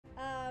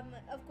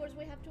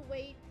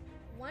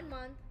1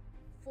 month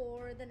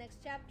for the next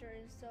chapter.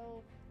 And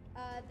so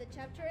the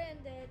chapter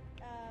ended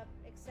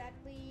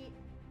exactly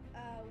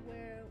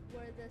where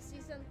the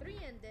season 3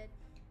 ended,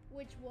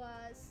 which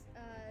was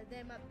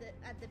them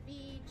at the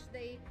beach.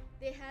 They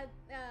had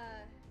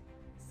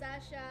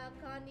Sasha,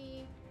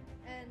 Connie,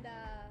 and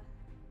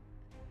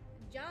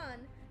John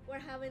were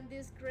having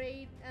this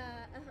great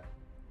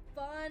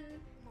fun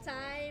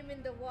time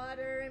in the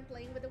water and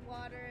playing with the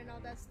water and all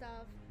that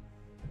stuff.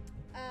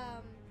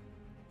 Um,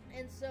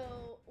 and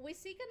so we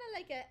see kind of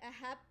like a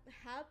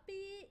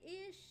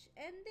happy-ish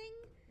ending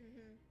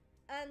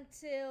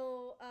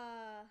until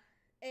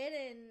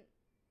Eren,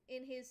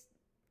 in his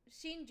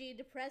Shinji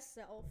depressed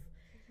self,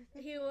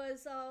 he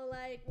was all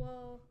like,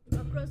 "Well,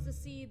 across the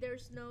sea,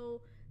 there's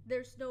no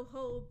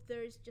hope.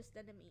 There's just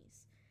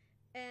enemies."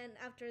 And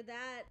after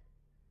that,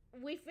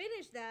 we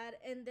finished that,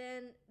 and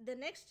then the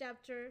next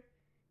chapter,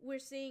 we're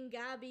seeing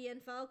Gabby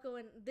and Falco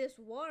and this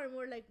war, and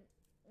we're like,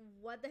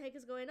 what the heck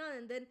is going on?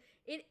 And then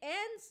it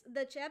ends,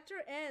 the chapter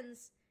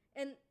ends,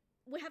 and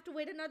we have to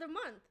wait another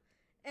month.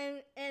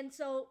 And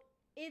so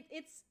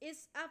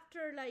it's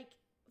after like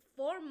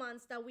 4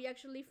 months that we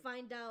actually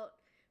find out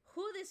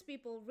who these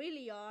people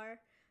really are,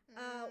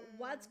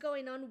 what's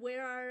going on,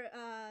 where are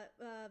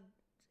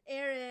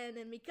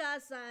Eren and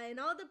Mikasa and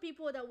all the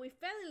people that we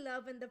fell in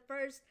love in the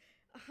first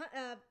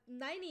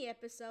 90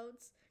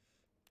 episodes.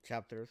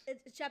 Chapters,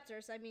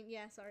 I mean,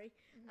 yeah, sorry.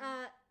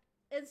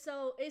 And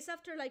so it's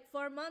after like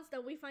 4 months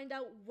that we find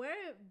out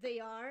where they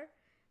are,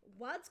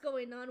 what's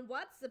going on,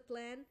 what's the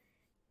plan.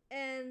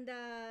 And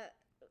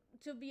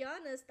to be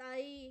honest,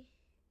 I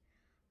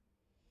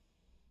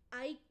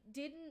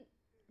didn't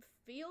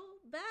feel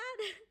bad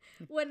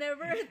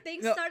whenever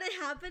things started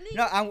happening.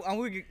 No, and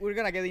we're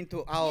gonna get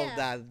into all of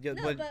that.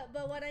 No,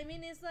 but what I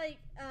mean is like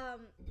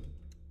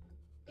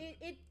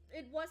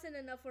it wasn't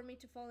enough for me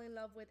to fall in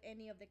love with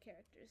any of the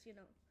characters, you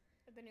know.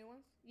 The new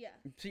ones? Yeah.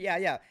 So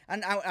yeah.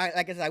 And I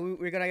like I said,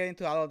 we're gonna get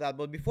into all of that.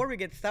 But before we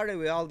get started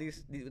with all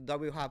this that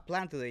we have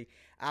planned today,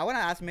 I wanna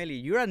ask Melly,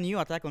 you're a new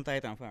Attack on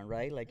Titan fan,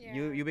 right? Like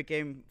you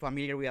became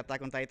familiar with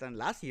Attack on Titan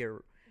last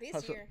year.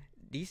 This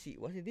year.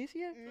 Was it this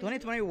year?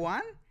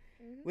 2021?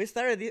 We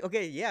started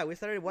we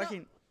started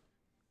watching.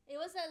 It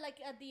was like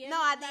at the end.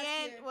 No, at the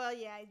end. Year. Well,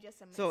 yeah, just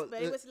a mess.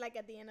 But it was like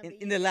at the end of the year.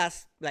 In the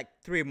last like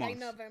 3 months. Like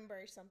November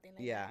or something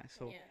like that.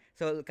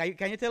 So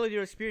can you tell us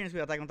your experience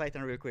with Attack on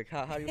Titan real quick?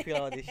 How do you feel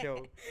about this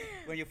show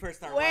when you first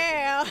started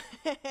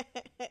watching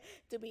it?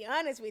 To be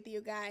honest with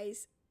you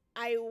guys,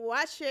 I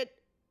watched it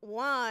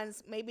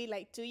once, maybe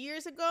like 2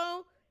 years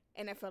ago,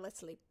 and I fell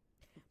asleep.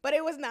 But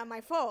it was not my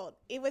fault.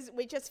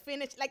 We just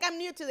finished. Like, I'm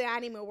new to the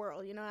anime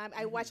world, you know.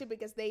 I watch it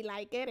because they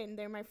like it and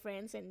they're my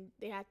friends and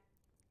they had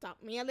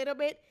taught me a little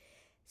bit.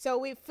 So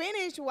we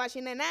finished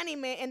watching an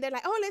anime and they're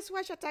like, "Oh, let's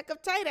watch Attack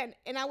of Titan."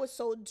 And I was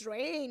so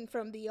drained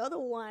from the other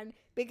one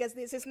because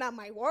this is not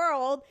my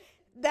world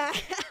that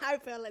I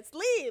fell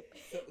asleep.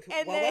 So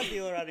what was the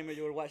other anime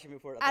you were watching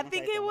before Attack I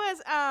think it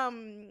was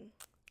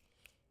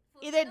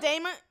either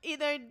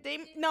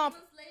Damon, no.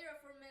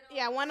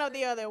 Yeah, one or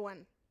the other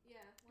one. Yeah,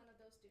 one of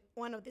those two.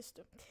 One of these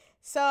two.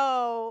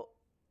 So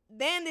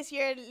then this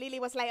year, Lily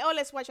was like, "Oh,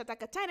 let's watch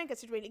Attack of Titan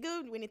because it's really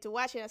good. We need to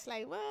watch it." I was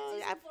like, "Well,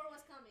 Season 4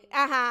 was coming."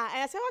 And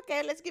I said,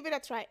 "Okay, let's give it a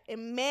try."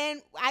 And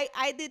man,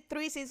 I did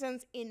 3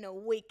 seasons in a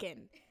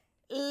weekend,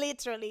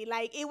 literally.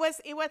 Like it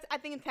was. I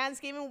think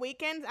Thanksgiving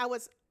weekend. I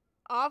was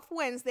off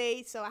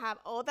Wednesday, so I have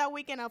all that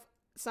weekend off.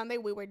 Sunday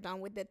we were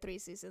done with the 3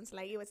 seasons.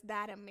 Like it was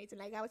that amazing.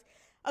 Like I was,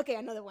 okay,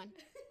 another one.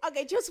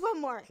 Okay, just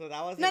one more. So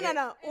that was no,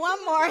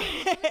 one more.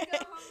 You would go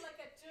home like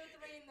at 2 or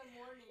 3 in the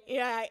morning.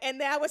 Yeah, and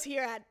then I was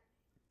here at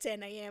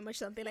 10 a.m. or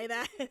something like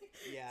that.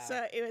 Yeah.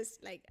 So it was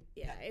like,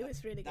 it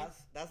was really good.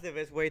 That's the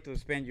best way to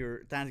spend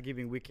your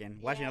Thanksgiving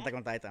weekend, watching Attack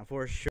on Titan,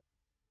 for sure.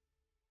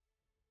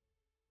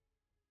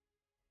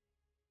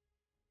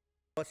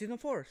 Season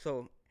 4.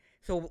 So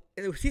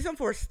season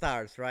 4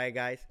 starts, right,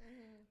 guys?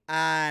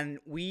 And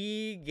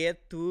we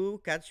get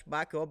to catch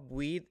back up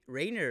with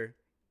Rainer.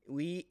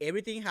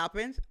 Everything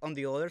happens on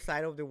the other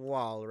side of the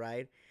wall,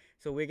 right?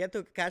 So we get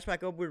to catch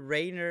back up with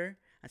Rainer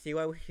and see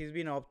what he's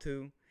been up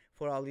to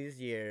for all these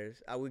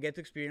years. We get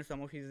to experience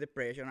some of his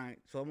depression and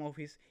some of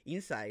his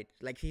insight,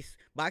 like his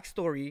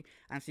backstory,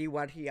 and see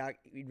what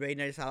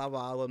Rainer is all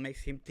about, what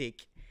makes him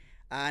tick.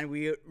 And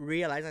we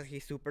realize that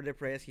he's super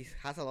depressed. He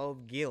has a lot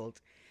of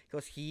guilt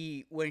because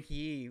when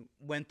he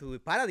went to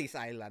Paradise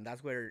Island,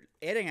 that's where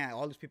Eren and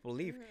all these people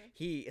live.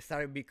 He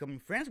started becoming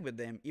friends with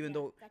them, even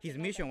though his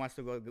mission was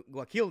to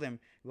go kill them,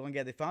 go and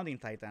get the Founding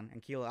Titan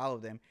and kill all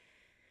of them.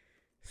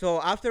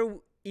 So after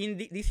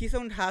this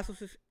season has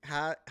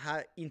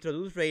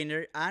introduced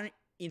Rainer and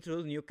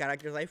introduced new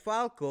characters like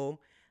Falco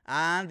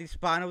and the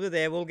Spawn of the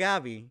Devil,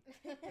 Gabby.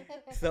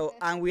 So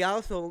and we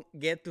also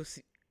get to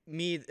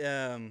meet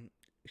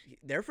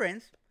their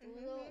friends,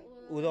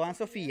 Udo and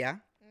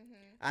Sofia.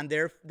 And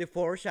they're the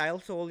 4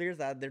 child soldiers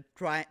that they're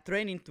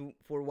training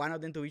for one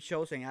of them to be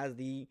chosen as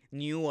the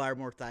new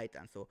Armor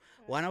Titan. So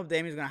one of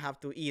them is going to have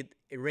to eat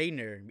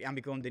Rainer and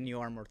become the new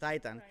Armor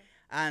Titan.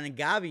 And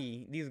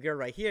Gabby, this girl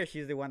right here,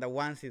 she's the one that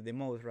wants it the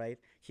most, right?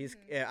 She's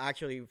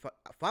actually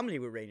family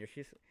with Rainer.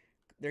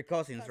 They're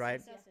cousins, right?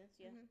 Cousins,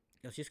 yeah.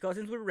 So she's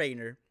cousins with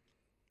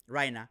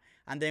Raina.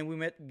 And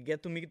then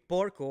get to meet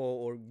Porco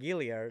or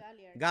Galliard.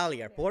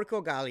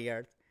 Porco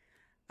Galliard.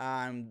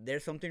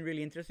 There's something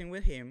really interesting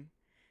with him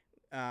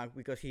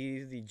because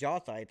he's the Jaw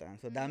Titan.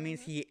 So that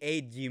means he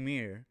ate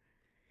Ymir,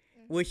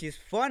 which is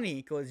funny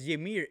because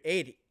Ymir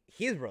ate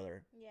his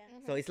brother. Yeah.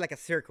 So it's like a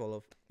circle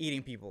of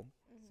eating people,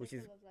 which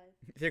is Circle of life.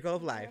 circle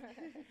of life.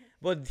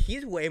 But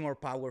he's way more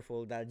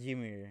powerful than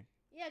Ymir.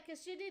 Yeah,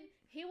 because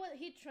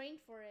he trained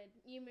for it.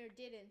 Ymir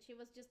didn't. She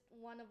was just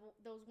one of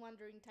those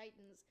wandering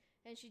titans,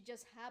 and she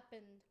just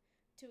happened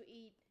to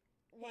eat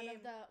one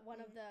of the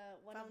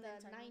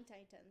nine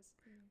titans.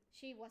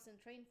 She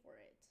wasn't trained for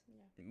it.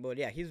 But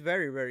yeah, he's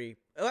very, very.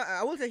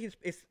 I would say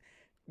he's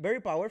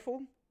very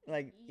powerful.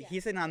 Like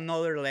he's in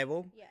another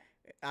level Yeah.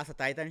 as a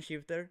Titan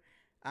shifter.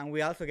 And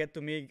we also get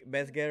to meet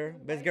best girl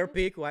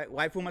pick,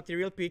 waifu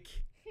material pick.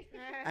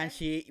 And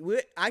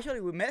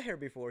we met her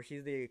before.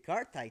 She's the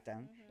card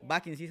Titan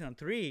back in season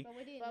 3. But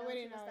we didn't But know we she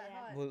didn't was know, that yeah.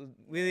 hot. Well,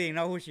 we didn't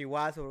know who she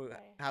was or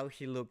how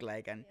she looked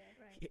like. And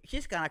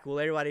she's kind of cool.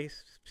 Everybody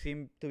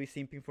seemed to be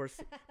simping for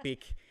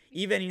pick,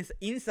 even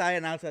inside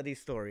and outside this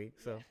story.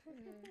 So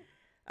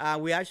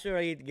we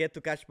actually get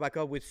to catch back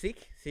up with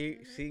Zeke,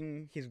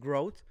 seeing his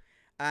growth.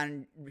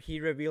 And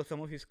he revealed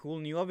some of his cool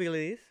new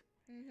abilities.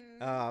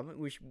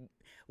 Which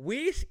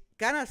we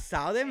kind of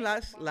saw them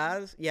last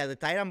the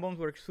Titan bombs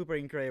were super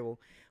incredible.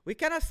 We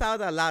kind of saw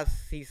that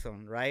last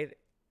season, right?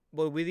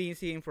 But we didn't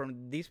see him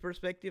from this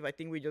perspective. I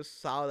think we just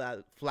saw that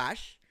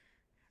flash,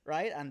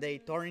 right? And they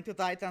turned into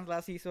Titans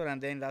last season, and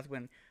then that's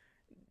when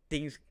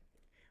things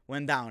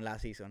went down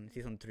last season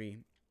 3.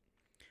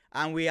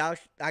 And we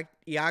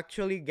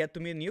actually get to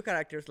meet new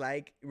characters,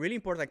 like really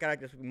important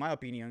characters in my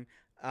opinion.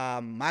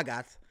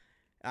 Magath.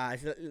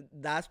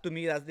 That's to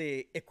me that's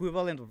the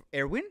equivalent of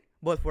Erwin,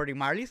 but for the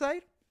Marley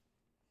side.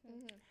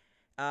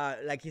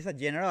 Like he's a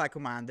general, a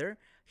commander.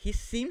 He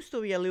seems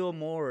to be a little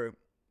more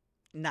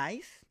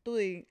nice to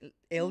the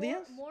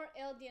Eldians. More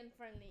Eldian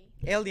friendly.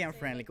 Eldian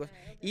friendly, because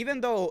even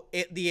though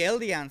the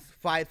Eldians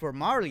fight for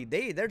Marley,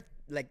 they're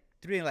like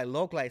treating like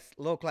low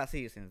class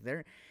citizens.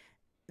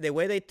 The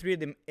way they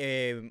treat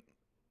the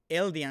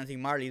Eldians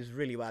in Marley is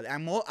really bad.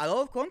 And a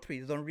lot of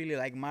countries don't really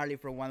like Marley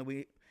from what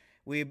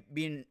we've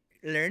been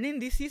learning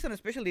this season,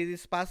 especially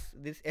this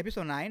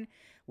episode 9.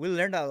 We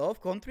learned that a lot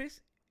of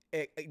countries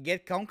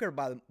get conquered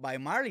by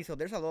Marley, so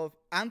there's a lot of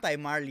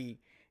anti-Marley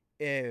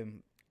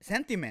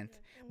sentiment,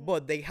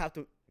 but they have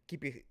to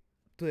keep it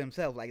to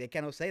themselves. Like they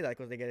cannot say that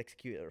because they get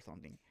executed or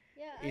something.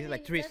 Yeah, It's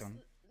like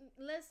treason.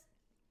 Let's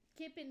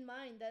keep in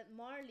mind that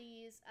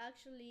Marley is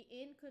actually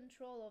in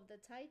control of the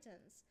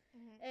Titans,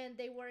 and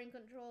they were in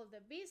control of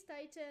the Beast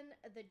Titan,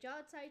 the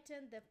Jaw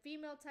Titan, the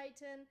Female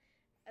Titan,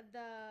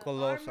 the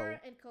Colossal. Armor,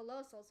 and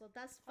Colossal. So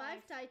that's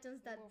 5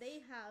 Titans that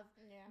they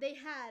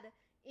had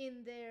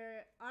in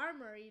their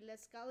armory,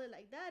 let's call it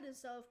like that. And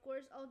so of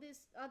course all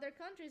these other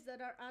countries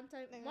that are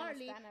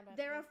anti-Marley,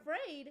 they're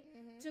afraid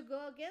to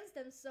go against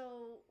them.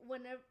 So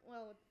whenever,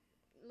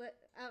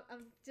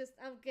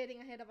 I'm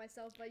getting ahead of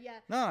myself, but yeah,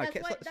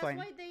 that's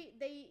why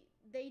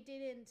they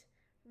didn't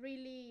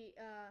really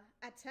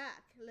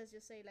attack, let's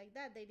just say like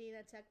that. They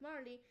didn't attack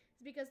Marley.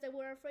 It's because they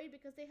were afraid,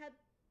 because they had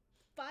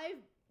 5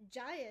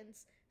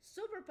 giants,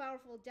 super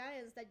powerful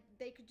giants, that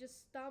they could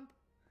just stomp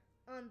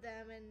on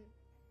them and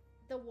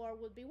the war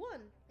would be won.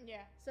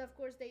 Yeah. So of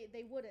course they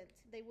wouldn't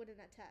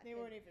attack. They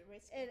wouldn't even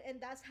risk it. And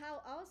that's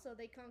how also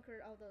they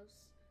conquered all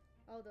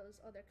those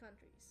other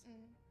countries.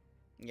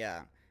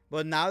 Yeah,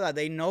 but now that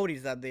they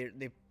notice that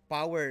the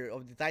power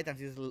of the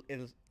Titans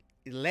is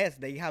less,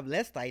 they have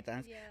less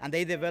Titans, and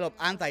they develop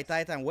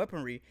anti-Titan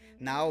weaponry.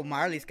 Now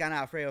Marley's kind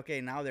of afraid.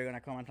 Okay, now they're gonna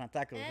come and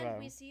attack us. And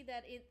we see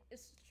that it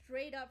is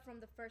straight up from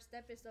the first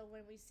episode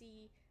when we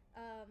see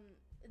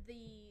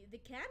the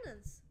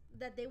cannons,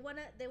 that they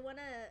wanna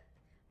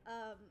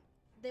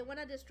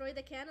destroy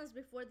the cannons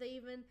before they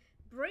even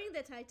bring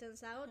the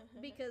Titans out,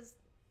 because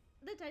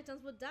the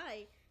Titans would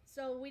die.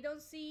 So we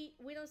don't see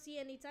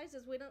any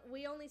Titans.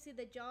 We only see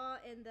the Jaw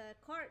and the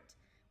cart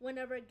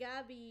whenever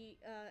Gabby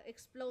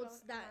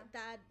explodes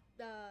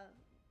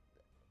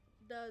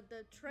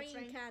the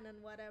train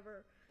cannon,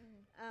 whatever,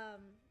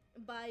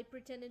 by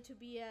pretending to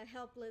be a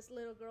helpless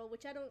little girl,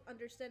 which I don't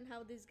understand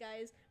how these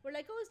guys were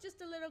like, oh, it's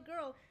just a little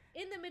girl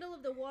in the middle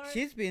of the war.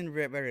 She's been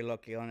very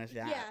lucky, honestly.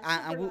 Yeah,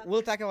 and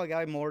we'll talk about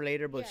Gabby more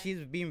later, but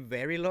she's been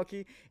very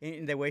lucky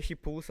in the way she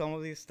pulls some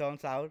of these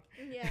stunts out.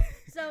 Yeah.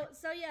 So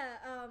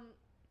yeah,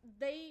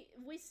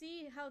 we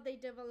see how they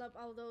develop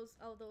all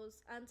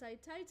those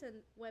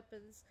anti-Titan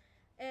weapons,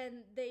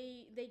 and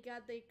they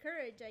got the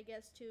courage, I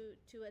guess,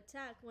 to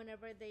attack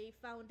whenever they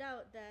found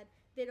out that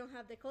they don't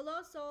have the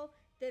Colossal,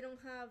 they don't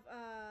have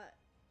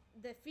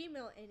the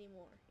female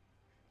anymore.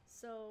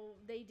 So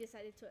they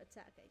decided to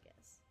attack, I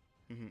guess.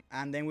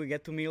 And then we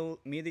get to meet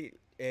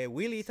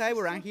Willie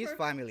Tybur and his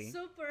family.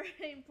 Super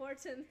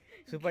important.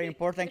 Super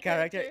important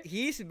character.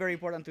 He's very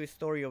important to the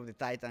story of the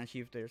Titan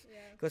Shifters.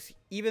 Because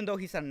even though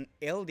he's an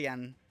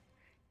Eldian,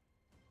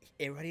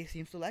 everybody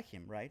seems to like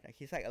him, right? Like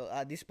he's like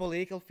this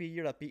political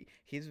figure that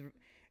he's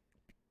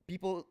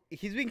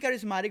been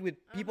charismatic with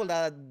people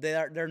that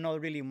they're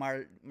not really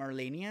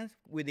Marlenians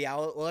with the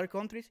other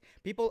countries.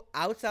 People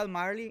outside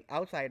Marley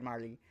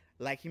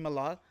like him a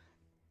lot,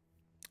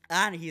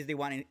 and he's the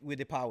one with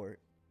the power.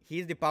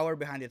 He's the power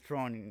behind the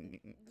throne.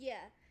 Yeah,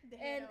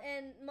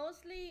 and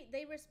mostly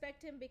they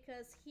respect him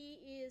because he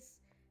is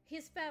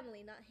his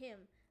family, not him,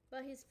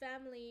 but his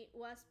family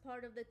was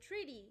part of the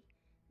treaty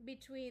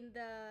between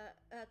the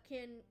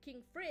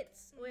King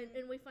Fritz.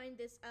 And we find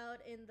this out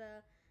in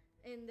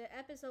the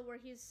episode where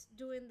he's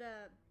doing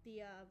the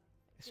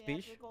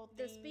speech.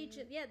 The speech,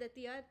 the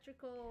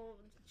theatrical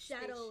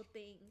shadow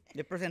thing.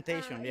 The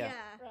presentation, Right.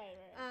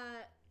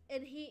 Right.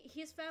 And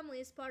his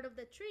family is part of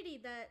the treaty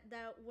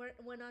that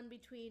went on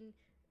between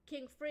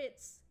King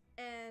Fritz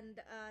and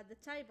the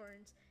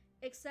Tyburns.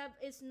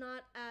 Except it's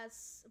not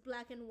as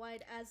black and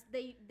white as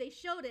they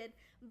showed it,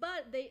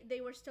 but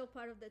they were still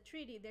part of the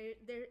treaty.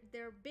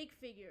 They're big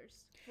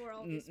figures for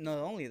all these. Not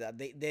only that,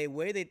 the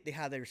way they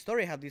had their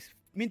story had this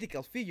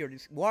mythical figure,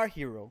 this war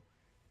hero,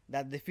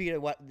 that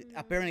defeated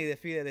apparently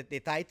defeated the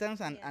Titans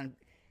and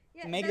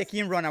make the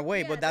king run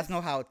away. But that's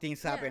not how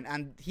things happen.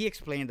 And he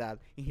explained that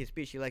in his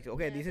speech. He's like,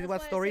 okay, this is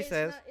what story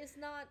says. It's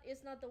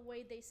not the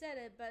way they said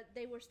it, but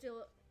they were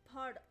still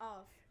part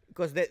of.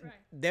 Because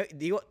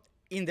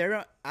in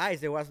their eyes,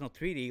 there was no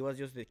treaty. It was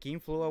just the king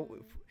flew away.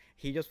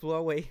 He just flew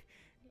away.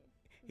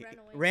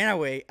 Ran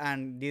away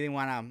and didn't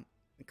want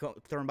to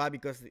turn back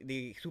because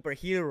the super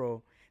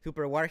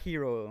war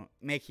hero,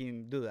 make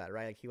him do that,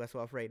 right? Like he was so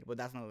afraid. But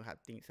that's not how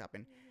things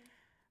happen.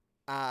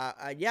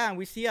 And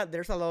we see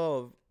there's a lot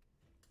of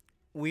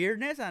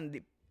weirdness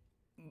and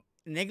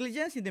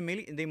negligence in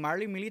the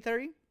Marley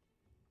military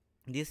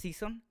this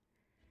season.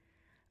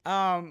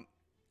 And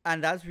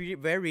that's really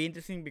very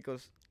interesting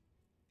because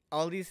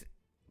all these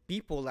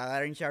people that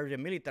are in charge of the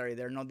military,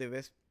 they're not the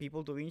best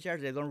people to be in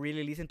charge. They don't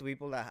really listen to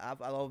people that have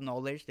a lot of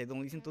knowledge. They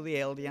don't listen to the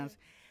Eldians.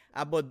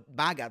 But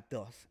Manga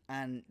does.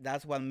 And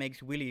that's what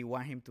makes Willie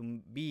want him to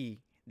be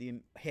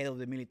the head of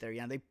the military.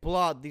 And they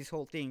plot this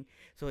whole thing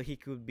so he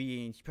could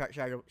be in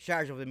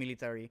charge of the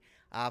military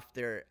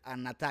after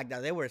an attack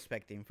that they were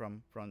expecting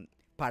from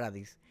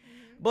Paradise.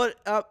 But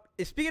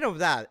speaking of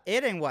that,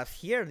 Eren was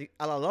here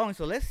all along.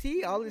 So let's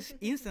see all these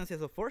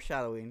instances of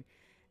foreshadowing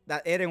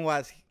that Eren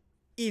was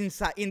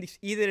inside,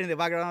 either in the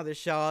background of the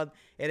shot.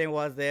 Eren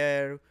was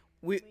there.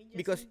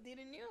 Because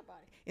didn't know about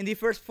it. in the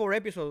first 4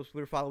 episodes,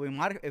 we're following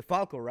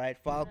Falco, right?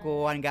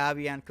 Falco and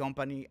Gabi and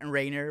company, and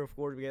Rainer, of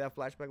course, we get a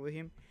flashback with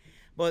him.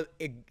 But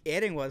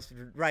Eren was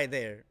right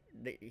there.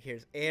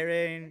 Here's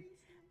Eren,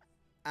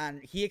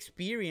 and he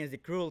experienced the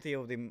cruelty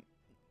of the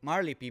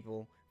Marley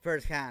people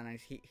firsthand, and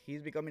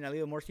he's becoming a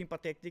little more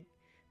sympathetic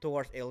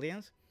towards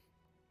aliens.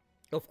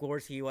 Of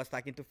course, he was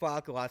talking to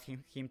Falco,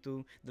 asking him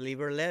to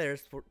deliver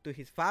letters to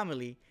his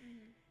family.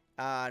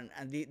 And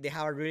they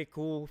have a really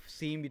cool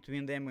scene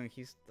between them when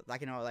he's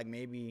talking about like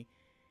maybe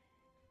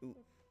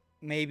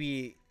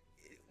we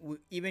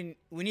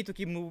need to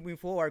keep moving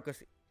forward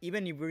because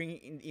even if we're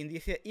in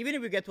this, even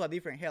if we get to a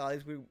different hell, at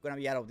least we're gonna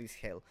be out of this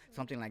hell.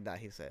 Something like that,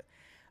 he said.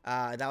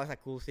 That was a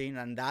cool scene,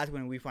 and that's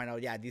when we find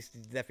out, this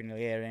is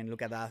definitely Eren.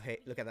 Look at that,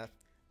 look at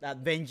that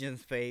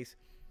vengeance face.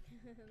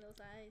 Those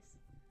eyes.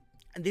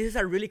 And this is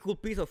a really cool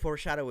piece of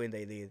foreshadowing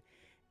they did.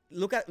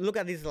 Look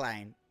at this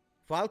line.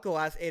 Falco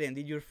asked Eren,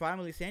 "Did your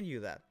family send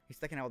you that?" He's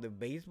talking about the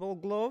baseball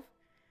glove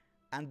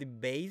and the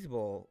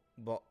baseball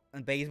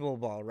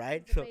ball,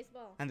 right?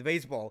 Baseball. And the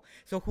baseball.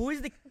 So who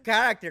is the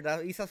character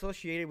that is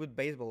associated with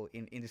baseball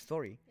in the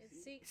story?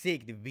 It's Zeke.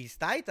 Zeke, the Beast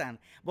Titan.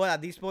 But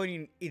at this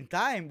point in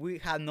time, we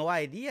had no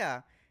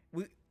idea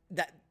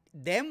that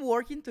them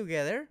working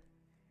together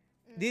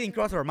didn't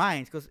cross our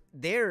minds because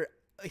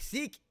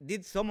Zeke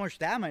did so much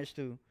damage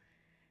to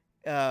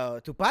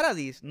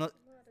Paradise.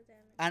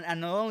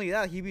 And not only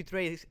that, he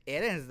betrays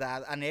Eren's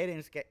dad, and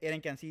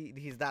Eren can see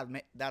his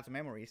dad's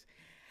memories.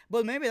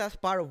 But maybe that's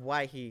part of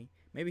why he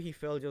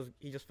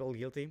just felt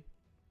guilty.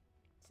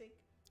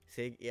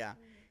 Sick, yeah.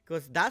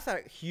 Because that's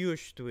a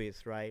huge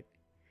twist, right?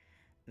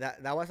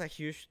 That was a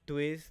huge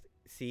twist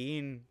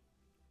seeing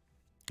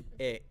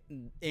in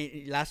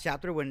last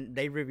chapter when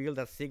they revealed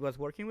that Sig was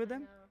working with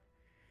them.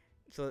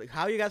 So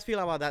how you guys feel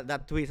about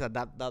that twist?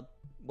 That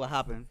what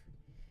happened?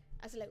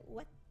 I was like,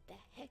 what the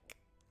heck?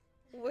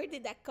 Where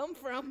did that come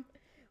from?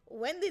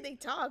 When did they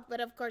talk? But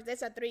of course,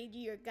 there's a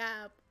 3-year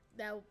gap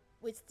that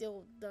we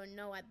still don't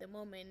know at the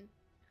moment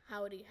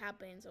how it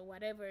happens or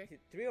whatever.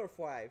 3 or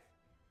 5?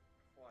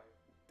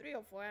 3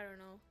 or 4, I don't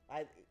know.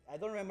 I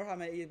don't remember how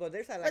many, but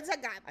there's It's a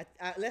gap.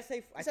 let's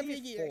say I think it's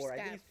 4. Years I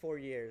think gap. it's 4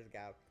 years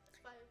gap.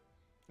 5.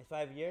 It's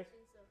 5 years.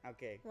 So.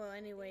 Okay. Well,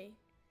 anyway.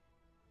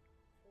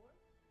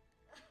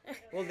 4?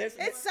 Well,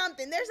 It's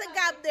something. There's a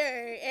gap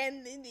there,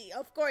 and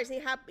of course,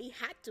 it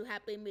had to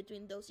happen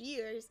between those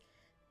years.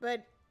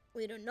 But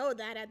we don't know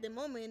that at the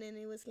moment, and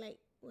it was like,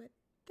 what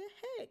the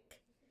heck?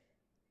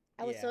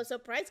 I was so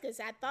surprised because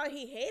I thought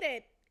he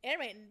hated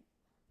Eren,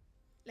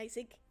 like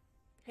Zeke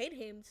hate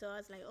him. So I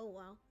was like, oh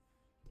wow,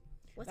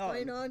 what's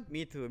going on?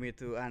 Me too, me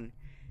too. And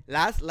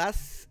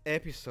last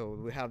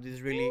episode we have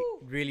this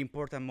really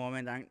important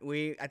moment, and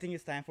I think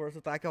it's time for us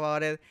to talk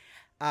about it.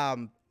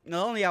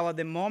 Not only about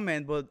the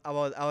moment, but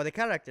about the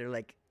character.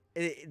 Like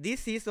this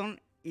season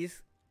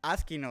is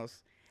asking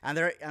us, and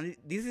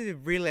this is the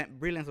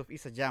brilliance of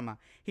Isayama.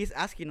 He's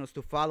asking us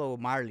to follow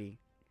Marley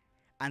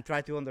and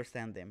try to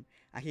understand them.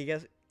 And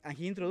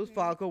he introduced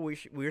Falco,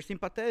 which we're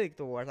sympathetic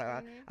towards.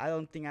 I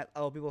don't think a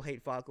lot of people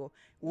hate Falco.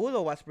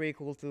 Udo was pretty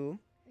cool too.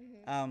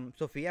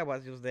 Sophia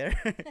was just there,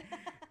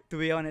 to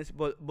be honest.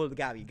 But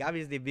Gabi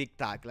is the big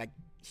talk. Like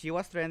she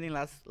was trending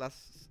last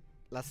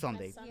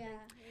Sunday. Yeah,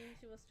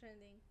 she was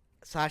trending.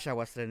 Sasha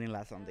was trending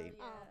last Sunday.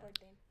 Yeah. Oh, poor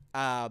thing.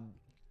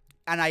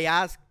 And I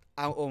asked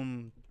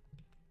YouTube,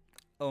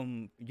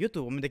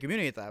 the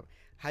community tab,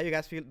 how you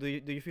guys feel? Do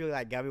you feel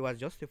like Gabi was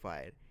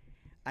justified?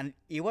 And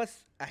it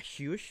was a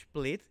huge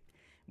split,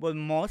 but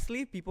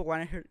mostly people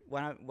want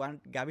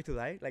Gabi to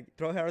die, like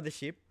throw her off the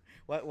ship.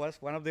 What was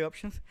one of the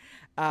options?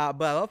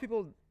 But a lot of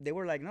people, they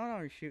were like, no,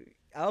 a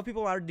lot of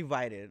people are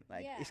divided.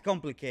 Like it's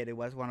complicated.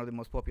 Was one of the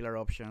most popular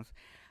options.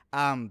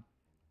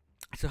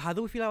 So how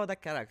do we feel about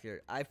that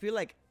character? I feel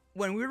like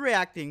when we're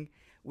reacting,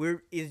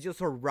 it's just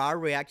raw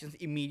reactions,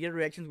 immediate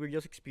reactions. We're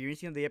just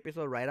experiencing the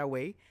episode right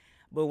away.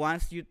 But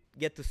once you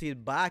get to see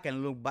it back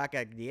and look back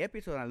at the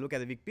episode and look at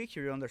the big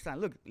picture, you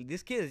understand. Look,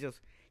 this kid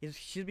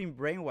she's been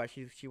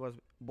brainwashed. She was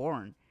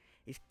born.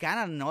 It's kind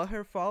of not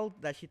her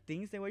fault that she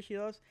thinks the way she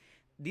does.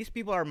 These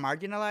people are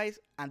marginalized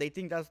and they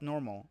think that's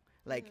normal.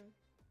 Like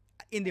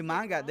in the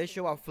manga, they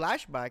show a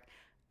flashback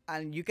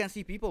and you can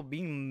see people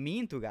being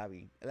mean to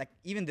Gabi. Like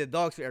even the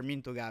dogs are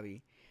mean to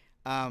Gabi.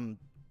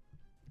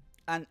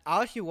 And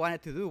all she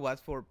wanted to do was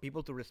for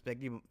people to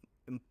respect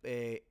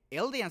the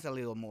Eldians a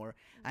little more,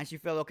 and she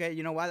felt, okay,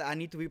 you know what, I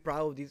need to be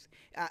proud of this,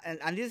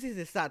 and this is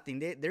the sad thing,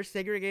 they're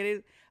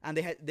segregated, and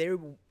they're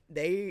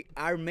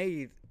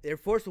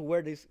forced to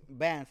wear these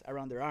bands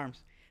around their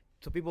arms,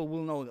 so people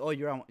will know, oh,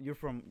 you're a We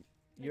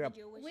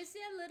see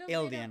a little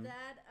Eldian. bit of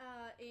that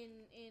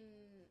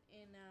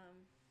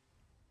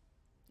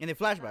in the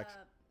flashbacks.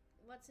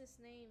 What's his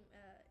name?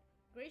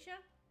 Grisha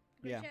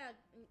Yeah.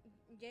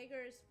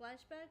 Jaeger's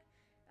flashback.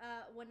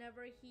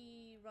 Whenever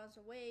he runs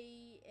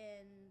away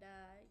and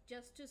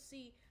just to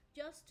see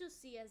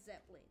a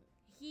Zeppelin,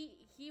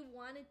 he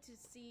wanted to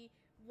see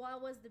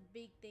what was the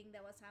big thing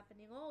that was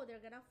happening. Oh,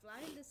 they're gonna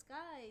fly in the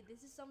sky.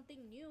 This is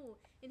something new,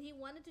 and he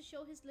wanted to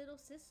show his little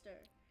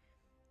sister.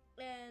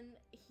 And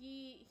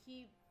he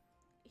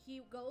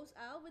goes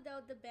out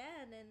without the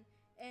band,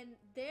 and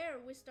there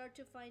we start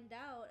to find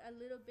out a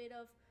little bit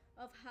of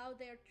how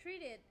they're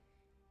treated.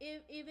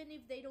 Even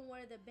if they don't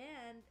wear the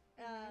band,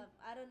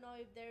 I don't know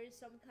if there is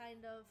some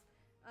kind of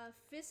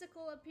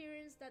physical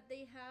appearance that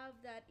they have,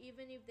 that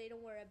even if they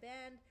don't wear a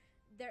band,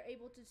 they're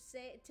able to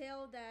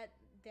tell that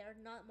they're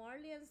not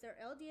Marlians, they're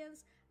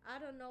Eldians. I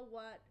don't know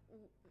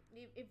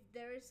if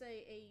there is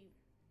a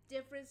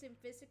difference in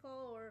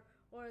physical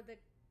or the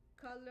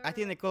color. I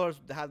think the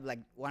colors have like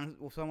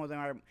some of them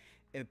are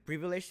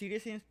privileged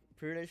citizens,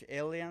 privileged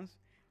aliens,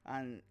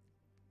 and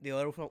the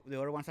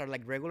other ones are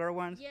like regular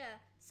ones. Yeah.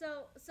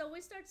 So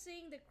we start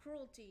seeing the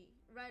cruelty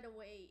right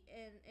away,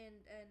 and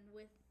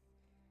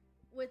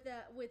with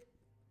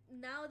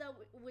now that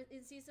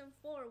in season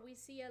 4 we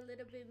see a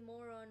little bit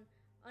more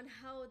on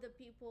how the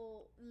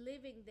people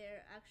living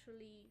there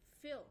actually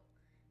feel,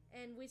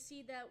 and we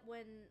see that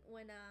when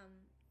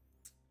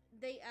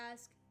they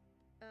ask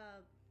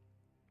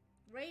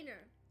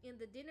Rainer in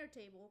the dinner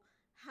table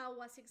how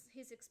was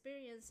his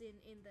experience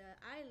in the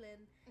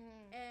island,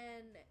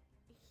 and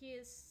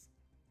his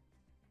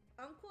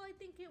uncle, I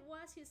think it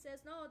was, he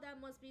says, no,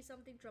 that must be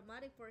something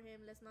traumatic for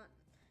him, let's not,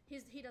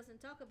 he doesn't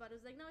talk about it.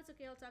 It's like, no, it's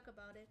okay, I'll talk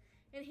about it.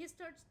 And he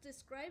starts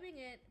describing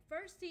it.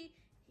 First it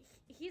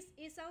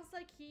sounds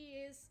like he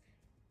is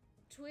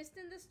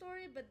twisting the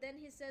story, but then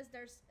he says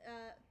there's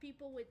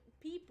people,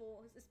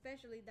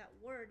 especially that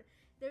word,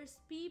 there's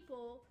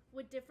people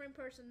with different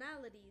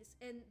personalities.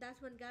 And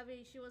that's when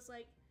Gabi, she was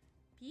like,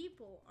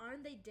 people,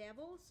 aren't they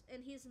devils?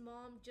 And his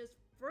mom just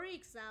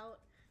freaks out.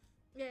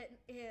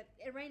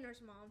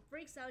 Rainer's mom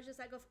freaks out, just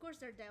like, of course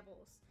they're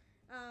devils.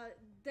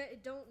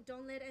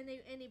 Don't let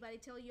anybody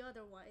tell you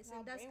otherwise. Not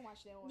and that's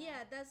brainwash them.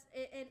 that's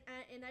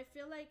and I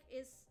feel like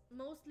it's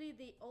mostly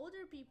the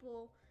older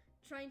people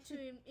trying to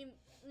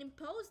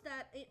impose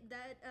that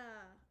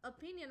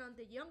opinion on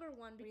the younger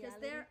one, because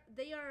Reality.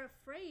 they are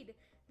afraid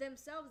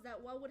themselves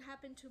that what would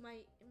happen to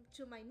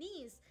my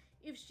niece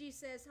if she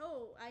says,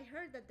 oh, I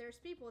heard that there's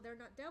people, they're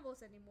not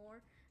devils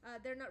anymore.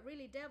 They're not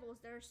really devils.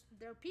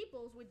 They're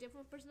peoples with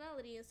different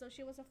personality, and so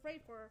she was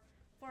afraid for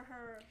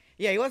her.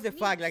 Yeah, it was the niece.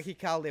 fact like he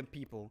called them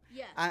people.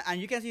 Yeah.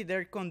 And you can see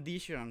they're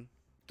conditioned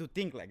to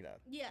think like that.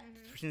 Yeah.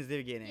 Since the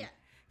beginning. Yeah.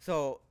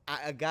 So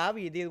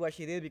Gabi did what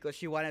she did because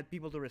she wanted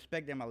people to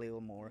respect them a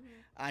little more,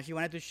 and she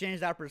wanted to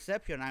change that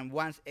perception. And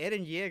once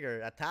Eren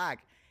Jaeger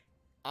attacked,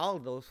 all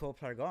those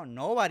hopes are gone.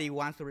 Nobody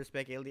wants to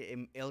respect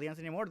aliens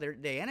anymore. They're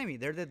the enemy.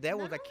 They're the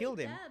devil Not that only killed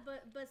them.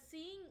 that, but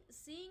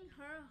seeing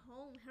her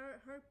home,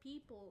 her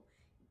people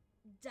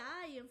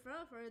die in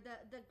front of her.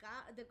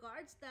 The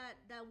guards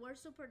that were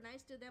super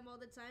nice to them all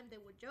the time. They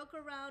would joke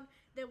around.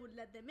 They would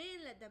let them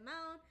in, let them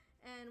out.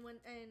 And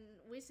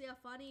we see a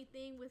funny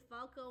thing with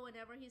Falco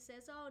whenever he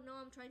says, "Oh no,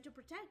 I'm trying to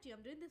protect you.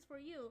 I'm doing this for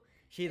you."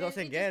 She And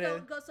doesn't it get just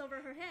it. goes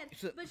over her head.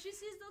 So- But she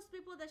sees those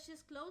people that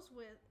she's close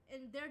with,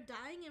 and they're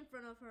dying in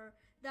front of her.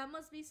 That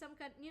must be some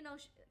kind.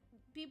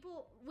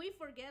 People, we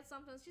forget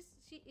sometimes.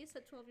 She is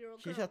a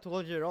 12-year-old girl. She's a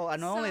 12-year-old,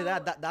 and not only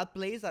So, that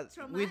place that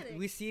traumatic.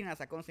 we see it as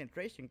a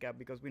concentration camp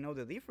because we know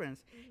the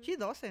difference. She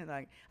doesn't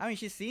like. I mean,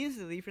 she sees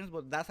the difference,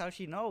 but that's how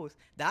she knows.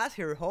 That's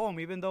her home,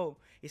 even though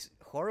it's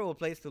a horrible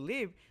place to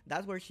live.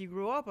 That's where she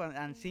grew up,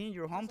 and seeing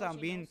your hometown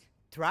she being knows.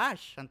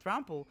 trashed and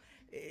trampled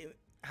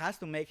has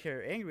to make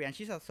her angry. And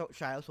she's a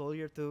child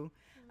soldier too,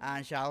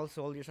 and child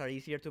soldiers are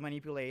easier to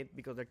manipulate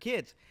because they're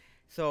kids.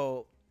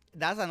 So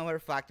that's another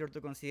factor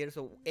to consider.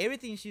 So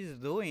everything she's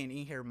doing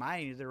in her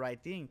mind is the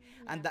right thing.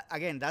 And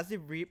again, that's the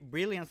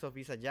brilliance of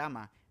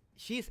Isayama.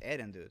 She's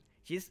Eren, dude.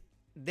 She's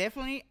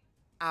definitely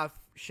a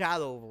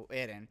shadow of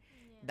Eren.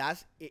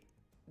 That's it.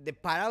 The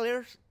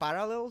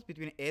parallels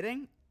between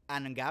Eren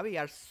and Gabi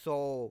are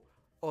so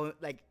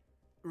like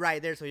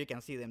right there, so you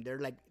can see them. They're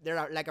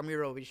like a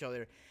mirror of each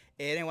other.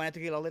 Eren wanted to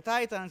kill all the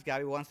Titans.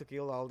 Gabi wants to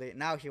kill all the.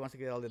 Now she wants to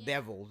kill all the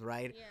devils,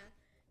 right?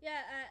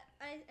 Yeah,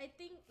 I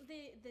think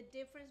the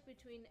difference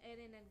between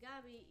Eren and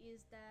Gabi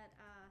is that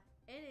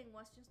Eren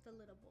was just a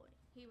little boy.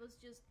 He was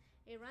just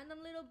a random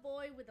little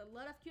boy with a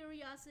lot of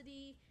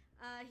curiosity.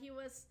 He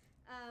was.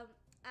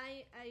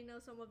 I know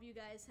some of you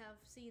guys have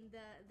seen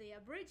the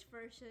abridged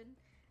version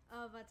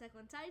of Attack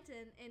on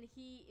Titan, and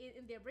he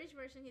in the abridged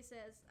version he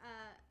says,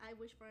 "I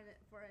wish for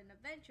an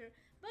adventure."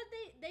 But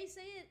they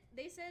say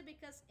it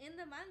because in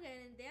the manga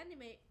and in the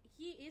anime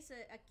he is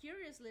a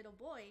curious little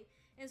boy,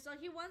 and so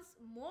he wants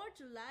more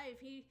to life.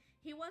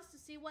 He wants to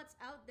see what's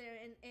out there,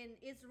 and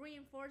it's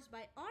reinforced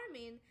by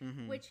Armin,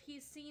 which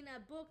he's seen a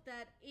book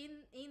that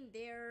in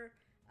their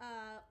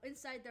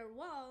inside their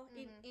wall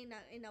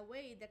in a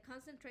way the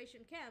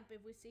concentration camp,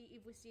 if we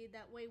see it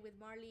that way, with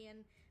Marley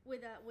and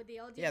with the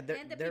audience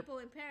and the people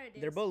in Paradise.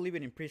 They're both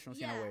living in prisons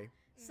in a way.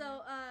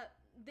 So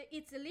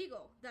it's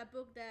illegal, that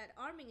book that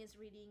Armin is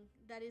reading,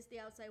 that is the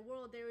outside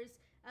world. There is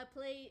a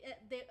place,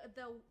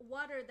 the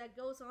water that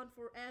goes on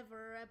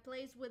forever, a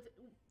place with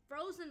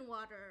frozen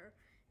water,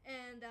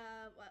 and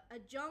a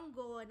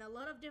jungle, and a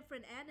lot of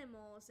different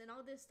animals, and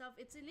all this stuff.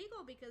 It's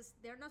illegal because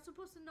they're not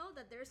supposed to know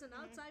that there's an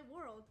outside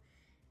world.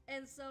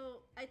 And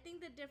so I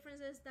think the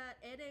difference is that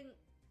Eren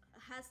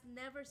has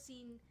never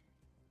seen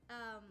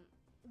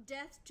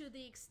death to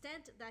the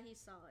extent that he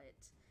saw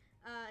it.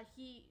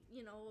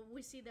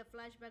 We see the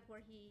flashback where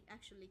he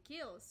actually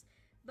kills,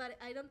 but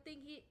I don't think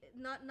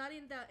not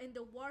in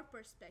the war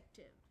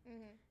perspective.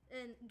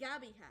 And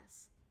Gabi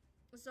has.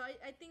 So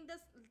I think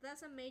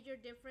that's a major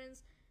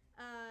difference.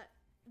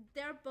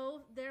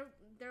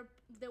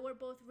 They were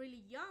both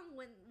really young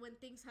when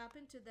things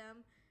happened to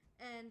them,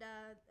 and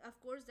of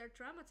course they're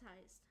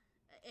traumatized.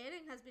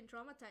 Eren has been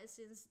traumatized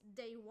since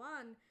day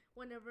one.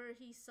 Whenever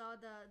he saw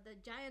the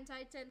giant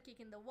Titan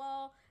kicking the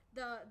wall,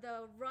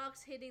 the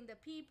rocks hitting the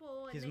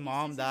people, and His then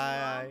mom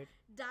died.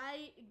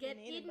 Get Being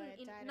eaten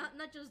eaten, by a titan.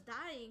 not just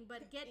dying,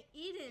 but get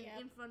eaten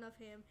in front of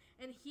him,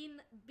 and he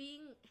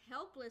being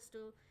helpless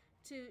to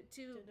be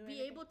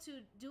anything. able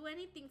to do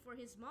anything for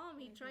his mom.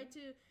 He tried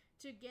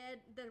to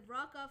get the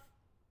rock off.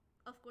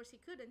 Of course, he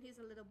couldn't. He's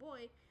a little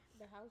boy.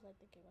 The house, I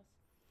think it was.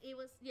 It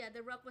was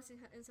the rock was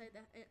inside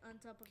on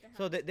top of the house.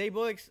 So they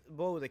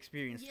both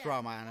experienced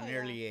trauma at an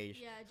early age.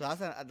 Yeah,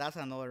 so that's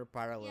another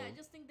parallel. Yeah, I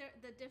just think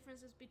the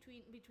differences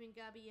between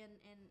Gabi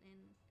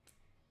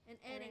and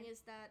Eren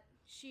is that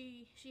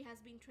she has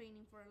been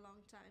training for a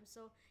long time.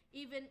 So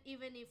even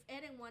if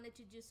Eren wanted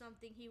to do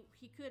something,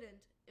 he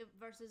couldn't.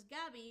 Versus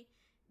Gabi,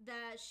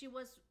 that she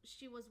was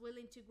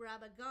willing to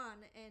grab a gun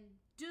and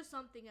do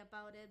something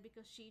about it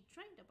because she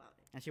trained about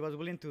it. And she was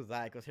willing to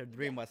die because her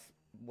dream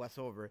was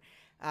over.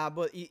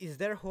 But is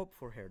there hope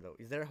for her though?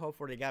 Is there hope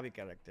for the Gabi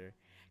character?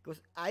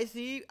 Because I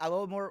see a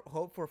lot more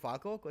hope for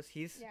Falco because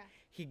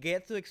he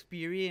gets to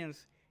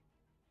experience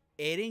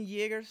Eren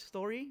Yeager's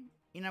story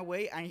in a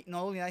way, and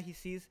not only that, he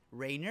sees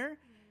Reiner,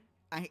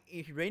 and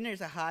if Reiner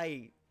is a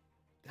high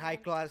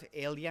class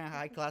alien,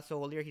 high class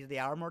soldier, he's the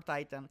armor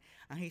titan,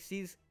 and he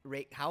sees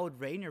how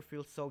Reiner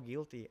feels so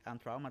guilty and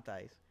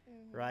traumatized,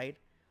 right?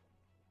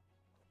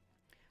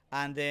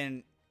 And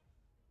then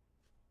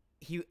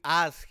he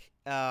asks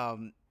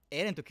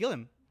Eren to kill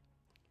him.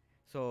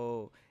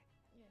 So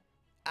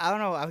I don't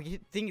know. I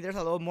think there's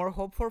a lot more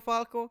hope for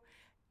Falco.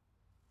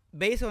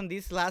 Based on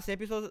this last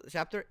episode,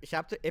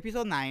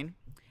 episode 9,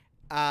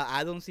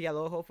 I don't see a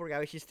lot of hope for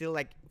Gabi. She's still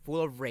like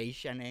full of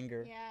rage and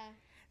anger. Yeah.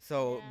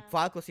 So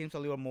Falco seems a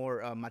little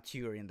more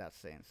mature in that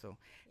sense.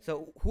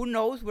 So who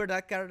knows where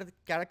that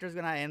character is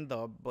gonna end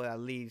up? But at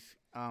least.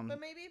 But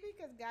maybe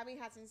because Gabi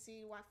hasn't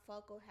seen what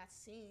Falco has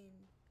seen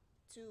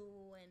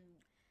too, and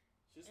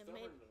She's and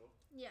stubborn maybe-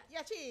 though. Yeah.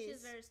 Yeah, she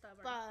is. She's very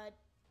stubborn. But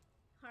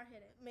Hard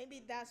headed.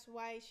 maybe that's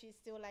why she's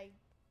still like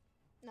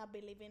not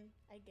believing,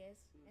 I guess,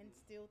 and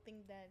still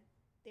think that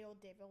they are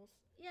devils.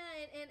 Yeah,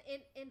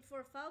 and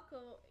for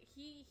Falco,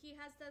 he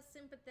has that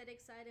sympathetic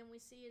side, and we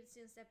see it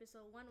since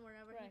episode 1.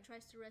 Whenever he Right.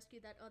 tries to rescue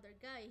that other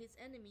guy, his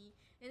enemy,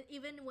 and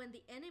even when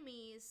the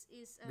enemy is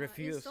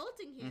Refuse.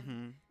 insulting him,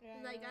 Mm-hmm.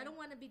 Yeah, like yeah. I don't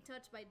want to be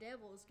touched by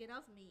devils. Get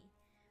off me.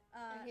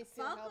 And he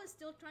still Falco help. is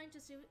still trying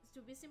to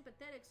be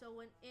sympathetic. So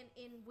when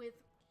in with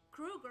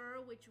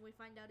Kruger, which we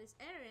find out is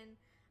Eren,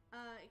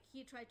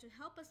 he tried to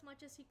help as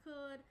much as he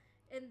could,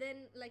 and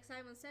then like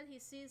Simon said, he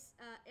sees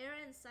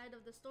Eren's side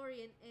of the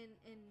story,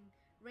 and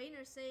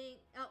Rainer saying,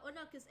 oh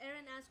no, because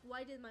Eren asked,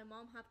 why did my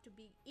mom have to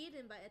be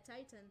eaten by a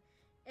Titan,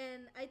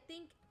 and I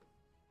think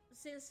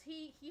since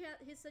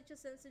he's such a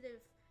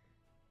sensitive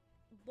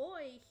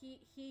boy,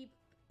 he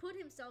put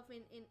himself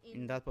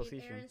In that position.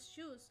 Eren's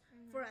shoes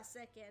for a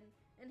second,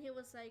 and he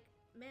was like,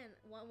 man,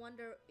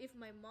 wonder if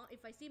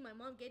I see my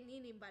mom getting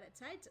eaten by a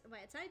Titan,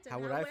 How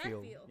would I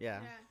feel? Yeah.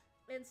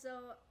 Yeah. And so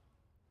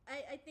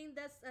I think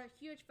that's a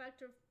huge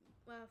factor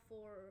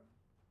for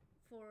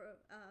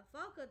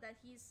Falco, that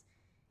he's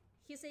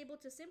able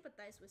to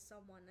sympathize with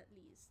someone at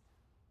least.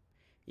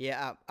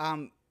 Yeah.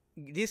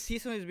 This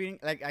season has been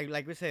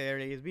like we said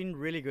earlier, it's been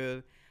really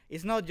good.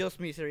 It's not just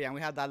misery, and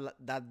we had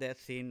that death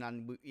scene,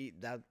 and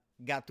that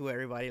got to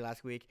everybody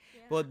last week.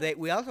 Yeah. But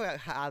we also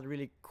had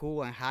really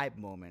cool and hype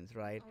moments,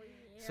 right? Oh,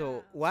 yeah.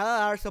 So, what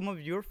are some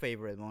of your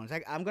favorite moments?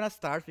 I'm gonna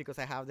start because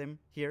I have them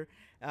here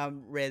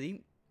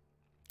ready.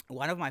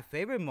 One of my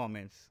favorite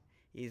moments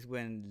is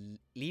when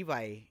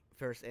Levi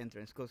first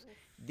enters, because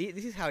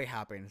this is how it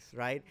happens,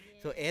 right?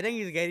 So Eren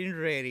is getting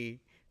ready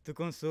to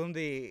consume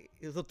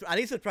at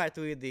least to try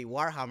to eat the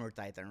Warhammer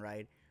Titan,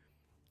 right?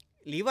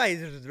 Levi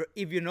is,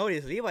 if you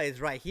notice, Levi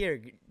is right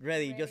here,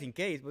 ready just in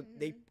case, but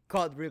they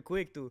cut real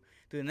quick to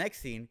the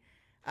next scene,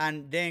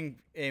 and then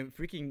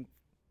freaking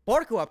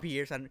Porco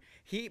appears, and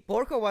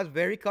Porco was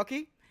very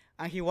cocky,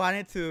 and he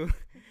wanted to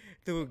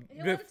He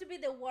wanted to be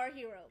the war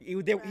hero. he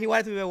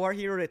wanted to be a war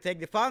hero to take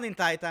the founding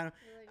Titan, Like,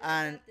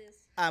 I and got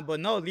this. but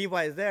no,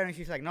 Levi is there, and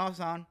she's like, no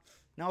son,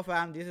 no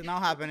fam, this is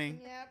not happening.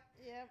 Yep.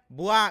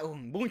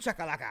 Boom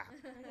chakalaka.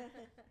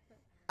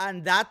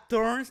 And that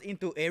turns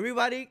into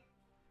everybody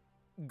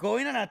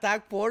going and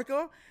attack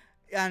Porco,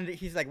 and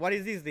he's like, what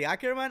is this, the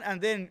Ackerman?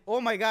 And then, oh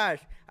my gosh,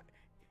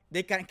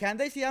 can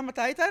they see I'm a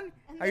Titan?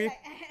 And Are they're you?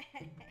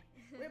 like,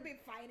 we've been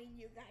fighting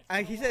you guys.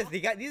 And he says,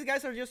 these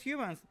guys are just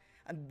humans,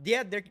 and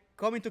yet they're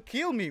coming to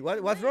kill me.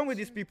 What's wrong with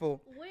these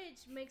people?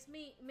 Which makes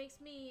me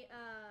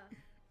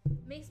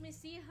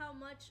see how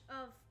much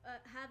of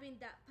having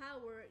that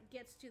power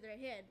gets to their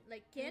head.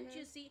 Like, can't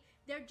you see?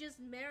 They're just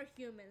mere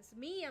humans.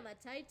 Me, I'm a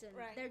Titan.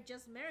 Right. They're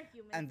just mere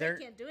humans. And they they're-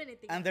 can't do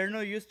anything. And they're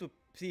not used to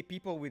see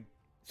people with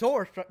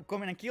swords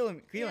coming and kill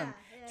him. yeah.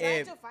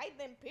 Trying to fight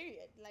them,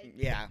 period. Like,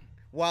 Yeah.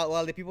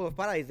 While the people of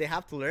Paradise, they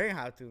have to learn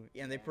how to,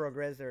 and they Yeah.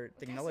 progress their that's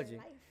their technology.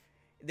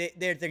 life.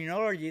 Their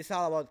technology is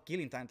all about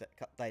killing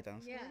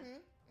Titans. Yeah,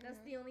 Mhm,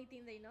 that's the only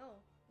thing they know.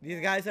 These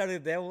guys are the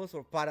devils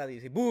of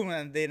Paradise. Boom,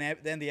 and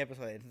then the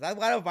episode ends. That's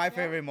one of my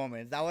favorite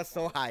moments. That was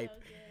so hype. So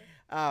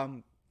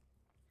good.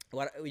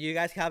 What you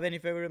guys have any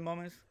favorite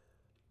moments?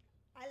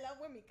 I love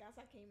when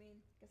Mikasa came in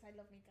because I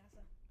love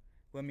Mikasa.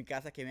 When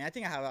Mikasa came in, I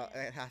think I have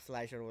a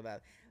slideshow with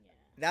that. Yeah.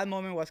 That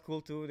moment was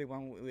cool too. The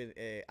one with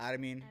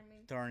Armin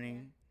Armin,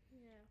 turning.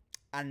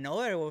 Yeah.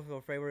 Another of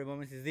our favorite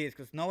moments is this,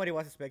 because nobody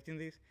was expecting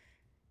this.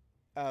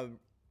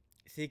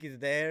 Zeke is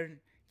there,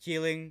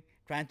 chilling,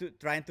 trying to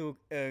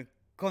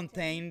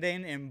contain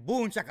them, and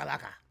boom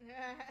chakalaka.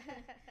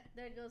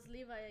 There goes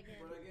Levi again.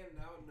 But again,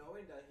 now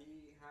knowing that he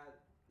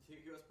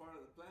was part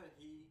of the plan,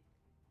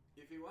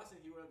 if he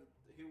wasn't, he would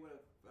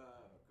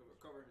have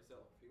covered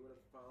himself. He would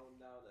have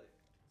found out that.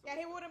 Yeah,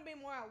 he wouldn't be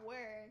more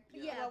aware.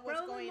 Yeah, of what's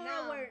probably going more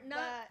on. aware.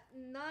 But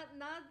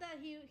Not that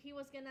he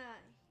was gonna,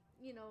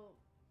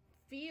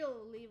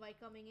 feel Levi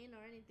coming in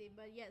or anything.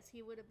 But yes,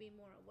 he would have been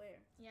more aware.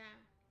 yeah,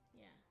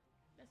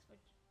 that's what.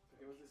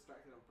 He was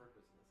distracted on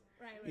purpose. In a sense.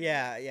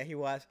 Right. Yeah, he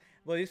was.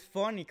 But it's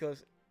funny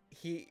because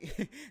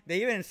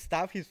they even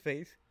stuff his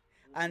face,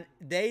 and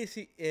they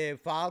see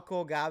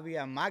Falco,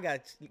 Gabi, and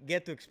Maga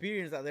get to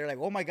experience that. They're like,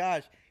 oh my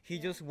gosh, he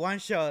just one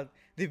shot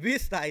the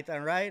Beast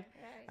Titan, right?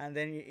 Right. And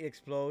then it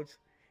explodes.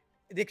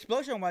 The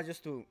explosion was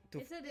just to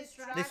It's a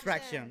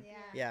distraction. Yeah.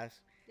 Yes,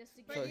 Just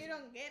to But So- you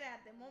don't get at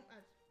the moment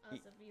as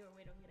a viewer.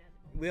 We don't get at the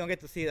moment. we don't get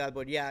to see that,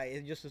 but yeah,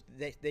 it's just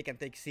they can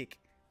take sick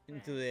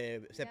into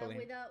the Zeppelin.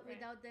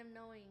 without them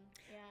knowing.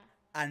 Yeah.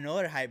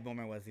 Another hype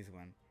moment was this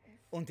one.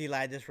 Until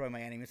I destroy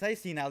my enemies. I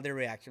seen all the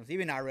reactions.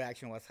 Even our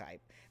reaction was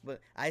hype.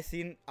 But I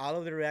seen all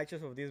of the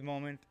reactions of this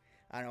moment,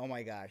 and oh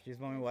my gosh, this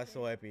moment was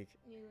so epic.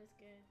 It was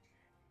good.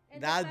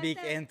 And the That fact big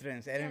that-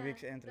 entrance, Eren yeah,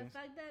 big entrance. The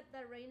fact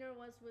that Rainer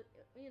was with,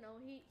 he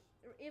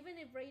even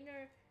if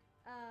Rainer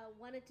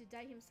wanted to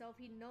die himself,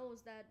 he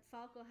knows that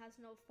Falco has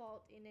no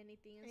fault in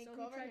anything, and And he so he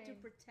covered tried to him.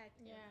 protect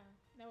him. Yeah,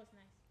 that was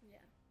nice. Yeah.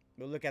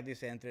 But look at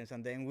this entrance,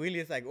 and then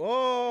Willie's like,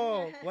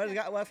 "Oh,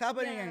 what's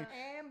happening?"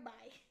 Yeah. And bye.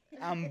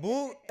 And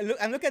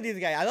look at this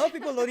guy. A lot of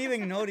people don't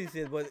even notice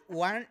it, but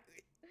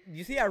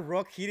you see a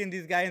rock hitting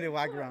this guy in the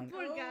background.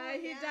 Poor guy.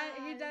 He yeah, died.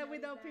 He I died noticed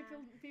without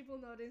that. people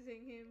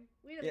noticing him.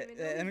 We don't Yeah,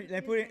 even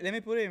know. let me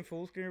put it in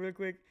full screen real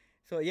quick.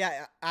 So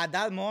yeah, at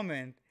that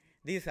moment,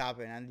 this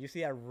happened, and you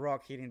see a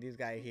rock hitting this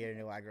guy here in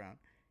the background.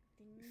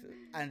 So,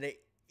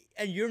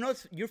 and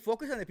you're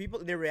focused on the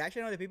people, the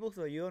reaction of the people,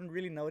 so you don't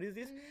really notice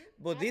this.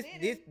 But I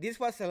this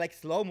was like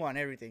slow mo and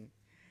everything.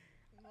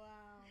 Wow.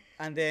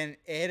 And then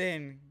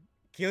Eren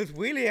kills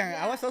Willie, and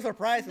I was so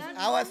surprised. Not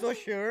I was so only-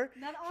 sure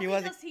Not he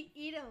only was. does he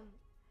eat him,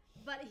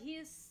 but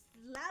he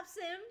slaps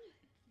him.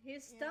 He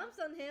stomps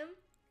on him,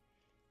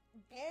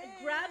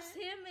 grabs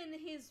him in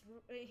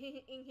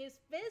his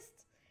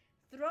fist,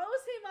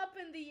 throws him up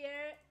in the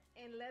air,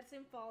 and lets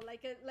him fall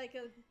like a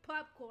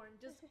popcorn,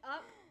 just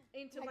up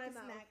into Like my a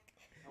mouth. snack.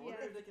 I wonder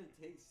Yeah. if they can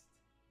taste.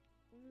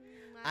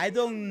 I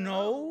don't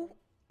know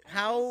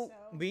how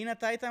so. being a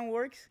Titan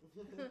works.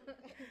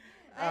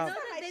 I know Uh,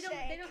 that they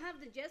Shake. don't have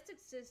the digestive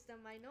system.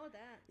 I know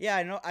that. Yeah,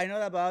 I know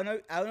that, but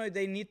I don't know if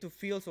they need to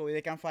feel so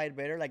they can fight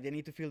better. Like they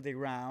need to feel the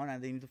ground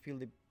and they need to feel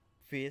the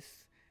fist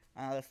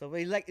and all that stuff.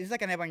 But it's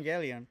like an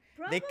Evangelion.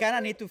 They kind of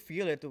Probably- need to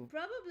feel it too.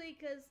 Probably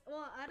because,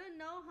 well, I don't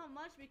know how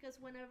much because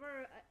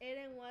whenever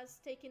Eren was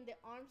taking the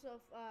arms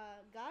of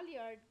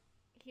Galliard,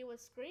 he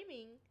was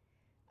screaming.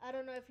 I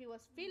don't know if he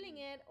was feeling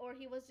it or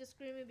he was just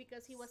screaming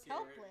because he was Scared.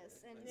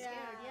 helpless and Yeah.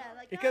 scared. Yeah,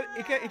 like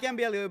It can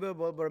be a little bit,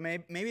 but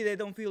maybe they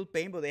don't feel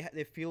pain, but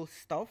they feel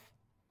stuff.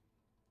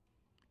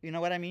 You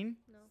know what I mean?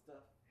 No.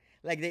 Stuff.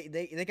 Like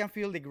they can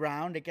feel the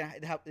ground, they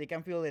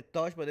can feel the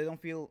touch, but they don't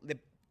feel the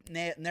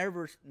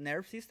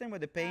nerve system where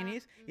the pain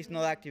is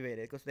not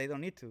activated because they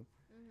don't need to.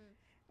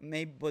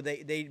 Maybe, but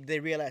they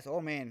realize,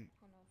 oh man,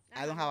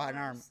 I don't have an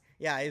arm.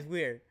 Yeah, it's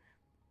weird.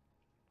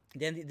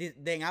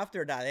 Then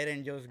after that,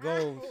 Eren just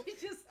goes He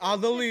just all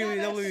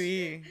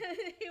WWE.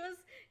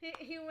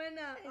 he went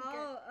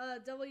all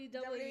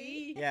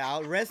WWE. Yeah,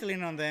 all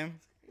wrestling on them.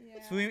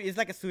 Yeah. Swim. It's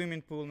like a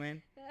swimming pool,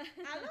 man. I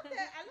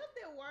love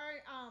the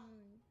word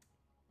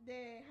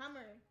the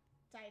hammer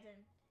titan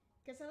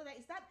because I was like,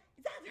 is that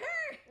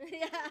her?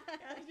 Yeah.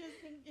 I was just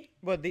thinking.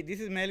 But this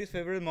is Melly's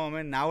favorite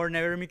moment. Now or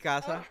never,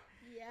 Mikasa.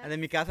 Yeah. And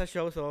then Mikasa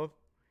shows up,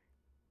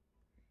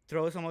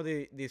 throws some of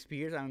the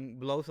spears, and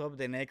blows up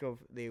the neck of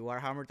the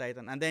Warhammer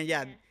Titan. And then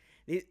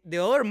the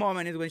other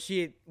moment is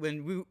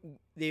when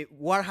the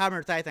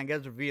Warhammer Titan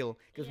gets revealed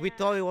because we Yeah.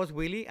 thought it was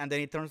Willy, and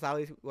then it turns out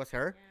it was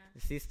her, Yeah.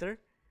 the sister.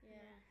 Yeah.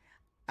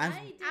 And I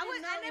didn't I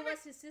know never- it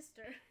was his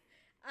sister.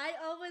 I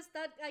always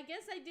thought. I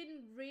guess I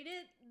didn't read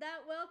it that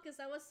well because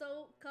I was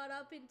so caught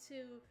up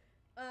into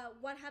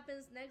what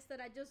happens next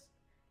that I just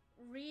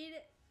read,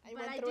 I but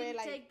went I through it didn't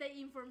like- take the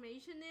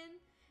information in.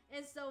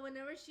 And so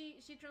whenever she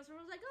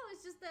transforms, I was like, oh,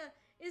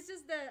 it's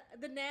just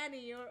the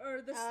nanny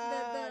or the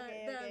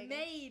okay.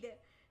 maid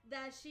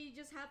that she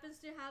just happens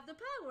to have the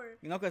power.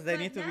 you know, because they But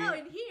need to now be.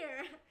 in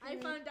here, I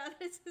found out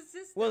it's his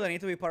sister. Well, they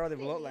need to be part of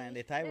the bloodline,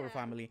 the Tiber Yeah,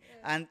 family.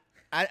 yeah. And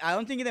I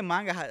don't think the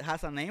manga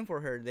has a name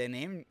for her. The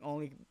name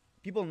only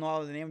people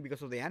know the name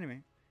because of the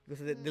anime,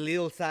 because of the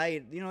little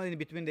side, you know, in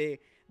between the I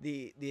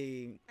don't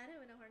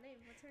even know her name.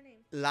 What's her name?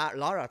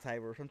 Lara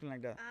Tiber or something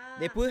like that.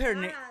 They put her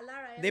name. Lara.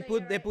 They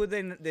put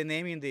the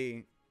name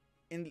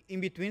in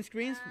between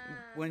screens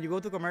when you go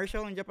to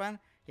commercial in Japan.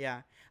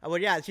 Yeah,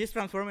 but yeah, she's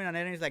transforming and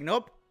Eren is like,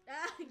 nope.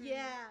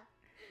 Yeah.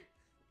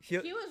 She,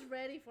 He was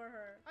ready for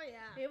her. Oh yeah.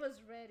 He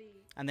was ready.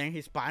 and then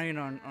he's spying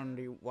on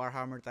the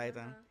Warhammer Titan.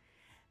 Uh-huh.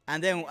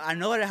 And then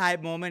another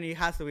hype moment, it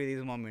has to be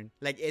this moment.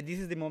 Like this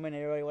is the moment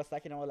everybody was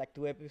talking about like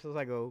 2 episodes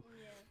ago.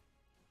 Yeah.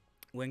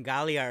 When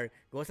Galliard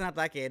goes and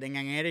attack Eren,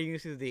 and Eren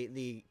uses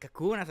the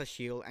cocoon as a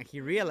shield, and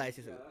he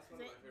realizes Yeah, it. that's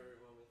one of my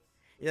favorite moments.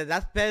 Yeah,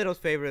 that's Pedro's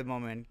favorite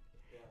moment.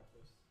 Yeah,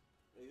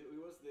 it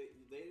was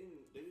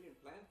they didn't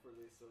plan for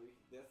this, so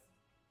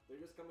they're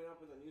just coming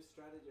up with a new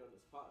strategy on the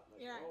spot.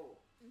 Like, Yeah.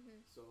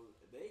 so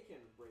they can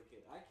break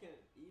it. I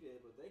can't eat it,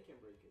 but they can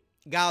break it.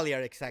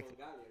 Galliard, exactly.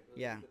 So Gallia, 'cause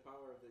Yeah. it's the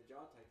power of the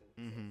Jaw Titan.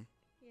 Mm-hmm.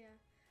 Yeah.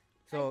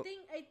 So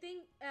I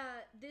think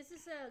this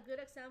is a good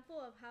example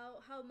of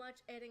how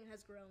much Eren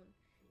has grown,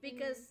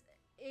 because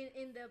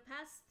in the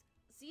past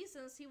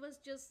seasons he was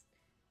just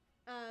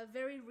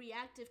very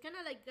reactive, kind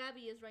of like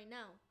Gabby is right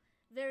now,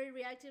 very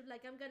reactive.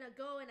 Like I'm gonna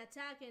go and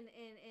attack and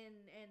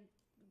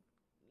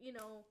you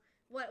know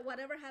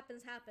whatever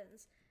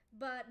happens.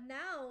 But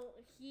now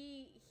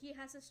he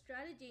has a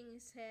strategy in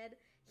his head.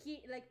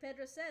 He, like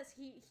Pedro says,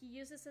 he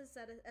uses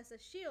it as a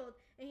shield,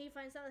 and he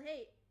finds out,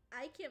 hey,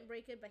 I can't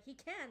break it, but he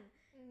can.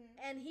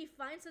 And he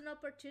finds an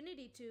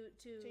opportunity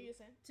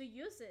to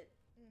use it.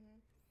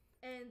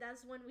 And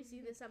that's when we see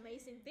this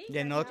amazing thing. The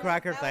that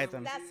Nutcracker That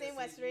Titan. That scene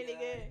was really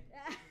good.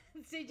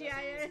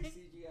 CGI.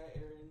 CGI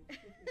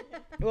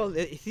Eren. Well,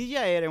 the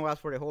CGI Eren was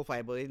for the whole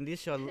fight, but in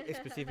this shot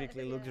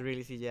specifically looks Yeah.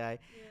 really CGI.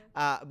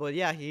 Yeah. But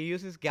yeah, he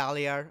uses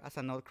Galliard as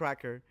a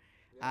Nutcracker,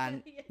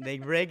 and Yeah. they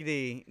break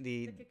the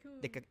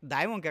cocoon.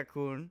 diamond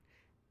cocoon.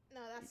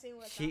 No, that scene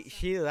was She awesome.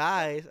 she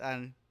dies,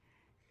 and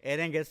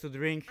Eren gets to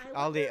drink I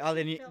all wonder the if all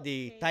the she ni- felt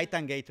the pain.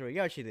 Titan Gatorade.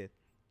 Yeah, she did.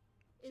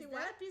 Is See that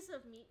what? a piece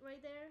of meat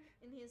right there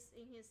in his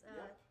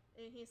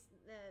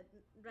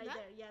right That?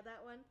 there? Yeah,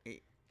 that one.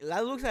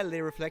 That looks like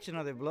the reflection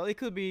of the blood. It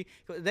could be.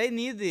 'Cause they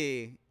need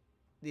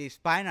the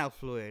spinal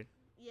fluid.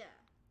 Yeah.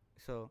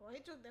 So Well, he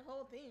took the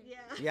whole thing. Yeah.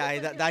 yeah,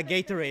 that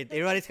Gatorade.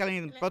 Everybody's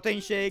calling it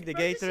protein shake, the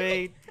Protein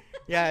Gatorade. shake.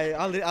 Yeah,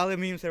 all the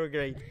memes are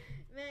great.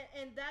 Man,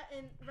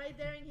 and right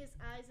there in his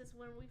eyes is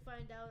when we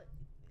find out,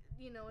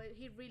 he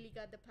really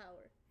got the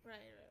power. Right.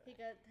 He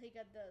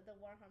got the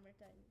Warhammer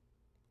Titan.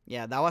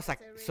 Yeah, that was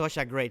That's a really such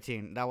a great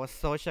scene. That was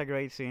such a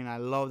great scene. I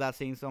love that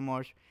scene so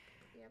much.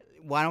 Yep.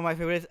 One of my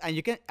favorites, and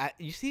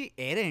you see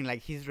Eren,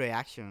 like his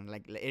reaction,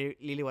 like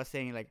Lily was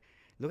saying, like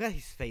look at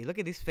his face, look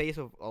at this face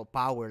of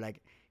power.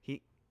 Like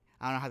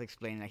I don't know how to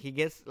explain. Like he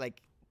gets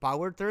like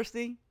power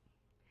thirsty.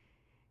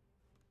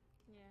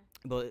 Yeah.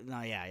 But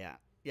no,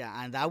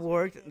 yeah, and that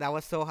worked. That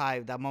was so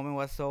hype. That moment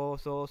was so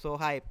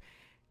hype.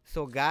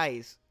 So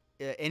guys,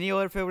 any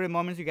other favorite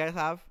moments you guys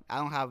have? I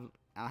don't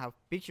have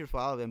pictures for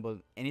all of them, but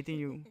anything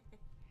you.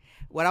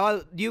 What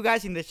about you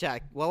guys in the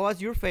chat? What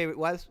was your favorite?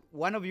 Was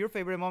one of your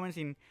favorite moments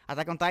in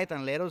Attack on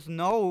Titan? Let us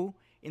know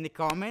in the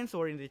comments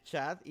or in the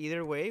chat.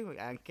 Either way,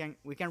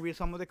 we can read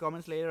some of the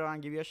comments later on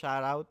and give you a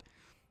shout out.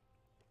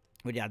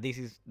 But yeah, this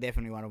is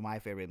definitely one of my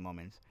favorite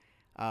moments.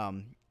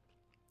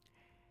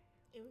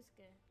 It was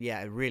good.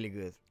 Yeah, really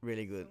good,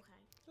 really good.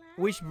 So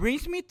high. Which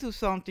brings me to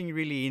something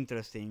really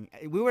interesting.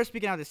 We were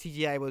speaking of the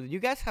CGI, but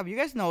have you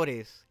guys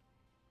noticed?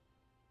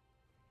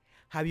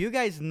 Have you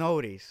guys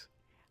noticed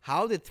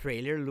how the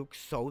trailer looks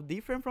so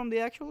different from the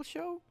actual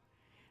show?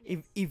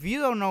 Yes. If you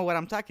don't know what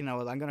I'm talking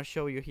about, I'm gonna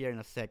show you here in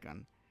a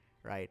second,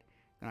 right?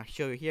 I'm gonna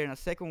show you here in a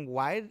second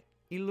why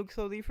it looks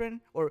so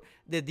different, or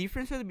the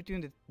differences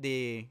between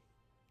the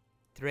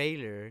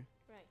trailer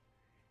Right.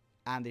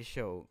 and the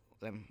show.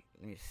 Let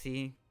me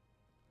see.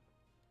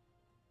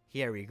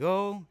 Here we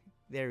go.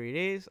 There it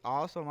is.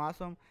 Awesome.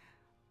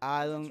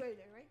 I The don't trailer,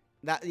 right?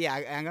 that yeah.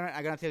 I'm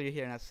gonna tell you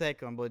here in a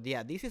second. But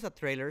yeah, this is a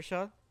trailer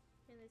shot.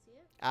 Can I see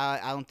it?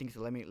 I don't think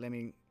so. Let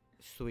me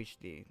switch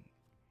the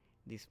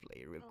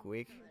display real Oh.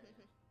 quick.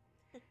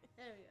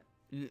 There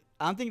we go.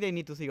 I don't think they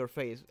need to see your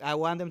face. I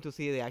want them to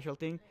see the actual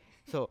thing.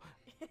 So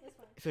That's fine.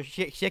 so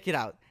check it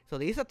out. So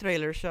this is a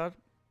trailer shot.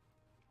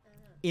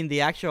 Uh-huh. In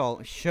the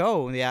actual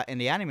show, in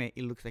the anime,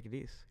 it looks like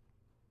this.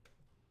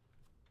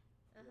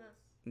 Uh-huh.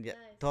 Yeah,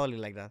 Nice. totally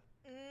like that.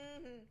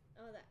 Mm-hmm.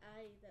 Oh, that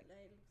eye looks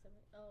like.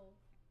 Oh.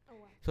 Oh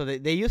wow. So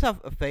they use a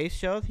face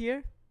shot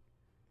here.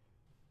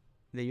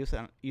 They use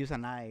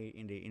an eye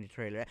in the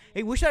trailer.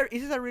 Hey,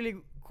 this is a really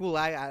cool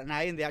eye. An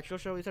eye in the actual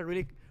show is a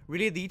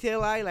really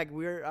detailed eye, like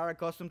we are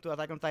accustomed to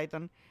Attack on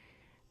Titan.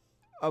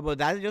 Oh, but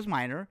that's just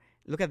minor.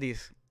 Look at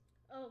this.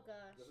 Oh gosh.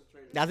 That's a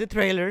trailer. That's the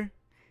trailer.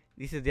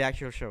 This is the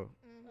actual show.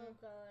 Oh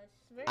gosh.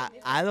 Very I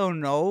different. don't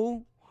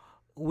know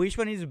which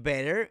one is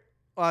better.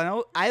 I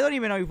don't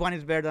even know if one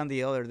is better than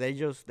the other. They're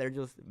just very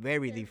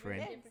They're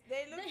different. very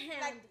They look The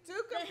hand. like two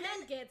The hand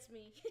completely. gets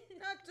me.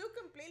 Not two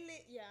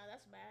completely. Yeah,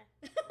 that's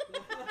bad.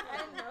 I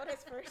didn't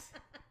notice first.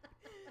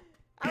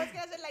 I was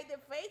gonna say like the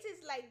face is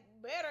like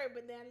better,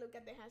 but then I look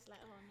at the hands like,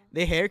 oh no.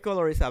 The hair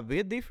color is a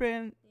bit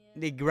different. Yeah.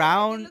 The It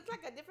ground looks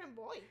like a different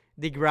boy.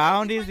 the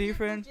ground This is one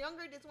different. Looks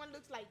younger. This one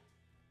looks like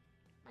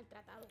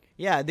maltratado.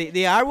 Yeah, the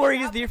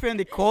artwork is different.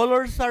 The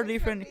colors are Looks like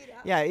different. beat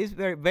up. Yeah, it's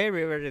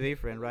very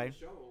different, What right? is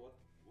the shovel?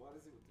 What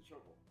is it with the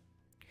shovel?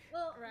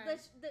 Well, Right.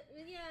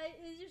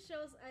 it just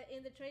shows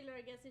in the trailer.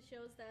 I guess it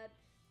shows that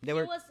They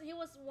were he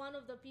was one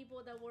of the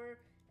people that were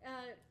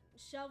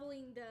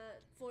shoveling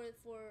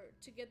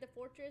to get the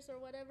fortress or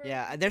whatever.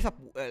 yeah. There's a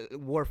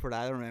word for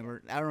that. I don't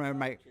remember.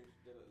 my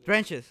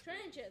trenches.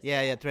 Trenches.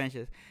 Yeah,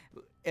 trenches.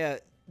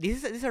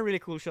 This is a really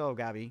cool show,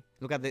 Gabby.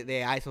 Look at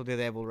the eyes of the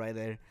devil right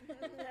there.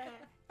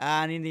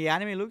 And in the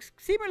anime, it looks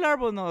similar,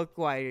 but not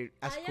quite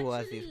as cool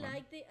as this I one. actually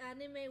like the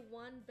anime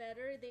one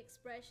better, the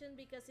expression,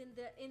 because in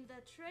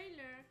the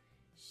trailer,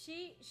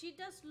 she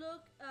does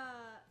look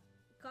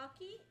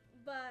cocky,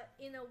 but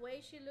in a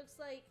way she looks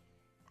like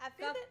I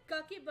feel that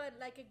cocky, but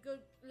like a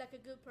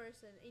good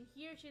person. In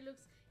here,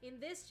 in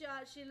this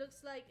shot, she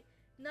looks like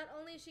not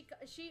only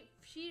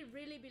she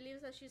really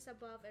believes that she's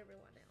above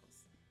everyone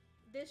else.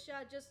 This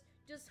shot just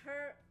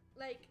her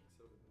like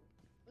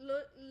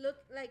look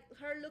like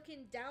her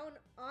looking down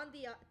on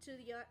the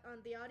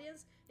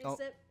audience, Oh.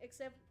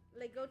 except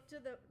like go to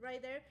the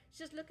right there, she's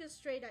just looking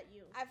straight at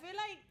you. I feel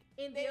like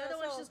In they the other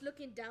one's also- just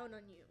looking down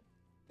on you.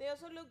 they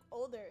also look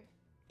older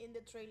in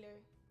the trailer.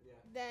 Yeah.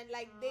 Then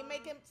like they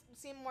make them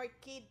seem more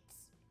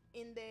kids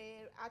in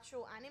the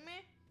actual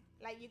anime.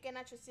 Like you can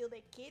actually see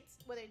the kids.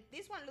 Whether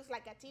this one looks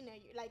like a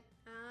teenager, like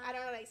I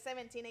don't know, like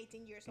 17,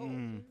 18 years old.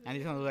 Mm. And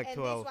this one looks like And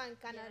 12. this one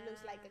kind of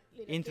looks Yeah. like a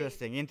little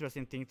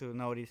Interesting thing to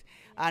notice.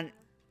 And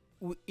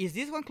is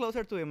this one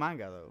closer to the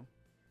manga though?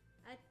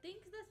 I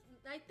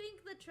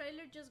think the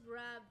trailer just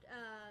grabbed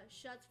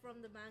shots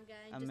from the manga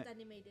and And just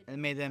animated.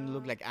 And made them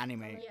look like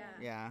anime.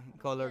 Yeah.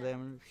 Color Yeah.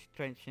 them,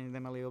 change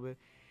them a little bit.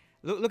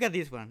 Look at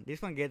this one.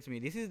 This one gets me.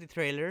 This is the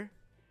trailer.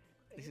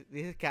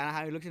 This is kind of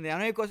how it looks in the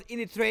anime, because in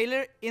the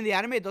trailer, in the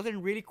anime, it doesn't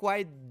really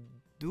quite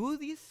do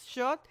this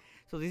shot.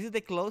 So this is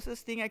the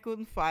closest thing I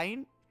couldn't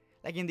find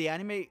like in the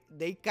anime,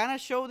 they kind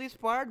of show this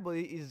part, but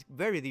it is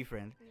very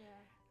different. Yeah.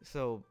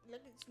 So,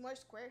 Look, it's more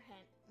square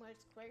hand, more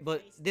square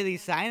but face. the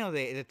design of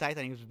the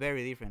Titan is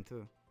very different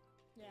too,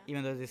 Yeah.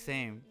 even though it's the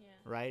same, Yeah.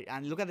 right?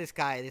 And look at the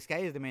sky. The sky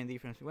is the main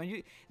difference. When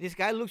you the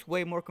sky looks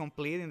way more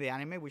complete in the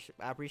anime, which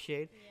I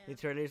appreciate. Yeah. The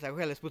trailer is like,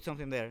 okay, let's put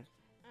something there.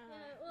 Uh-huh.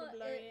 Well, The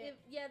blurry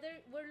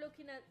we're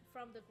looking at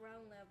from the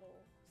ground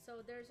level.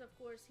 So there's of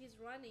course he's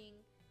running.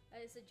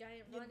 It's a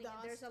giant The running.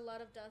 And there's dust. a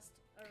lot of dust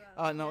around.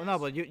 Oh no, Yes.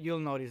 but you'll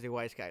notice the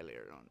white sky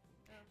later on.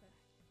 Okay.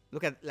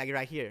 Look at like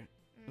right here.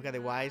 Look at the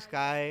Ah, white yeah,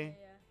 sky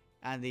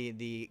yeah. and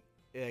the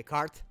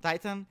cart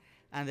Titan,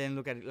 and then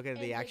look at And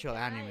the actual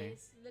anime.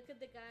 guys, look at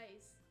the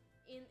guys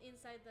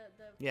inside the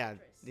Yeah,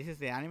 fortress. this is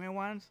the anime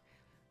ones.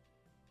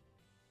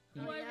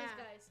 Who Oh, are yeah.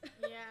 these guys?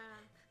 Yeah.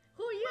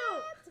 Who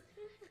you?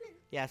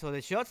 Yeah, so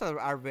the shots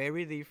are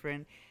very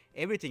different.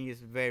 Everything is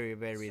very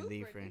Super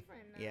different.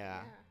 now,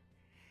 Yeah.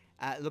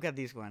 Look at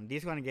this one.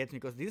 This one gets me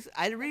because this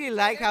I really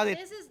like This- how they.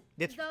 this is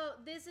that's- though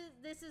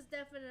this is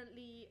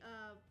definitely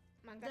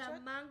Manga the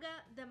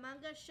shot?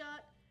 manga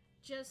shot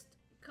just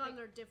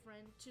color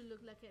different to look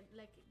like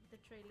the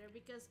trailer,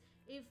 because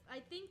if I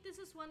think this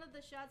is one of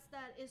the shots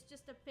that is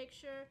just a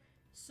picture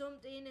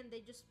zoomed in and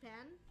they just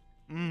pan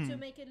to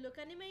make it look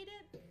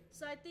animated.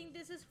 So I think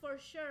this is for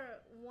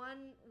sure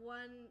one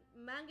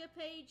manga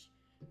page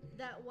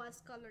that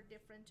was color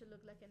different to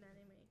look like an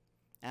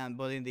anime.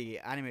 But in the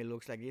anime it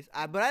looks like this.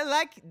 But I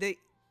like the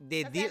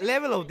That's anime.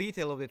 level of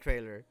detail of the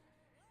trailer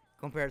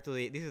compared to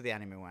this is the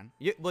anime one.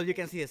 But you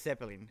can see a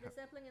zeppelin The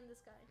zeppelin in the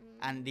sky.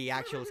 and the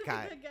actual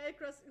sky. The guy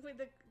with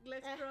the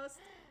legs crossed.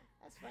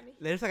 That's funny.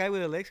 There's a guy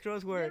with a legs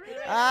crossed where. Yeah,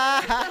 right.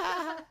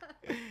 Ah!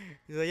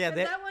 So yeah, And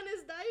they, that one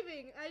is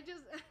diving. I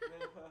just.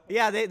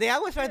 yeah, they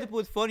always try to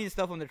put funny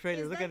stuff on the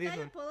trailer. Is Look that at this guy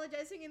one.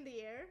 apologizing in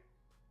the air?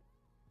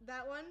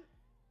 That one?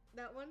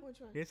 That one? Which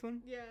one? This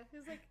one. Yeah,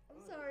 he's like,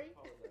 I'm sorry.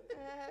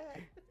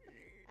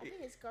 I think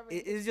it's covered.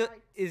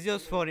 It's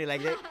just funny.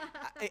 Like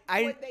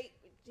I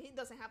he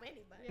doesn't have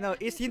any, but no,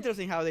 it's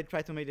interesting how they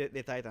try to make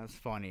the Titans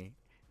funny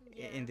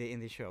Yeah. in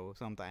the show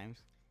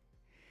sometimes.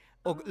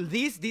 Oh,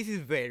 this is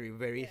very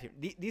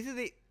This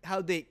is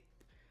how the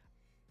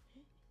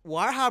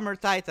Warhammer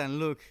Titan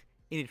look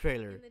in the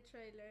trailer, In the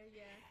trailer,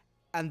 yeah.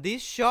 and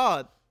this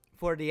shot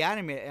for the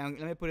anime. And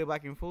let me put it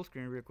back in full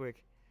screen real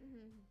quick.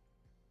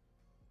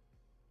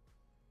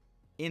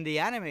 In the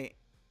anime,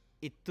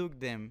 it took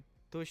them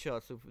 2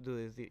 shots to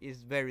do this. It's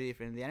very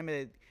different. The anime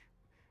they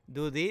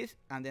do this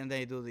and then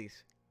they do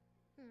this,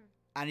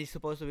 and it's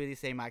supposed to be the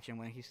same action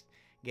when he's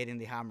getting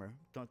the hammer,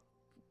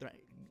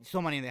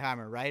 summoning the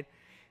hammer, right?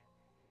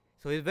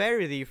 So it's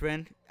very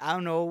different. I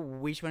don't know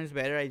which one is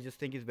better. I just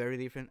think it's very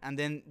different. And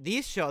then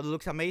this shot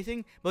looks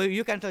amazing, but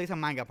you can tell it's a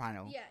manga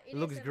panel. Yeah, it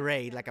looks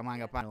great, like a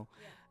manga panel.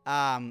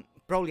 Yeah,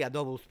 Probably a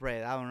double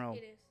spread. I don't know.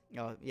 it is.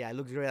 Oh, yeah, it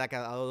looks great like a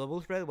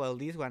double spread. Well,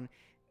 this one,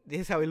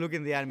 this is how it look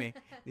in the anime.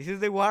 This is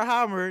the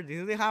Warhammer, this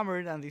is the hammer,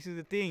 and this is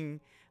the thing.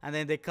 And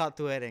then they cut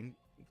to Eren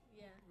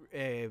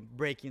Yeah.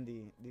 breaking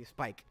the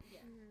spike. Yeah.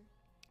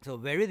 So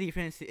very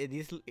different.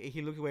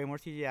 He looks way more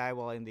CGI,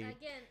 while in the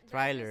Again,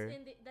 trailer.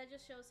 That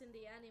just shows in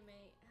the anime.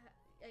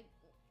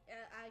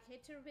 I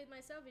hate to repeat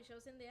myself. It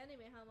shows in the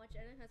anime how much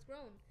Eren has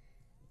grown.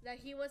 That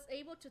he was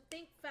able to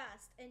think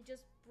fast and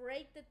just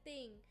break the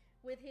thing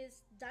with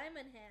his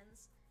diamond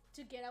hands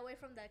to get away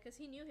from that, because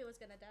he knew he was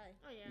gonna die.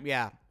 oh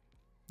yeah.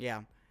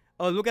 Yeah.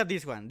 Oh, look at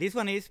this one. This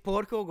one is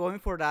Porco going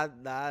for that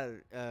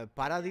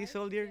paradise Yes,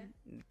 soldier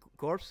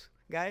corpse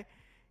guy.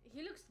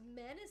 He looks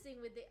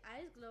menacing with the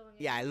eyes glowing. and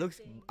Yeah, it looks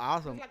everything.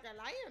 awesome. Looks like a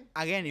lion.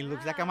 Again, it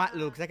looks like Yeah.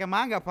 looks like a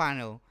manga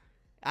panel,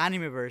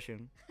 anime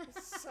version.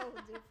 It's so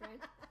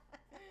different.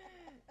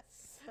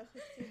 So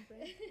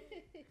different.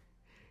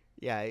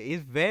 Yeah,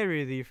 it's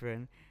very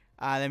different.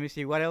 Let me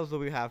see, what else do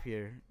we have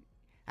here?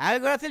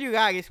 I'm gonna tell you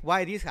guys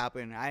why this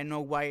happened. I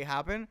know why it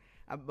happened,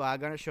 but I'm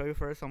gonna show you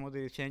first some of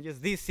the changes.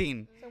 This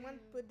scene. Someone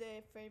put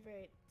the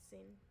favorite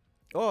scene.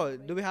 Oh,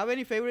 do we have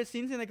any favorite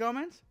scenes in the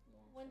comments?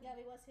 When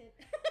Gabby was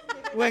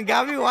hit. When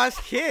Gabby was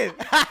hit.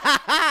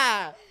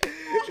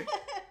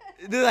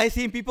 Dude, I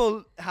seen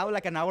people have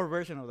like an hour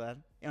version of that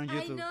on I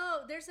YouTube.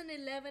 know. There's an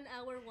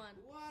 11-hour one.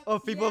 What?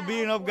 Of people Yeah,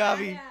 beating up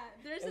Gabby. Yeah,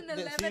 there's an The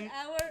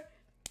 11-hour.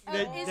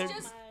 the- It's the-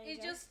 just My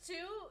it's God. just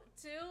two.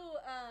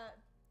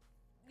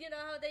 You know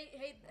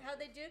how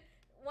they do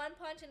one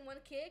punch and one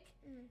kick,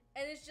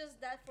 and it's just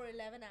that for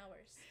 11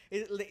 hours.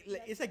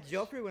 It's like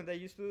Joffrey when they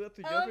used to do that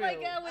to Oh Joffrey. my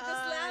god, with the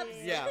Ah, slaps.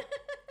 Yeah.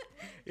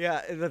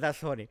 Yeah, that's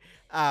funny.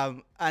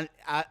 And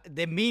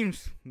the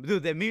memes,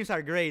 dude, the memes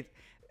are great.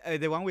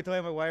 The one with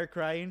Tobey Maguire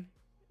crying,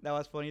 that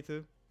was funny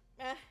too.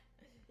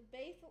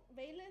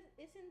 Bayless,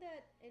 isn't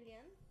that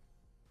Elian?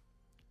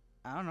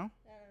 I don't know.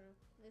 I don't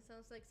know. It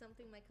sounds like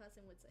something my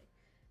cousin would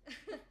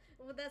say.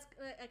 Well, that's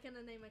I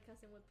cannot name my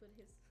cousin would put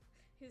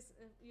his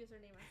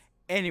username as.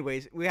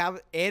 Anyways, we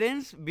have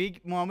Eren's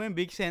big moment,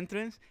 big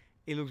sentence.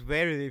 It looks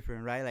very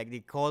different, right? Like the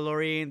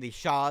coloring, the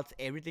shots,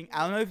 everything.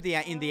 I don't know if the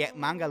in the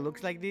manga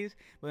looks like this,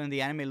 but in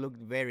the anime it looked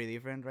very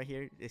different right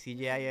here. The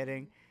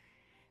CGI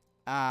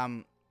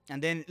Eren.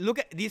 And then look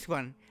at this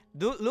one.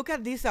 Look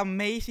at this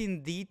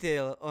amazing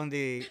detail on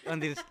this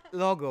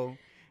logo.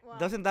 Wow.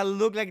 Doesn't that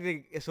look like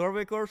the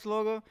Sorbet Corps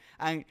logo?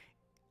 And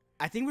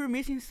I think we're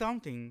missing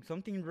something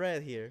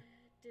red here.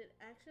 Did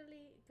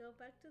actually go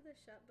back to the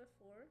shot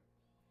before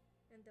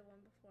and the one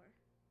before.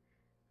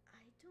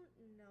 I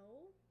don't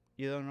know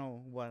You don't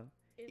know what?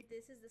 if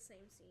this is the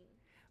same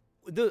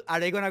scene. Dude, are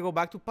they gonna go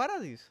back to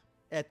Paradise?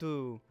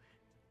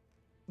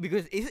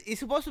 Because it's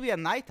supposed to be at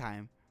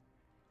nighttime,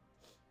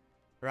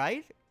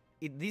 right?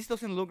 This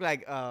doesn't look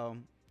like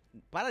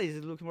Paradise.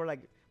 It looks more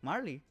like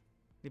Marley,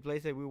 the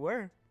place that we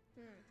were.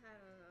 I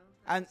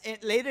don't know.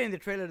 And later in the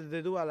trailer,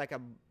 they do like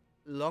a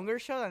longer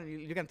shot,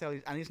 and you can tell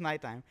it's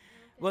nighttime. Okay.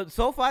 But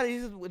so far,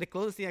 this is the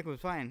closest thing I could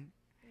find.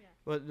 Yeah.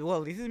 But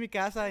well, this is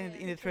Mikasa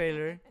in the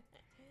trailer.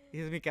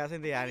 This is Mikasa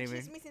in the I think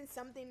anime. she's missing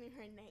something in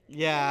her neck.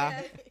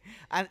 Yeah,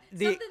 and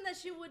the Something that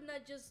she would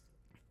not just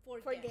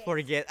forget.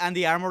 forget, and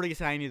the armor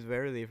design is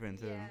very different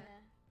too. Yeah.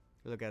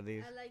 Look at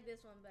this. I like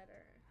this one better.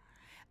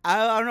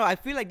 I don't know. I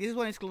feel like this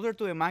one is closer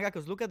to a manga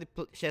because look at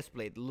the chest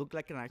plate. Look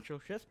like an actual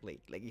chest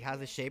plate. Like it has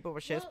the shape of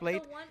a chest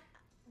plate.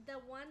 The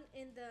one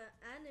in the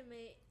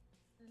anime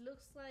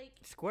looks like,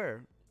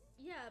 Square.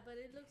 yeah, but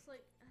it looks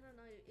like, I don't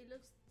know, it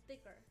looks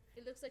thicker.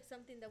 It looks like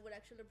something that would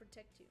actually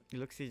protect you. It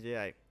looks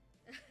CGI.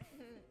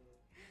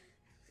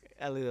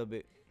 A little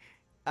bit.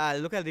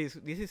 Look at this.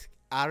 This is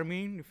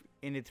Armin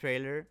in the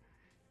trailer.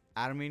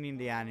 Armin in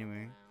the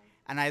anime. Wow.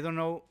 And I don't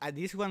know.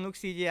 This one looks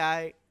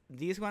CGI.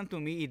 This one to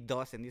me it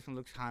doesn't. This one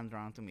looks hand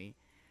drawn to me.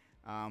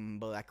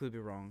 But I could be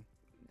wrong.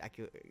 I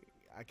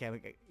can't.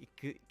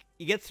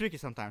 It gets tricky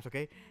sometimes.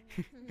 Okay.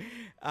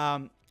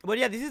 But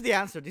yeah, this is the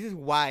answer. This is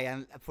why.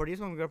 And for this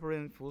one, we're gonna put it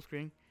in full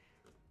screen.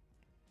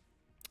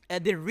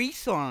 The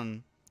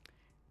reason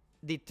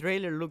the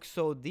trailer looks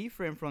so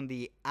different from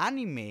the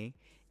anime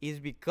is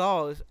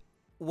because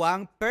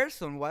one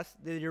person was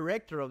the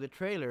director of the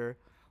trailer,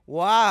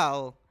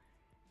 while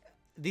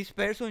this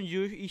person,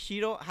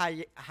 Ishiro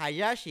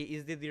Hayashi,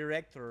 is the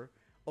director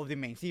of the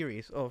main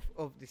series of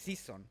the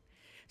season.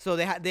 So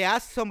they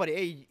asked somebody,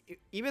 hey,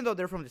 even though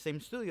they're from the same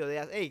studio, they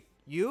asked, hey,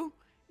 you're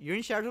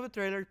in charge of the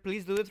trailer,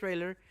 please do the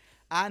trailer,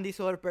 and this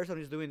other person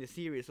is doing the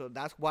series. So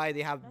that's why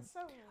they have That's so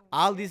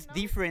all weird, this no?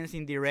 difference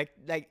in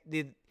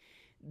the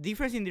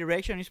difference in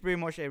direction is pretty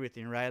much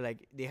everything, right?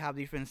 Like they have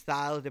different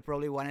styles. They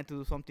probably wanted to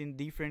do something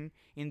different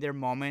in their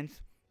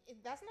moments.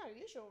 That's not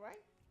usual, right?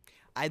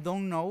 I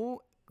don't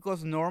know,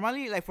 because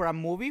normally, like for a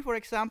movie, for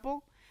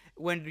example,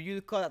 when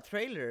you cut a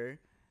trailer,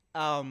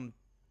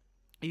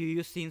 you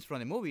use scenes from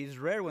the movie. It's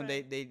rare when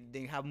Right.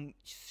 they have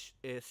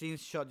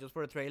scenes shot just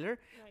for a trailer,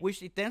 Right.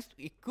 which it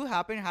could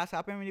happen, has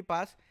happened in the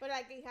past. But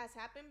like it has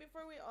happened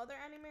before with other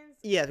animes.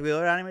 Yes, with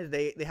other animes,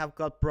 they have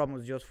cut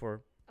promos just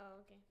for. Oh,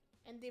 okay.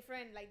 And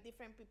different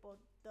people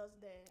does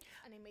the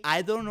animation.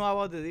 I don't know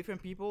about the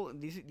different people.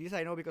 This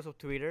I know because of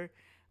Twitter,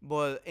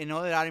 but in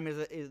other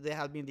animes, there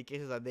have been the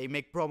cases that they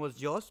make promos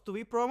just to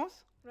be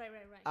promos. Right.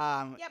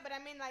 Yeah, but I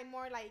mean like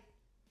more like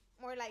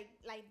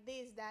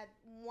this, that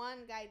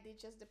one guy did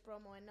just the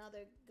promo and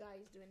other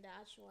guys doing the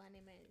actual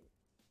anime.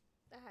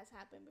 That has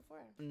happened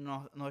before.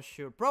 No, not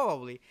sure.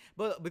 Probably,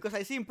 but because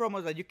I seen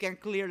promos that you can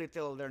clearly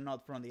tell they're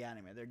not from the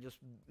anime. They're just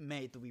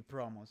made to be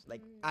promos,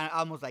 like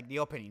almost like the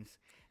openings.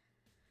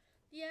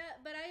 Yeah,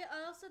 but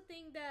I also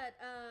think that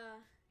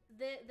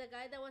the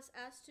guy that was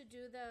asked to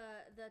do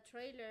the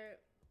trailer,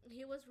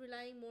 he was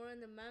relying more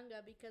on the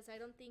manga, because I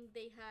don't think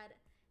they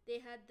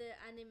had the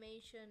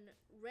animation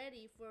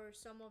ready for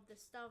some of the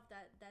stuff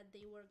that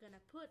they were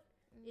gonna put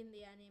in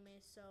the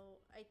anime. So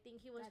I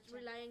think he was Gotcha.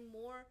 relying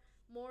more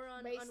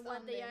on Based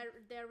what on they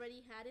the- they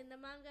already had in the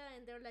manga,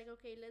 and they're like,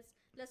 okay,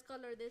 let's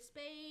color this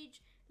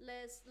page,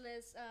 let's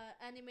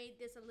animate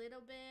this a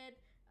little bit,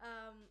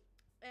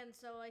 and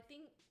so I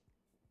think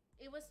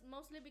it was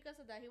mostly because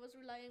of that. He was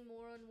relying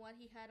more on what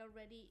he had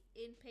already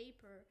in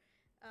paper.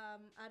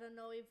 I don't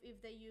know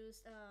if they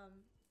used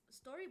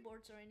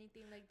storyboards or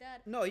anything like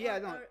that. No, yeah,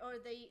 no. Or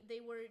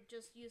they were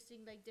just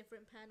using like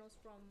different panels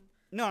from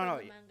No, from no,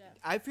 the no. manga.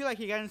 I feel like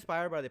he got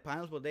inspired by the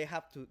panels, but they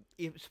have to.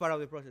 It's part of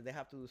the process. They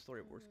have to do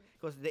storyboards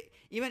because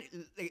even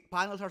like,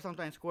 panels are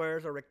sometimes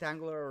squares or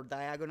rectangular or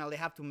diagonal. They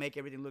have to make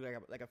everything look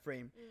like a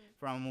frame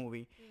from a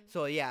movie.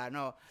 So yeah,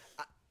 no.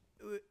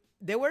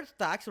 There were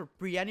stacks or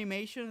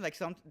pre-animations. Like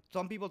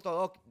some people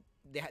thought, oh,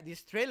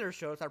 these trailer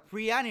shows are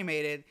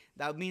pre-animated.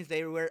 That means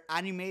they were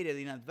animated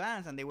in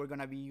advance and they were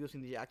gonna be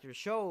using the actual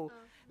show.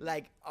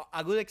 Like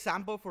a good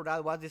example for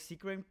that was the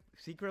secret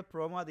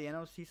promo at the end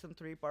of season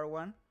 3, part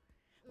 1.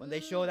 When they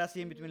showed that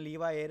scene between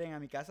Levi, Eren,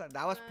 and Mikasa,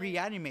 that was Right.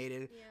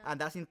 pre-animated, Yeah. and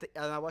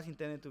that was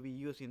intended to be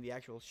used in the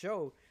actual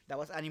show. That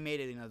was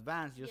animated in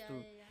advance, just to.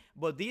 Yeah.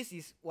 But this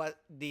is what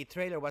the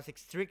trailer was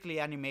strictly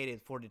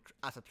animated for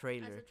as a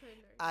trailer. As a trailer.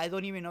 I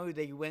don't even know if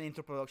they went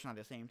into production at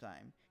the same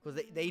time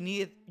because they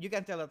needed. You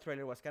can tell that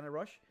trailer was kind of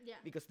rushed Yeah.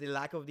 because the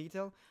lack of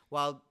detail.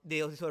 While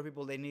the other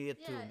people they needed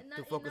Yeah,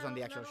 to focus on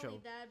the actual not show.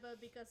 only that,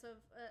 but because of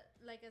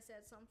like I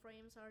said, some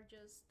frames are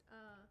just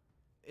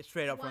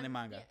straight up from the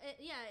One- manga.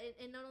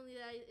 and not only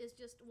that, it's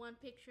just one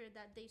picture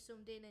that they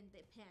zoomed in and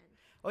they panned.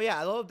 Oh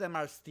yeah, a lot of them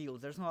are stills.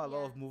 There's not a lot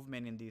Yeah. of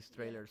movement in these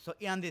trailers. So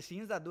and the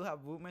scenes that do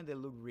have movement, they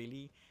look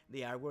really.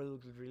 The artwork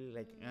looks really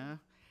like.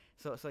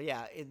 So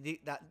yeah,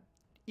 that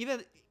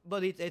even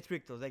but it's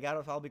tricked us. They got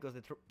us all because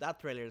that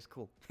trailer is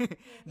cool.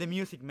 The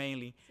music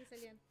mainly.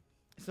 Sicilian.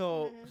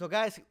 So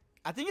guys,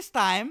 I think it's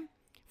time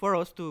for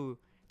us to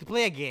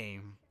play a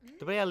game.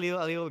 To play a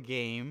little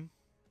game.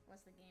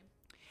 What's the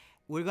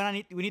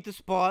game? We need to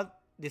spot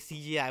the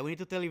CGI. We need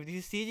to tell if this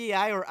is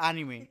CGI or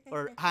anime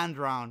or hand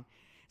drawn.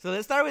 So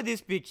let's start with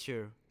this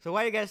picture. So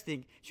what do you guys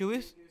think? Should we?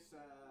 I think it's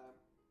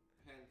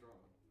hand drawn.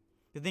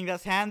 You think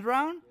that's hand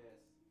drawn? Yes.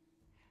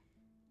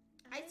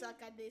 I suck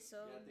at this, so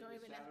Yeah, I think don't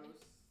even ask me.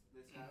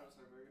 the shadows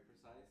are very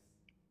precise.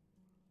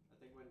 I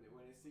think when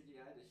it's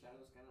CGI, the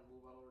shadows kind of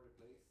move all over the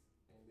place,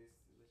 and the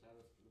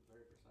shadows look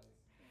very precise.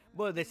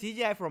 But the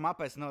CGI from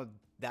Mappa is not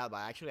that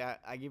bad. Actually,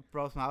 I give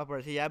props to Mappa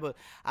for CGI, but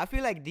I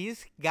feel like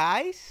these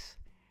guys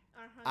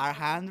are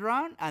hand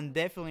drawn, and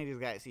definitely this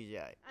guy is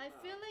CGI. I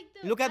feel like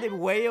the. Look at I the don't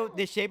way know. of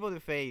the shape of the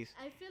face.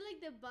 I feel like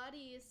the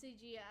body is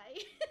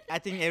CGI. I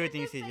think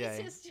everything is The CGI.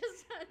 face is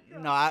just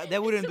hand-drawn. No, they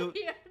wouldn't It's do.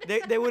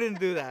 weird. They wouldn't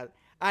do that.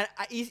 And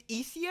it's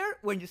easier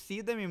when you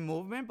see them in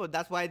movement, but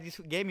that's why this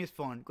game is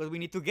fun because we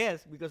need to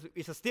guess because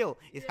it's a still.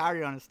 It's Yeah.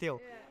 harder on a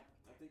still. Yeah.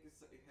 I think it's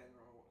hand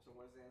drawn. So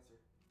what's the answer?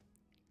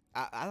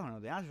 I don't know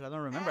the answers. I don't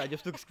remember. I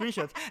just took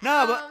screenshots.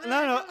 No, but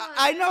man, no. come on.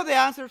 I know the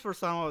answers for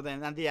some of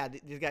them, and yeah,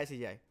 this guy's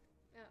CGI.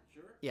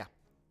 Sure. Yeah.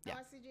 Oh,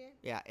 CJ?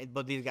 Yeah,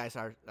 but these guys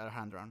are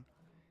hand drawn.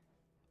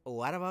 Oh,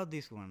 what about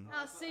this one?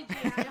 Oh, CGI,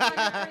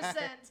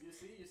 100%. You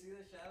see the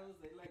shadows.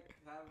 They like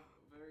have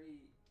very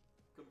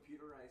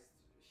computerized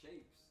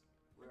shapes,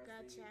 whereas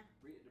Gotcha.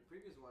 the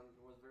previous one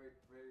was very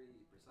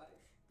precise.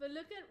 But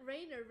look at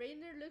Rainer.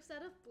 Rainer looks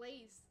out of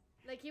place.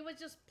 Like he was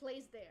just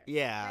placed there.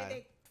 Yeah. Like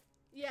they,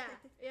 Yeah.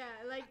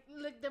 Like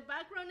look, the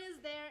background is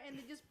there, and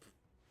they just.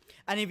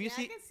 And if you I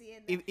see, can see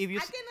it. if you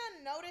I see,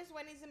 cannot notice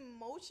when it's in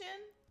motion.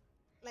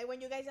 Like when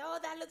you guys, oh,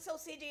 that looks so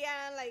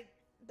CGI. Like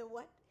the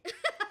what?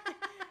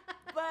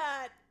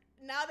 But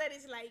now that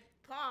it's like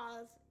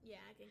pause, yeah,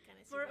 I can kind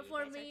of see.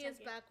 For me, it's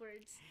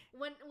backwards.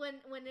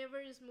 Whenever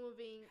it's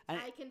moving, And-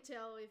 I can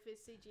tell if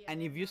it's CGI.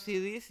 and or if you not.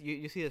 see this,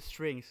 you see the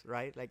strings,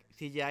 right? Like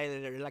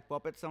CGI, they're like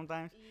puppets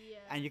sometimes, Yeah.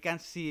 and you can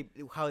see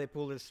how they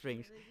pull the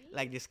strings,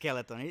 like the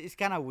skeleton. It's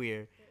kind of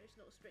weird. There's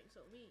no strings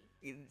on me.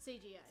 It-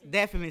 CGI.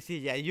 Definitely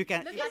CGI. You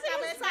can. Look Look at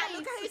his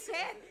at his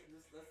head.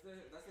 That's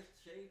the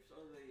shapes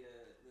of the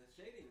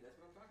shading. That's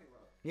what I'm talking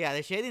about. Yeah,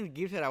 the shading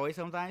gives it away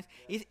sometimes.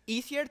 It's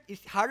easier.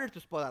 It's harder to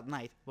spot at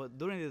night, but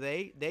during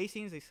the day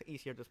scenes is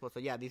easier to spot. So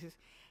yeah, this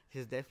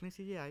is definitely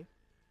CGI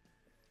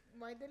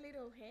Why the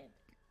little head?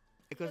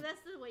 because But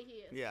that's the way he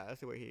is. yeah,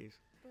 that's the way he is.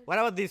 What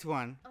about this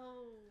one, Oh.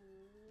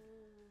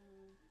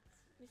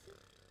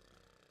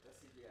 That's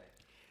CGI.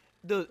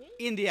 dude?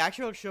 In the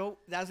actual show,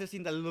 that's the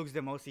scene that looks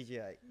the most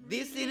CGI.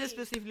 This scene Really?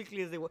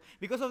 specifically is the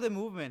because of the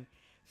movement.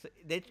 So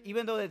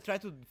even though they try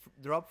to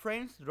drop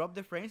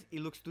the frames, it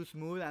looks too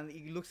smooth and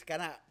it looks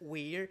kind of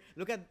weird.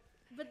 Look at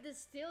But this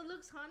still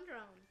looks hand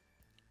drawn.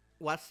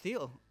 what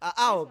still?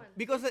 one,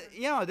 Because this one.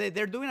 you know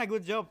they're doing a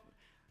good job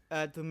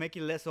to make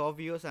it less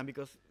obvious, and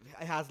because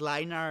it has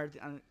line art,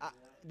 and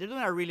they're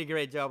doing a really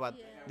great job at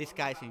Yeah.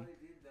 disguising. How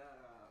they did the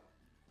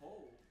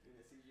hole in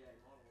the CGI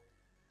model.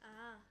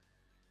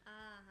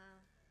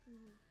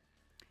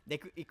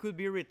 It could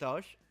be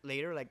retouched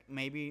later, like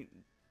maybe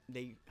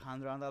they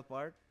hand around that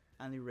part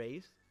and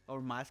erase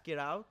or mask it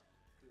out.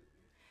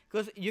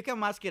 Because you can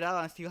mask it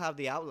out and still have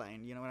the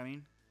outline. You know what I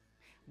mean?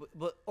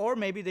 But or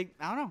maybe they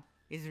I don't know.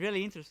 It's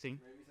really interesting.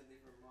 Maybe it's a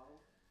different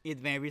model.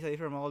 It may be a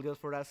different model just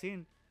for that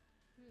scene.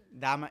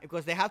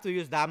 Because they have to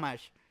use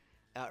damage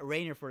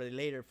Rainer for the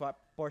later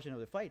portion of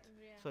the fight.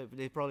 Yeah. So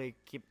they probably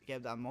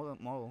kept that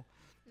model.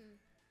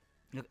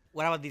 Look,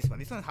 what about this one?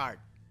 This one's hard.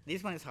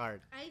 This one is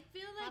hard. I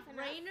feel like Half and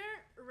half.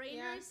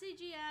 Rainer Yeah. is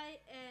CGI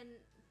and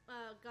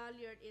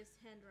Galliard is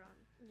hand drawn.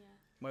 Yeah.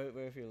 What do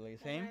you feel? Like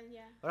same?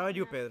 Yeah. What about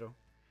you, Yeah. Pedro?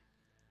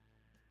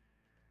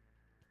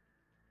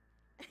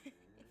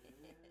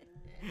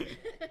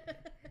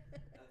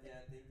 Yeah,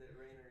 I think that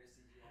Rainer is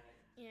CGI,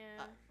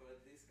 Yeah.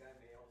 but this guy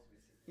may also be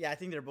CGI. Yeah, I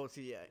think they're both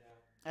CGI.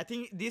 Yeah. I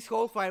think this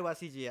whole fight was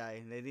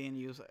CGI. They didn't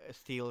use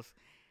steals.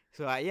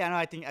 So yeah, no,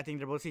 I think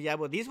they're both CGI.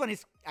 But this one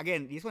is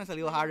a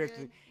little harder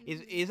to.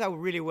 It's a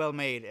really well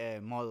made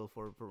model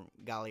for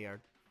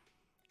Galliard.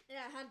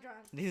 Yeah, hand drawn.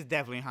 This is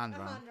definitely hand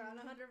drawn. Hand drawn,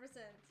 100%.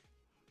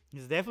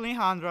 It's definitely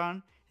hand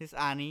drawn. It's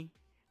Annie,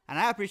 and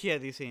I appreciate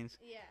these scenes.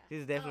 Yeah. This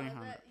is definitely hand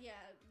drawn. Yeah,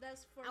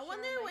 that's for I sure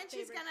wonder my when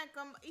she's favorite. gonna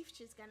come. If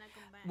she's gonna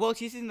come back. Well,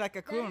 she's in like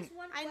a That cocoon. is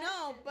one I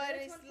know, question. but That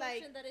is it's one like-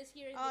 question that is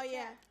here in Oh the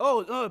yeah. chat.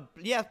 Oh,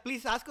 yeah,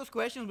 please ask us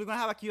questions. We're gonna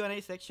have a Q&A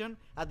section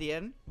at the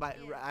end, but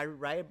Yeah.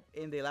 right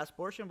in the last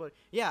portion. But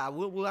yeah,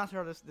 we'll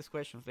answer these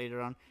questions later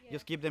on. Yeah.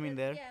 Just keep them in But-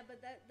 there. Yeah,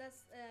 but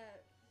that's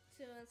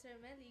to answer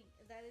Melly.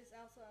 That is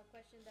also a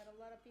question that a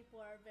lot of people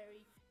are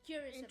very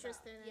curious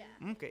Interested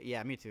about. in. Yeah. Okay,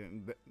 yeah, me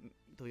too.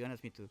 To be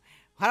honest, me too.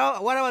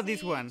 What about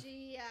this one?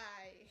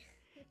 CGI.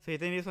 So you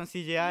think this one's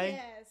CGI?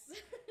 Yes.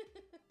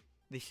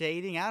 The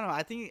shading, I don't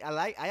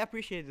know. I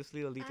appreciate those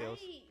little details.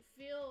 I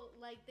feel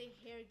like the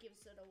hair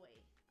gives it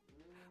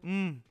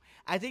away.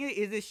 I think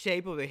it's the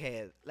shape of the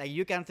head. Like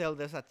you can tell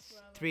there's a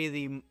Probably.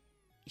 3D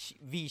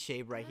V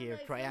shape right I don't here,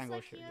 know, it triangle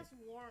feels like shape. he has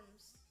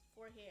worms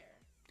for hair.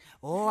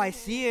 Oh, I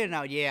see it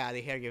now. Yeah,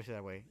 the hair gives it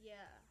away. Yeah.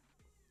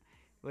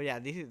 But yeah,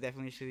 this is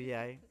definitely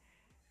CGI.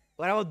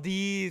 What about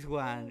this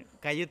one?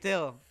 Can you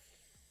tell?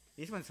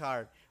 This one's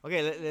hard.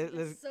 Okay, let's.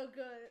 That's so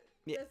good.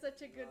 Yeah. That's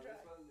such a good This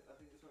drawing. one, I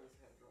think this one is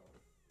hand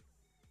drawn.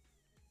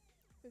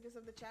 Because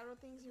of the shadow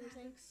things you were That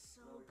saying. looks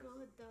so No,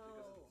 good because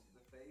though. of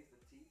the face,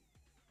 the teeth.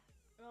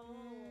 Oh,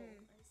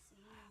 Mm. I see.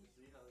 You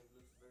see how it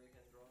looks very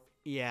hand drawn.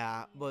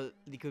 Yeah, but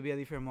it could be a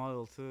different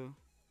model too.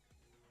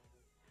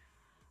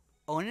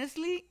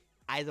 Honestly,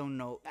 I don't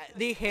know.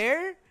 The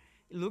hair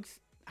looks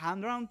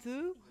hand drawn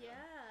too. Yeah,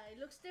 it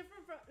looks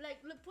different from like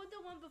look, put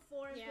the one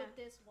before and Yeah. put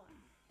this one.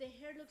 The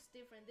hair looks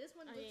different. This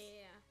one Oh, looks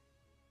yeah.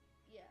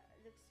 yeah,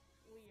 it looks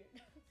weird.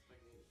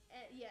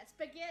 Spaghetti. Yeah,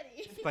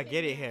 spaghetti.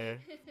 Spaghetti hair.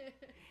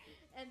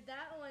 And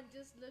that one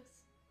just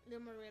looks A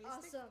little more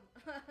realistic. awesome.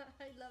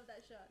 I love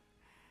that shot.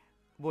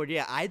 But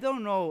yeah, I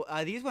don't know.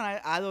 This one,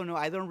 I don't know.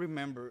 I don't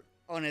remember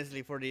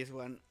honestly for this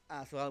one.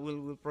 So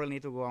we'll probably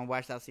need to go and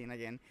watch that scene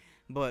again.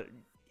 But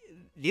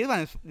this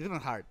one's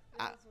hard.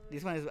 That was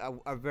This really one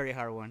is a very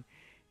hard one.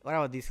 What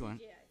about this one?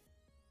 CGI.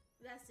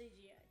 That's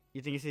CGI.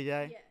 You think it's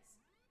CGI? Yes.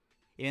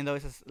 Even though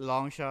it's a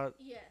long shot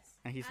Yes.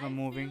 and he's I not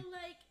moving. feel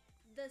like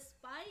the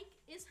spike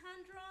is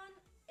hand drawn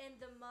and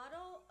the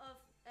model of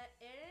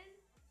Eren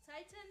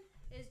Titan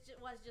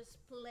was just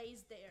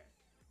placed there.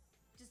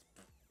 Just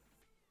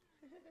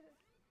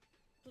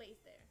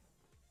placed there.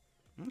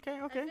 Okay,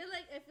 I okay. feel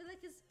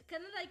like it's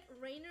kind of like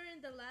Rainer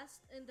in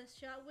the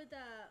shot with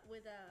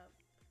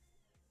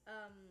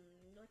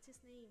what's his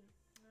name?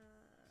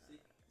 Seek.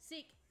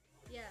 Seek.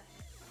 Yeah.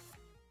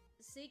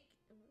 Seek.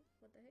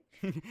 What the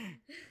heck?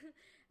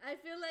 I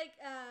feel like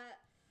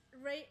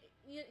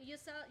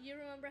you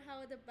remember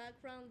how the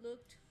background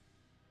looked,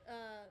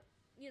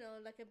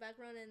 like a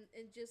background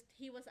and just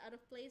he was out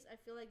of place. I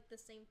feel like the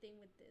same thing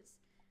with this.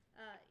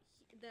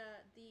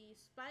 The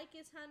spike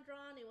is hand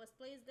drawn. It was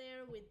placed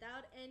there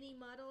without any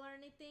model or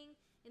anything,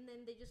 and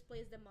then they just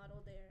placed the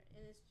model there,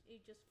 and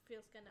it just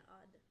feels kind of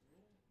odd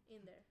in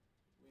there.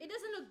 It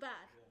doesn't look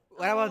bad.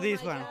 What about Oh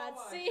this my one? God,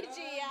 Oh my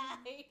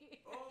CGI.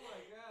 Oh my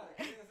god,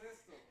 ¿qué es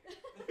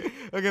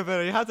esto? Okay,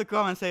 pero you have to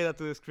come and say that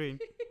to the screen.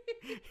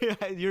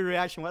 Your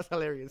reaction was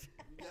hilarious.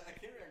 Yeah, I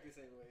can't react the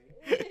same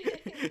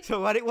way. So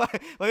what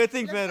do you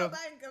think, Let's go Pedro?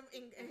 back and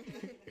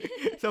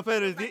come So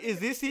Pedro, is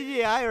this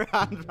CGI or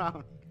hand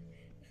drawn?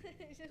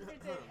 Just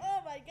pretend.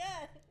 Oh my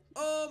god.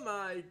 Oh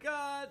my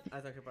god. Ah,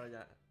 tengo que para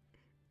allá.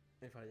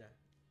 Para allá.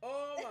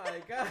 Oh my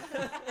god.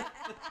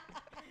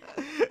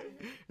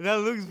 That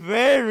looks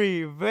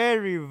very,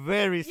 very,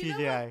 very You know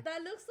CGI. what?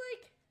 That looks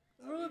like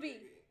Ruby.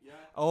 Yeah.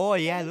 Oh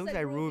yeah, it That looks looks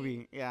like like Ruby.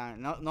 Ruby. Yeah,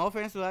 no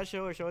offense to that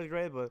show. The show is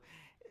great, but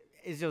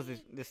it's just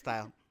the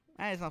style.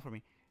 It's not for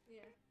me.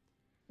 Yeah.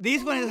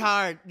 This one is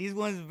hard. This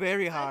one is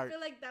very I hard. feel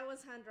like that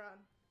was hand drawn.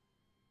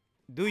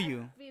 Do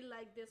you? I feel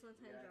like this one's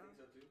hand Yeah, I drawn. think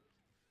so too.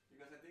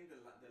 Because I think the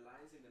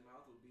lines in the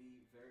mouth would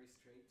be very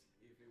straight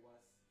if it was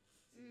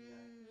CGI.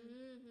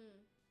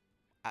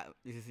 Mm-hmm.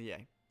 This is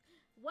CGI.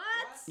 What?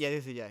 Yeah,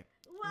 this is CGI.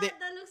 What? They-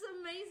 That looks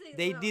amazing.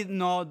 They No. did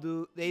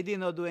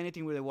not do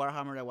anything with the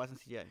Warhammer that wasn't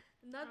CGI.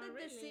 Not Oh, that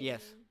really? the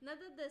Yes. Not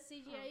that the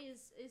CGI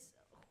is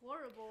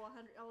horrible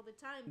all the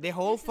time. The but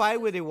whole this is fight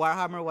just with the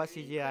Warhammer was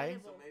Maybe- CGI.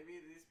 So maybe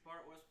this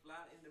part was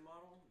flat in the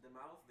model, the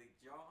mouth, the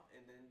jaw,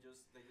 and then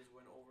they just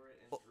went over it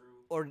and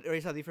drew. Or there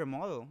is a different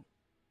model.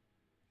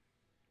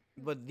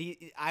 But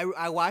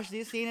I watched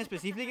this scene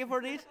specifically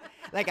for this.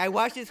 Like I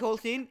watched this whole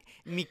scene.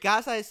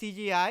 Mikasa is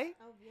CGI,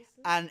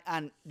 obviously.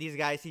 and this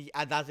guy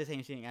CGI. That's the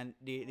same thing. And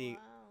the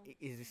Wow.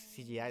 is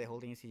CGI. The whole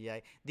thing is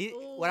CGI. What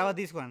Ooh. about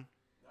this one?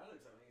 That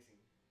looks amazing.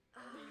 I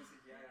don't think it's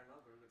CGI or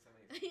not, but it looks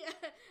amazing.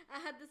 Yeah, I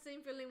had the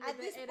same feeling with At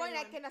the this Eren point,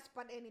 I one. cannot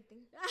spot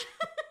anything.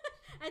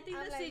 I think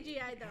I'm that's like-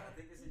 CGI though. I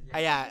think it's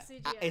CGI. Yeah,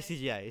 CGI. it's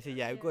CGI. It's CGI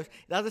Yeah. because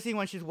that's the scene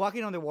when she's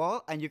walking on the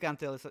wall, and you can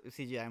tell it's a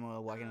CGI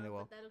model walking on the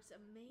wall. But that looks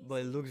amazing.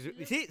 But it looks.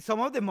 You see, some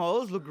of the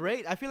models look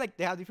great. I feel like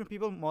they have different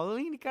people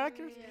modeling the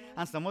characters, Yeah.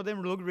 and some of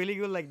them look really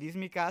good, like this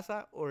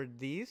Mikasa or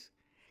this,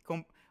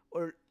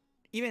 or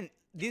even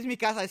this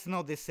Mikasa is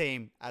not the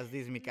same as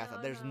this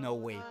Mikasa. There's no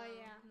way. Oh,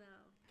 yeah. No,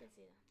 Can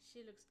see that.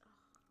 she looks.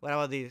 What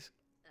about this?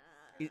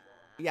 Uh,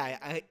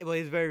 Yeah, well,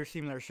 it's very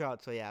similar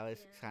shot, so yeah,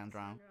 it's hand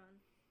drawn.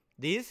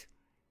 This,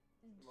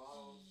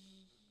 Wow.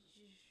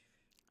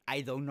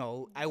 I don't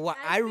know. I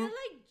feel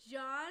like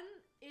John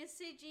is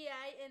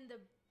CGI and the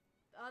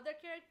other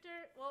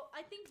character. Well,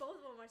 I think both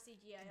of them are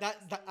CGI.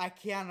 that I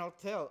cannot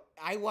tell.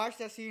 I watched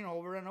that scene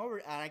over and over,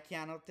 and I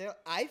cannot tell.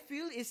 I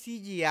feel it's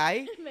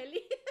CGI.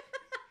 Melly.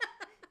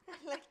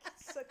 Like,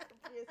 so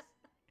confused.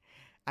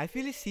 I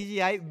feel it's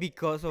CGI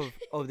because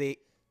of the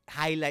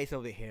highlights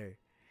of the hair.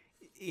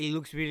 It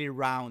looks really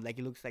round, like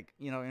it looks like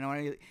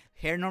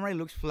hair normally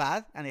looks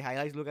flat, and the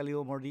highlights look a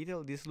little more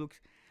detailed. This looks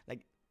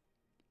like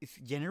it's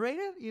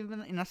generated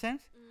even in a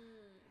sense.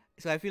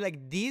 Mm. So I feel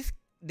like this,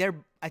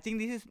 I think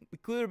this is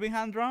it could have been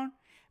hand drawn,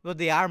 but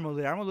the armor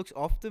looks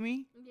off to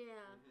me. Yeah,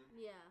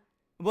 yeah.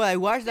 But I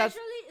watched that,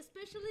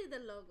 Especially the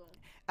logo.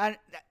 and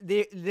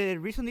the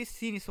reason this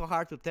scene is so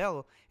hard to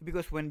tell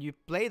because when you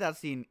play that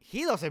scene,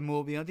 he doesn't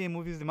move. The only thing he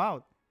moves is the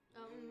mouth.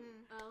 Oh,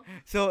 oh.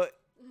 So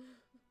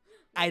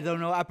I don't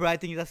know. But I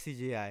think that's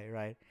CGI,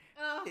 right?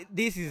 Oh.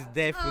 This is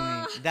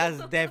definitely that's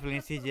definitely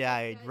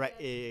CGI.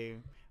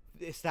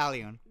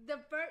 Stallion, The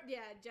bird, yeah,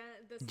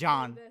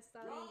 John. the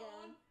stallion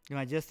John. the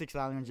majestic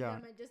stallion John.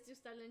 Yeah, majestic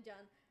stallion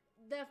John.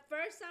 The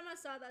first time I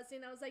saw that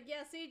scene, I was like,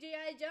 yeah,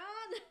 CGI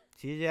John.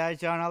 CGI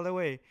John all the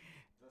way.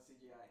 That's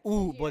CGI.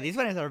 Ooh, CGI. but these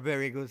ones are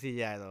very good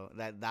CGI though.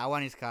 That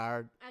one is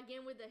hard.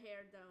 Again with the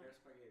hair though. Hair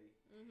spaghetti.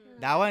 Mm-hmm.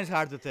 That one is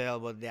hard to tell,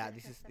 but yeah,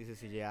 this is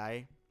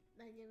CGI.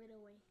 I give it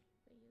away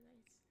for you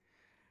guys.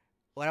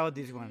 What about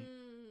this one?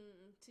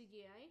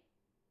 CGI.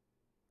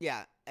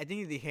 Yeah, I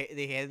think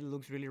the head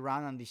looks really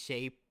round and the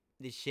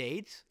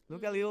shades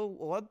look a little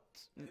odd.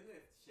 I think the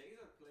shades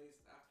are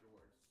placed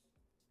afterwards.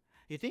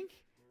 You think?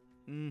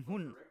 Or Who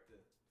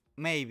corrected.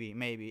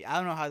 Maybe. I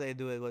don't know how they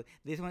do it, but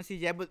this one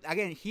CGI. But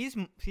again, his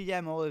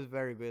CGI model is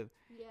very good.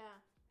 Yeah.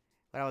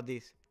 What about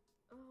this?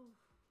 Oh.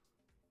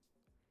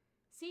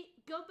 See,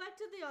 go back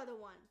to the other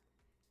one.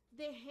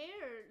 The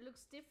hair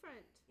looks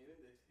different. Even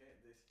this face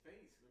looks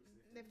different.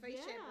 The face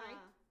shape, right?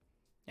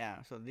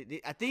 Yeah, so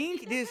I think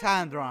that's this is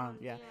hand drawn. hand-drawn,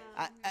 Yeah,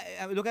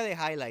 yeah. I look at the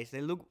highlights.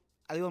 They look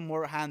a little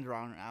more hand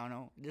drawn. I don't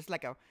know. There's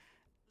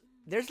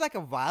like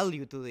a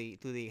value to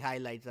the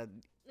highlights that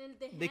And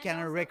the They hand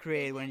cannot also-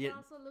 recreate the when hand you-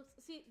 also looks.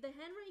 See, the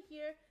hand right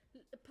here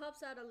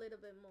pops out a little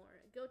bit more.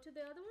 Go to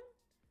the other one.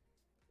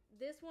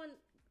 This one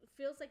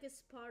feels like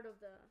it's part of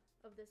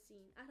the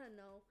scene. I don't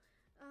know.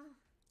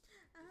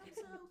 I'm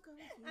so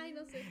confused. I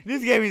know.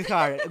 this game is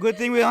hard. Good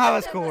thing we don't have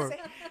a score.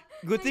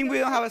 Good thing we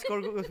don't have a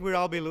score because we'll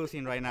all be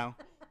losing right now.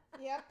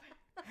 Yep.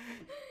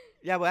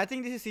 Yeah, but I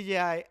think this is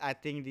CGI. I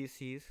think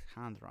this is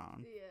hand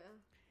drawn. Yeah.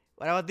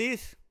 What about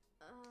this?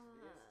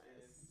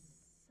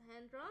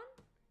 Hand drawn.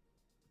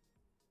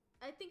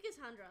 I think it's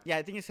hand drawn. Yeah,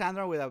 I think it's hand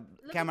drawn with a at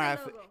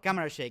the logo.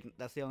 camera shake.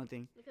 That's the only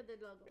thing. Look at the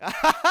logo.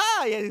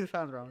 Yeah, this is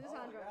hand drawn. This is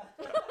hand drawn.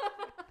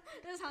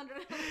 This is hand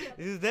drawn. Yeah.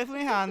 This is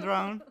definitely hand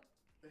drawn.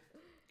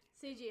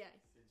 CGI.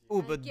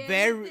 Ooh, but Again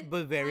very,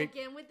 with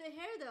again with the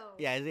hair though.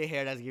 Yeah, it's the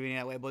hair that's giving it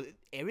away. But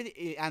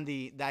everything and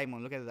the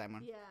diamond. Look at the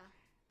diamond. Yeah.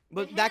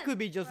 But The that hand- could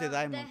be just the The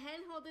diamond.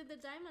 hand holding the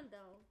diamond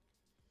though.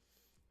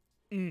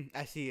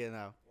 I see it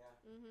now.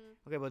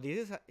 Mm-hmm. Okay, but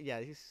this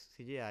is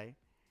CGI.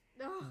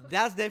 No.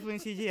 That's definitely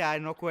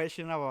CGI, no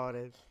question about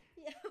it.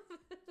 Yeah.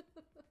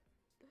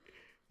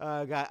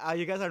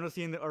 You guys are not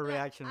seeing our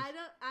reactions.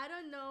 I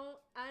don't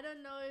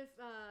know if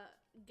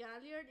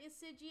Galliard is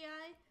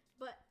CGI,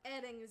 but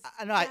Eren is.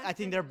 No, I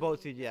think they're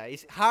both CGI.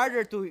 It's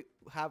harder to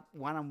have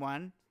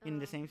one-on-one in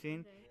the same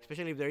scene, Okay.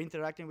 especially if they're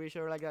interacting with each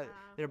other like that.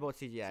 They're both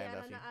CGI. See, in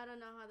that scene. I don't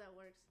know how that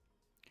works.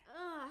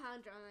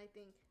 Hand drawn, I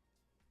think.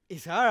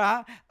 It's hard,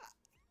 huh?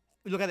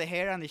 Look at the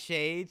hair and the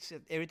shades,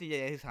 everything.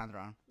 Yeah, it's hand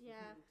drawn. Yeah.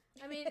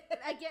 I mean,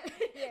 again,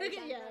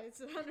 it's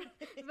hand drawn.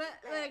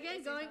 But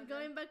again,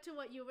 going back to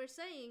what you were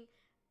saying,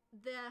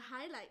 the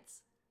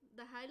highlights.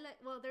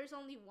 Well, there's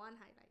only one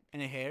highlight.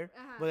 And the hair,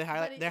 Uh-huh, but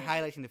but they're it-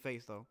 highlights in the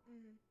face though.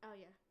 Oh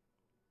yeah.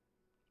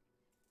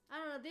 I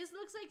don't know. This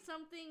looks like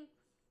something.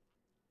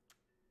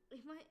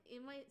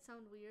 It might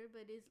sound weird,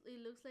 but it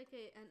looks like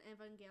an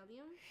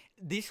Evangelion.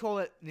 This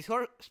whole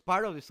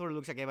part of the story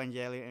looks like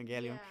Evangelion.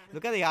 Yeah.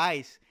 Look at the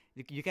eyes.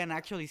 You can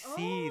actually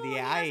see the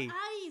eye.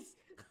 Eyes.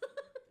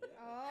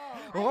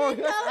 Oh. Oh,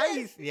 didn't notice.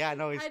 eyes! Yeah,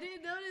 no, I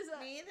didn't notice that.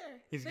 Me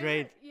either. it's They're-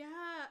 great. Yeah.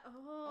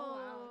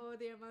 wow.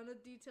 The amount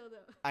of detail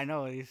though. I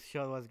know this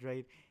show was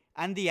great,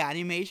 and the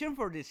animation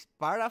for this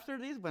part after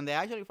this, when they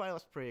actually fight,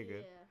 was pretty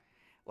good. Yeah.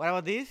 What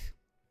about this?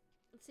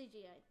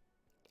 CGI.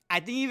 I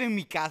think even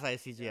Mikasa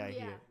is CGI Yeah.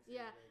 here.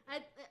 Yeah.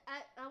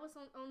 I was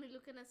only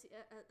looking at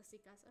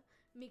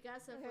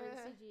Mikasa for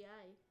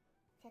CGI.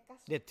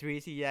 The 3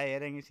 CGI,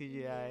 Eren is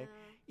CGI. Yeah.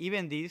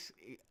 Even this,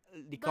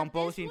 the But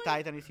composing this one-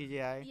 Titan is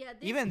CGI. Yeah,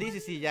 this Even this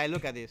is one- CGI.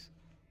 Look at this.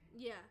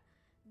 Yeah,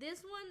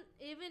 this one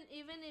even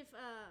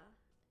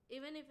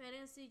if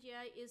Eren's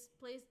CGI is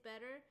placed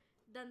better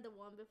than the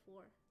one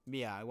before,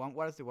 Yeah,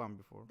 what is the one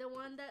before? the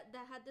one that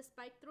had the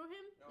spike through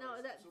him. No, No,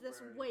 it's that's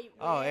Super Eren. way.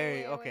 Oh, way, Eren.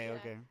 way, Okay, way,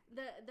 okay.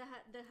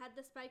 that had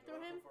the spike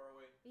through him. Far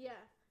away. Yeah.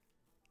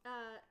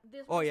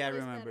 This. Oh one's yeah, I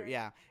placed remember. better.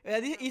 Yeah,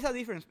 this is a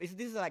difference. This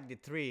is like the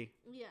 3.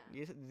 Yeah.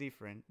 This is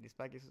different. The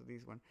spike is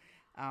this one.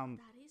 That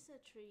is a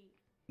tree.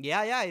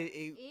 Yeah.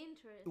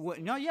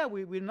 Interesting. No, yeah,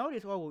 we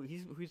noticed. Oh,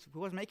 he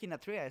was making a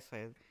tree. I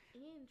said.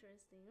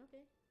 Interesting.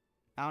 Okay.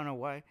 I don't know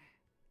why.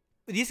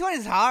 This one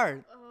is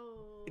hard.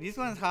 Oh. This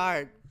one's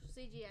hard.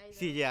 CGI. though.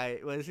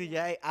 CGI. Well,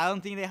 CGI. I don't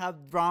think they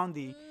have drawn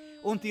the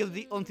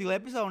until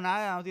episode 9.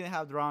 I don't think they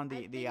have drawn I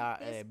the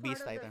think Beast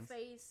this part of Titan. the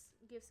face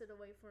gives it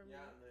away for me.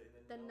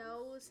 Yeah, The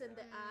nose and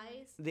the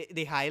eyes.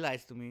 The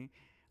highlights to me.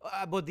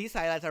 But these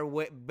highlights are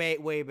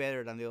way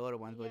better than the other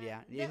ones. But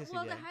yeah, this is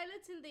well, CGI. the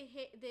highlights in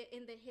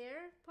the hair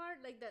part,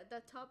 like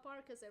the top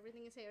part, because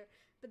everything is hair,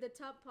 but the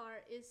top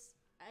part is,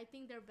 I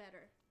think they're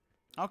better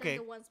Okay.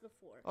 than the ones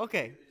before.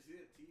 Okay. You see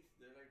the teeth?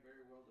 They're like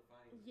very well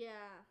defined. Yeah,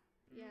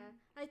 yeah.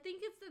 I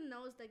think it's the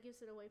nose that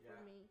gives it away for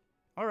Yeah. me.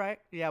 All right.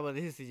 Yeah, but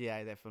this is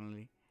CGI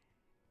definitely.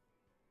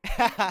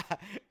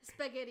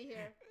 Spaghetti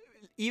hair.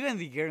 Even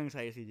the girl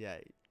inside is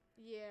CGI.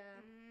 Yeah.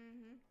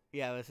 Mm-hmm.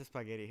 Yeah, that's a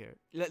spaghetti hair.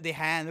 Look, the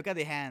hand. Look at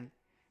the hand.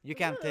 You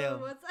can't Ooh, tell.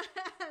 what's that?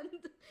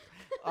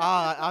 Oh,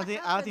 I don't think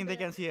happened they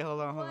there? can see it.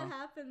 Hold on, hold What on.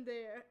 happened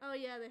there? Oh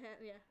yeah, the hand.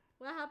 Yeah.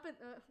 What happened?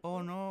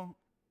 Oh no.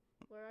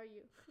 Where are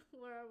you?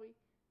 Where are we?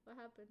 What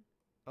happened?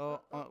 Oh,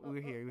 Oh, we're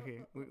oh, here. oh, We're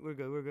here. oh, We're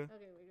good. We're good.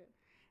 Okay, we're good.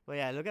 But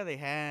yeah, look at the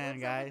hand,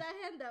 What's up guys. with that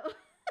hand though?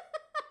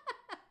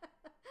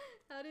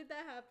 How did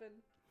that happen?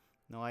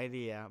 No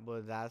idea,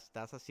 but that's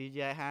a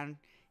CGI hand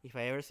if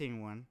I ever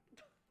seen one.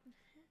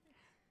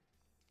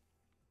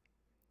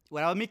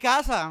 What about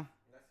Mikasa?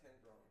 That's hand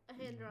drawn.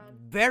 A hand drawn.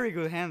 Very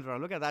good hand draw.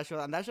 Look at that shot,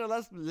 and that shot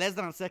lasts less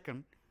than a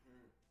second.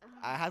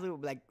 I had to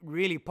like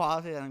really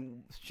pause it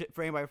and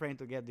frame by frame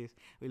to get this.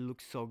 It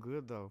looks so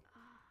good though.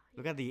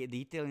 Look at the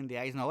detail in the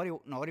eyes.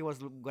 Nobody was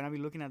gonna be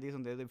looking at this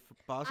on the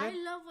pause I it.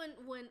 love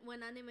when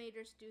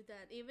animators do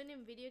that. Even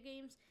in video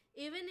games,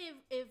 even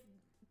if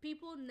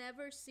people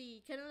never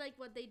see, kind of like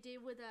what they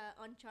did with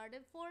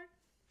Uncharted 4.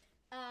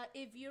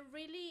 If you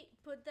really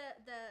put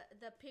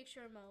the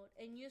picture mode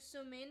and you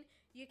zoom in,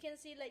 you can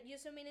see, like, you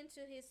zoom in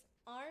into his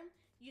arm,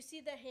 you see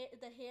the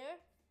hair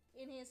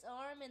in his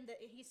arm and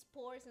his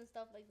pores and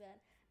stuff like that.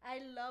 I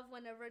love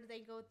whenever they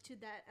go to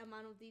that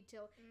amount of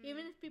detail.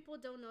 Even if people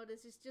don't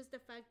notice, it's just the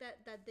fact that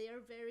they are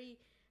very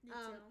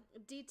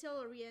detail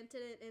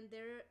oriented, and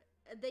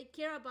they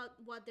care about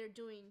what they're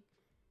doing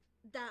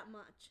that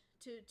much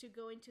to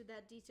go into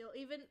that detail.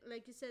 Even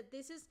like you said,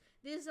 this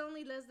is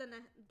only less than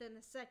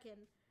a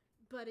second,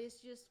 but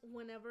it's just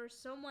whenever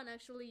someone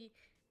actually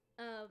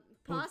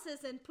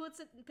pauses and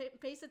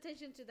pays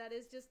attention to that,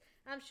 it's just,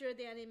 I'm sure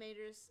the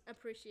animators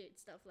appreciate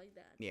stuff like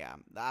that. Yeah,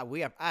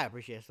 I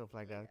appreciate stuff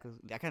like that because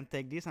I can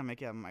take this and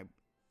make it my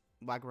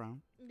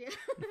background. Yeah.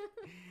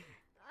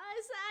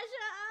 Hi,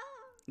 Sasha.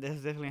 This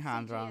is definitely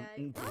hand drawn.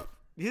 CGI.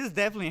 This is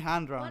definitely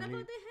hand drawn. What about the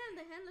hand?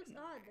 The hand looks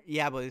odd.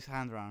 Yeah, but it's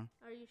hand drawn.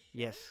 Are you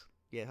sure?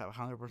 Yes,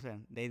 100%.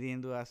 They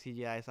didn't do a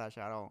CGI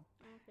Sasha at all.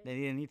 Okay. They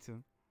didn't need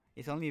to.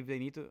 It's only if they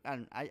need to.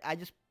 And I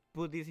just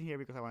put this in here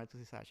because I wanted to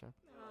see Sasha.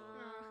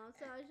 Aw,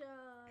 Sasha,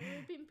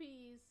 rip in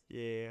peace.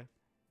 Yeah.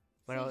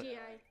 But I was-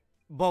 CGI.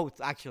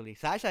 both actually.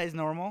 Sasha is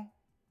normal.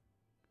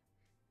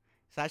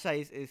 Sasha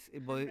is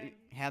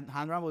hand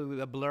drawn but with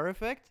a blur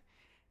effect.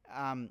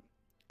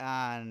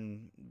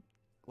 And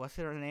what's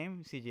her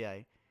name?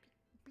 CGI.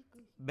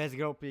 Best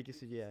girl pick is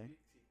CGI.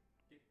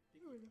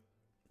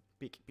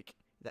 Pick.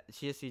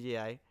 She is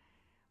CGI.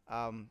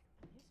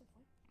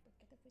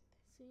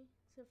 Sí,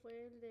 se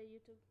fue el de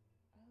YouTube.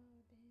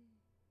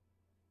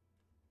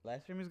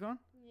 Live stream is gone.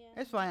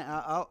 Yeah. It's fine.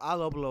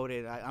 I'll upload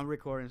it. I'm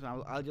recording,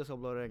 so I'll just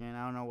upload it again.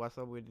 I don't know what's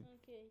up with it.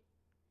 Okay.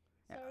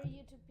 Yeah. Sorry,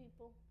 YouTube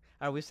people.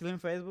 Are we still in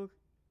Facebook?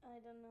 I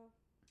don't know.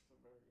 That's a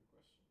very good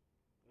question.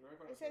 You're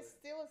gonna It says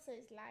still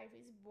says live.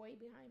 It's way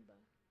behind, but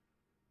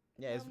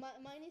Yeah. It's,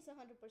 Mine is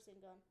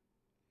 100% gone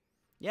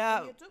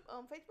yeah. on YouTube,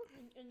 on Facebook.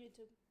 on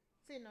YouTube.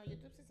 Sí, no,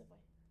 YouTube sí se fue.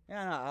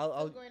 Yeah.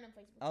 No, It's going on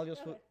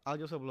Facebook. I'll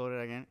just upload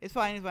it again. It's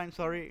fine.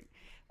 Sorry.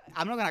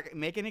 I'm not gonna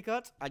make any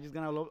cuts. I'm just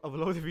gonna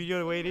upload the video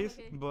the way it is.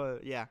 Okay.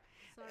 But yeah.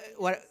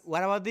 Sorry.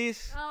 What about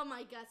this? Oh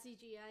my God,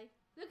 CGI!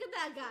 Look at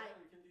that guy.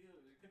 You can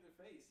look at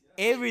the face.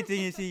 Yeah.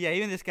 Everything is CGI.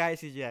 Even the sky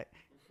is CGI.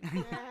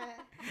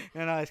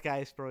 No, the sky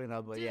is probably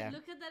not. But Dude, yeah.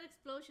 look at that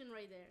explosion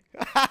right there.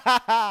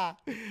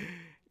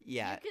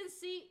 Yeah.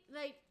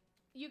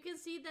 You can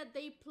see that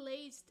they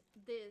placed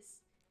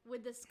this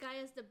with the sky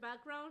as the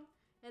background,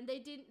 and they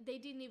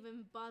didn't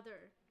even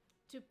bother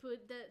to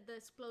put the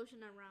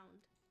explosion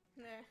around.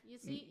 Yeah.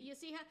 You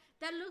see how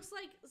that looks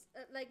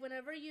like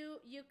whenever you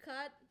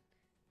cut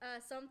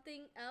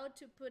something out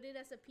to put it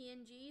as a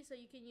PNG so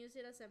you can use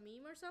it as a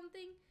meme or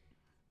something.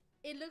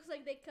 It looks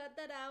like they cut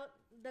that out,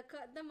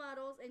 cut the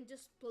models and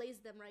just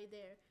placed them right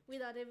there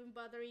without even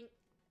bothering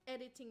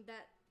editing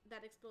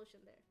that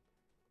explosion there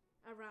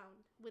around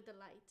with the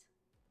light.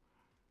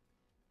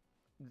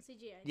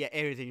 CGI. Yeah,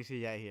 everything is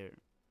CGI here.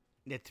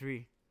 The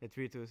tree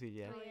too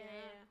CGI. Oh yeah.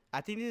 I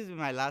think this is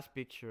my last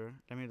picture.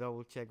 Let me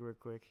double check real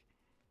quick.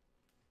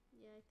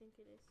 Yeah, I think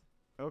it is.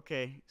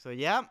 Okay, so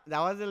yeah, that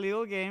was the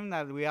little game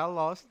that we all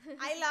lost.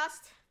 I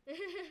lost.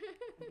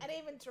 I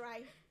didn't even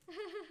try.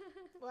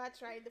 Well, I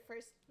tried the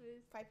first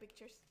 5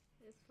 pictures.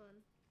 It's fun.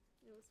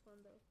 It was fun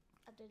though.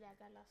 After that,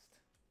 I got lost.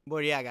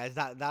 But yeah, guys,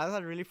 that was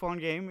a really fun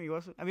game. It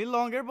was a bit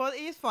longer, but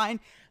it's fine.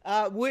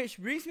 Which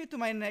brings me to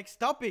my next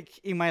topic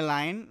in my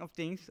line of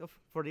things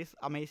for this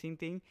amazing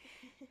thing.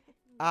 Yes.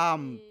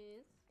 In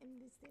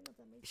this thing of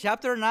amazing.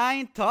 Chapter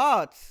 9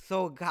 thoughts.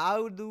 So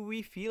how do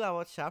we feel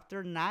about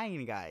Chapter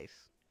 9, guys?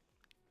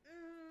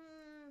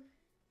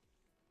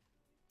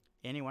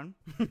 Anyone?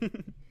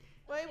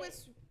 Well, it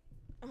was.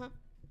 No, go ahead.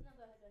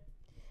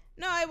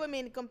 No, I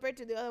mean compared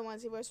to the other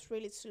ones, it was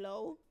really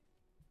slow,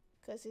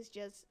 cause it's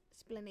just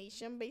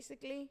explanation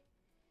basically.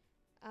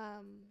 I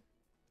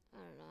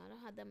don't know. I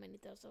don't have that many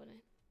thoughts on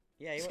it.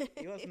 Yeah,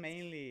 it was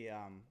mainly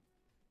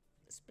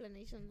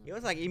Explanation. it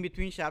was like in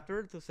between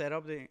chapter to set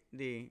up the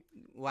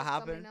what What's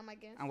happened coming up, I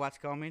guess. and what's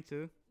coming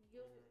too.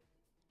 You,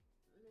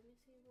 let me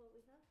see what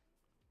we have.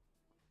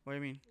 What do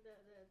you mean?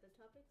 The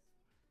topics.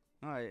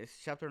 No, it's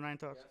chapter 9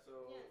 talks. Yeah, so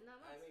Yeah, not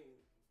I much. mean,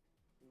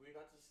 we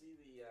got to see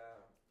the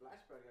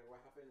flashback and what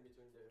happened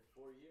between the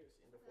 4 years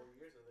in the 4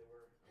 years that they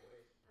were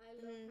away. I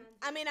love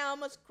I mean, I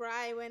almost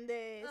cried when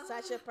the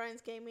Sasha Ah.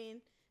 parents came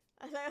in.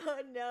 I was like, oh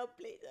no,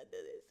 please don't do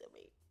this to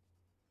me.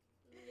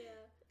 Yeah.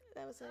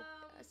 That was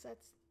a sad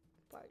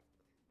part.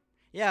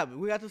 Yeah,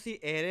 we got to see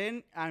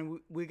Eren, and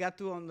we got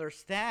to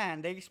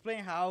understand. They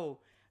explain how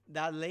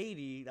that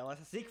lady that was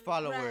a sick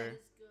follower, Right.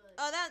 It's good.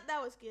 Oh,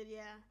 that was good,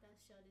 yeah. That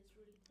shot is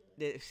really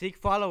good. the sick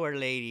follower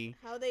lady,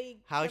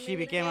 How she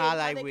became communicate, allied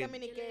how they with-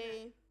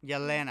 communicate.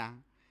 Yelena,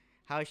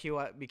 how she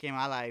became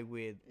allied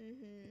with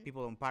Mm-hmm.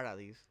 people on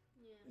Paradise.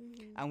 Yeah.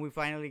 Mm-hmm. And we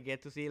finally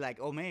get to see like,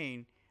 oh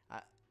man,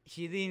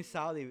 she didn't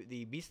saw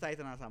the Beast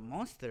Titan as a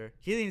monster.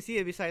 She didn't see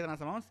the Beast Titan as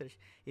a monster.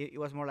 It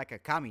was more like a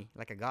kami,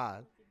 like a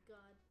god. Good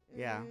God.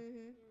 Yeah. Mm-hmm.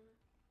 Yeah.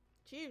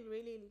 She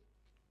really.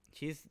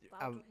 She's Vouch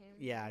for him.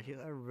 yeah, she's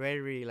a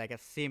very like a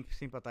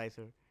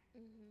sympathizer,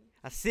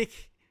 Mm-hmm. a sick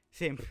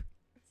simp,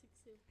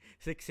 Six.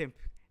 sick simp.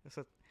 That's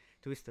a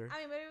twister. I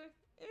mean,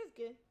 but it was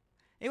good.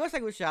 It was a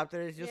good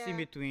chapter. It's just in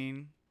Yeah.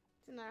 between.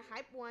 It's not a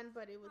hype one,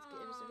 but it was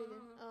good. It was really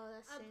good. Oh,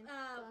 that's shame.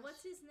 Gosh.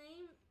 What's his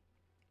name?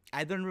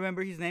 I don't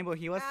remember his name, but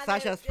he was Ah,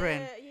 Sasha's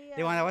friend, yeah,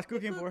 the one that was the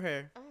cooking cook- for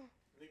her. Oh.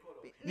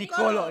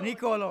 Nicolo.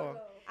 Nicolo.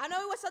 I know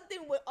it was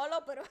something with Olo,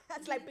 but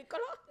it's like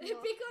Piccolo. No.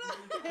 Piccolo.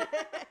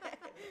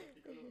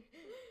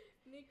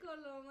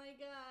 Nicolo, oh my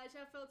gosh,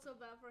 I felt so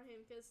bad for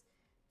him because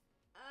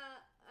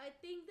I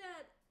think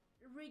that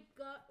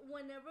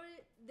whenever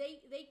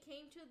they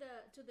came to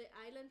the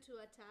island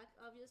to attack,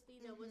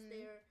 obviously that was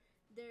their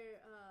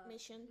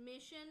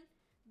mission.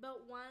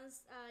 But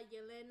once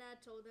Yelena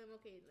told them,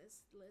 okay,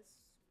 let's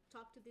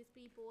talk to these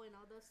people and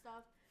all that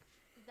stuff,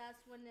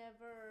 that's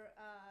whenever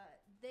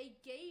they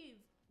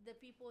gave the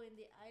people in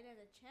the island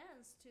a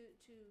chance to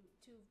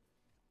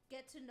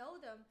get to know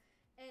them.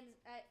 And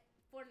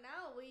for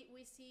now,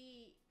 we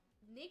see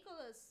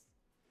Nicholas'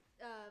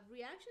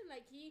 reaction,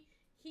 like he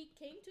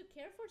came to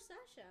care for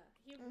Sasha.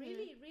 He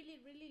really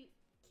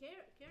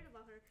cared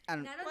about her.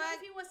 And And I don't know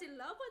if he was in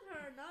love with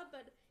her or not,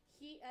 but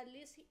he at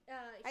least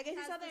I guess he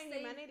it's has other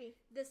humanity.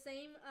 the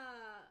same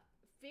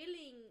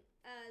feeling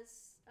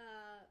as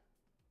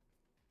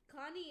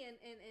Connie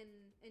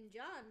and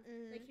John.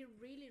 Like he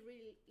really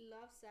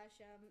loves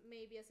Sasha,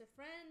 maybe as a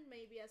friend,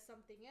 maybe as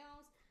something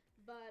else,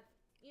 but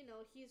you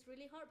know, he's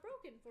really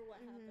heartbroken for what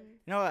happened.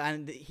 No,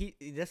 and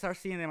they start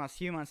seeing them as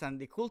humans. And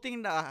the cool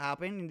thing that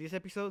happened in this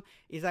episode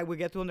is that we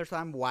get to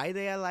understand why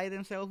they ally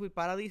themselves with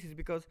Paradise is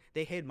because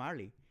they hate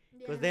Marley.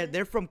 Because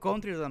they're from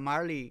countries that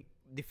Marley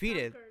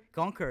defeated,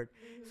 conquered.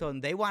 So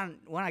they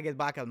want to get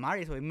back at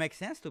Marley. So it makes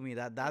sense to me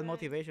that Right.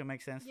 motivation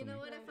makes sense You to know me.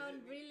 what I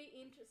found really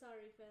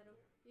Sorry, Pedro.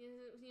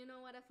 You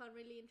know what I found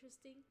really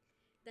interesting?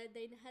 That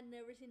they had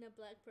never seen a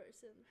black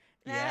person.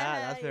 Yeah,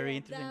 that's very Yeah.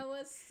 interesting. That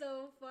was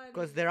so funny.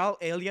 Because they're all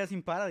aliens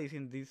in Paradise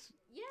in this.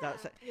 yeah.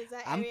 It's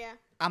that I'm- area.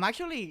 I'm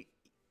actually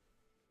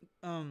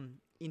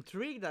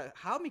intrigued at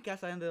how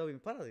Mikasa ended up in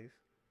Paradise.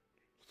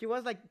 She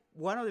was like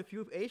one of the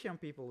few Asian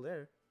people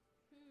there.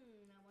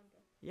 I wonder.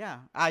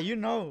 Yeah. You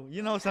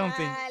know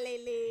something. Ah,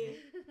 Lily.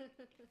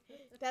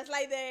 That's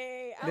like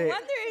I The-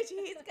 wonder if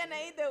he's gonna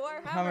eat the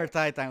Warhammer. Hammer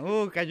Titan.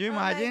 Oh, can you Oh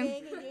my imagine?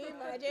 God, can you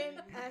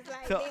imagine? I was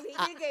like, So, Lily,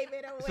 you gave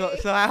it away.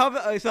 So I hope.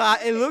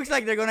 It looks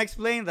like they're gonna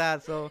explain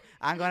that. So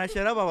I'm gonna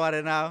shut up about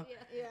it now. Yeah.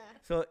 yeah.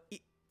 So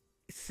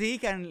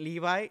Zeke and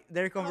Levi,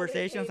 their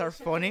conversations hate are each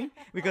funny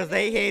because Oh,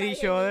 they Levi hate hate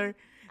each him. other.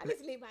 At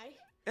least Levi.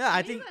 Yeah,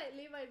 I think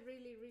Levi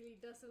really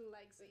doesn't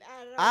like Zeke.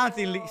 I don't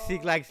think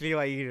Zeke likes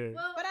Levi either.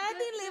 Well, But I don't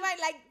think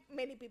Levi like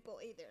many people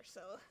either.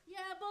 So Yeah,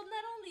 but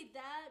not only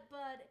that,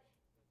 but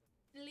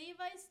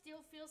Levi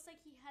still feels like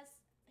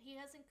he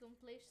hasn't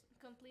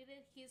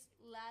completed his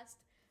last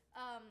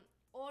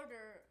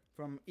order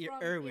From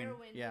from Irwin,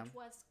 yeah. which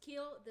was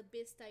kill the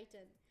Beast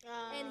Titan,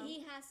 and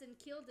he hasn't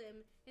killed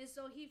him, and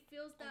so he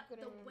feels that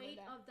couldn't the remember weight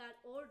that. of that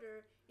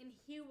order, and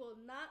he will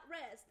not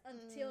rest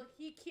until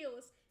he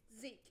kills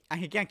Zeke. And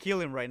he can't kill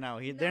him right now.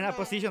 They're in a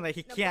No, position that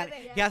he no can't.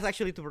 puede. He has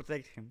actually to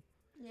protect him.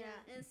 Yeah,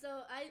 and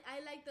so I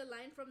like the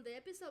line from the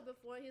episode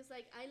before. He's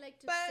like, I like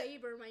to But-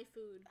 savor my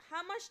food.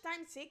 how much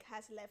time Zeke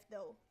has left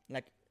though?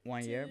 Like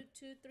 1 year.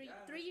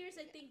 3 years.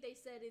 I think they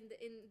said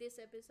in this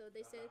episode.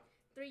 They said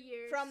 3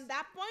 years From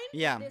that point?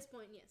 Yeah, At this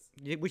point,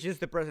 yes, which is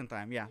the present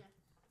time. Yeah.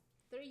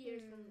 3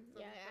 years from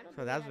yeah, I don't So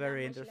think that's they had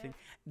very that much interesting.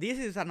 left. This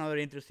is another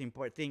interesting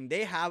thing.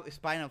 They have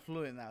spinal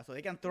fluid now, so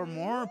they can turn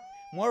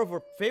more of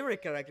our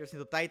favorite characters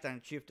into Titan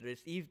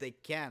shifters if they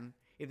can,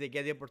 if they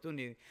get the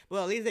opportunity.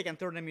 Well, at least they can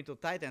turn them into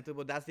Titan too.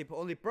 But that's the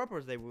only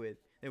purpose they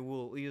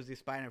will use the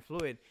spinal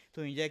fluid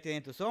to inject it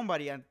into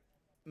somebody and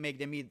make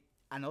them eat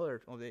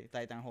another of the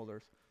Titan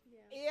holders.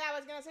 Yeah. Yeah, I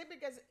was gonna say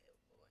because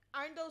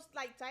aren't those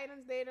like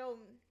Titans?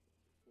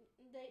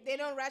 They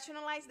don't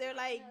rationalize. They're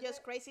like No,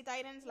 just crazy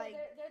Titans. Like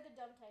they're the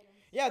dumb Titans.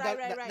 Yeah,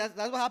 Right. that's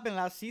what happened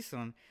last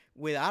season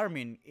with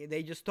Armin.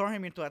 They just turned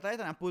him into a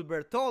Titan and put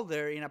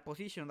Bertolder in a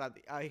position that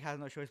he has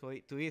no choice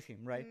to eat him,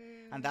 right?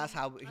 And that's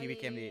how he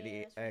became the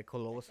that's right.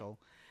 Colossal.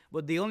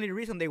 But the only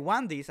reason they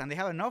want this, and they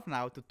have enough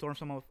now to turn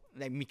some of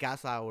like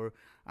Mikasa or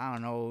I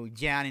don't know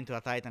Jan into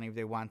a Titan if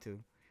they want to,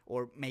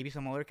 or maybe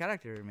some other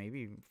character,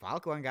 maybe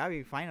Falco and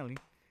Gabi. Finally,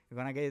 they're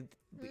gonna get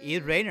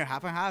eat Rainer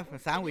half and half a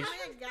sandwich.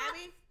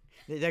 Gabi.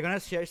 They're gonna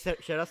share a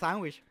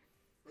sandwich.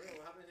 Bro,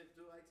 what happens if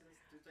two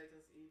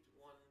titans eat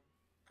one?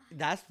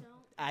 That's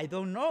I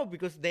don't know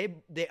because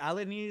all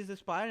they need is the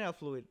spinal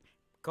fluid.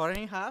 Cut it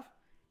in half,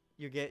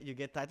 you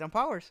get Titan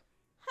powers.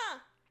 Huh.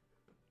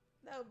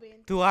 That would be.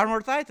 Two armor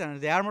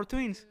Titans, the armor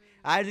twins.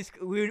 I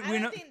We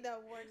don't know. think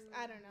that works.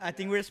 I don't know. I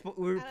think though.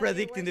 we're I don't think it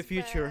predicting the works,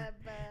 future.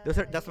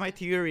 but That's my yeah.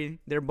 theory.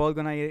 They're both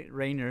gonna eat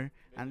Rainer,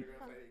 and Maybe they're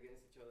gonna fight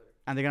against each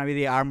other. they're gonna be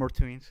the armor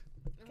twins,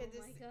 Oh Okay, my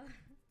this-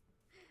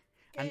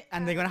 god.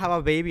 and they're gonna have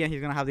a baby, and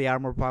he's gonna have the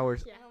armor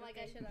powers Yeah, Oh my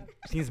god, okay. shut up.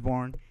 since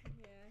born.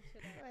 Yeah,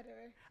 shut up.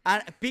 Whatever.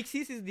 And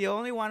Pixies is the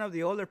only one of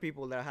the older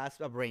people that has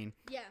a brain.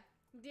 Yeah.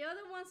 The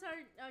other ones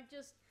are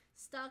just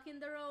stuck in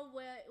their own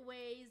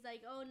ways.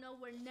 Like, oh no,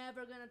 we're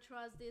never gonna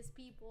trust these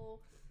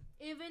people.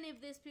 Even if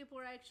these people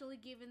are actually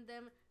giving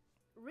them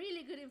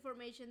really good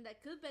information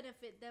that could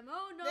benefit them.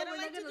 Oh no, They don't we're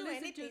like not to gonna do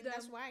listen anything. to them.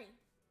 That's why.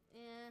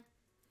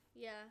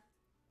 Yeah.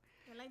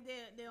 They like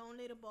their own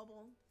little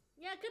bubble.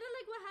 Yeah, kind of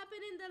like what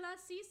happened in the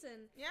last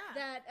season. Yeah.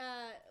 That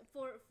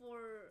for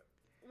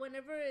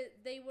whenever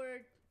they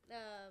were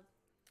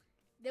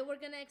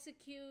gonna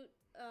execute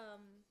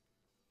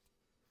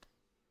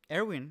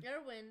Erwin.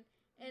 Erwin,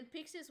 and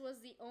Pixis was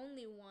the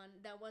only one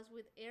that was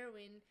with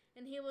Erwin,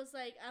 and he was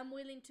like, "I'm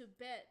willing to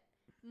bet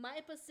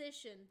my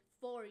position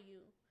for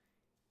you."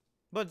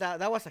 But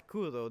that was a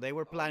coup though. They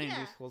were planning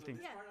yeah. this whole So thing.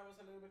 this Yeah. part I was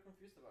a little bit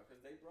confused about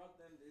because they brought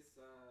them this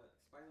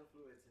spinal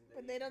fluids and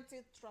But they don't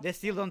still trust. They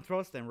still don't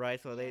trust them,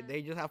 right? So Yeah.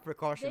 they just have They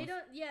precautions.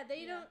 don't. Yeah,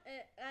 they Yeah. don't.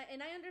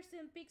 And I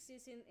understand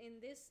Pixies in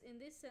this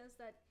sense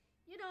that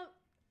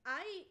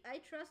I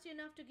trust you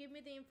enough to give me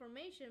the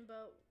information,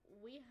 but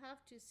we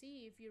have to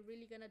see if you're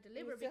really gonna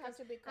deliver. You still Because have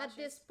to be at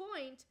this cautious.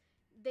 point,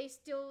 they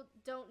still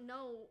don't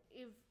know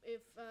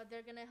if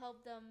they're gonna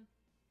help them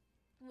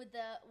with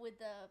the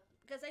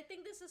because I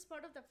think this is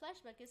part of the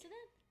flashback, isn't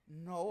it?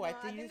 No, I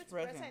think it's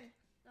present.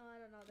 No, I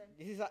don't know then.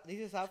 This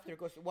is after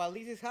because while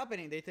this is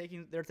happening,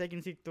 they're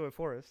taking Zeke to a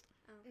forest.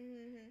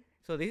 Mm-hmm.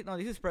 So this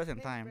is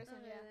present time. Okay, Yeah.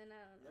 then I don't know.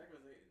 Yeah,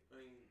 because I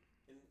mean,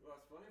 and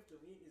what's funny to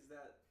me is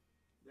that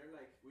they're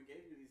like, we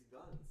gave you these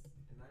guns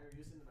and now you're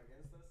using them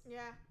against us.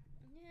 Yeah.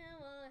 Yeah,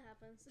 well, it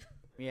happens.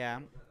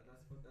 Yeah.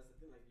 That's the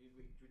thing. Like we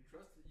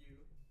trusted you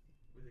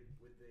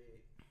with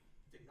the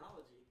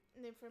technology.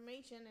 The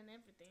information and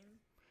everything.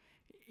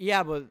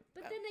 Yeah, but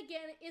But then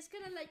again, it's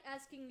kind of like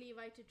asking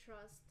Levi to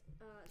trust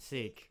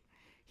Zeke.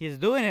 He's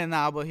doing it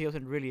now, but he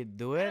doesn't really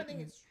do I it. don't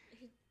think it's.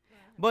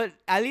 But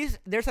at least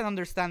there's an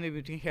understanding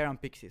between her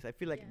and Pixies. I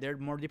feel like Yeah. they're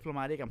more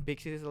diplomatic, and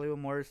Pixies is a little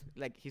more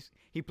like he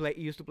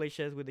used to play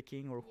chess with the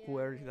king or Yeah,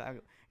 whoever yeah,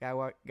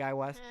 that guy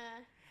was. Uh,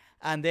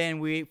 And then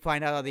we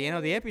find out at the end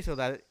of the episode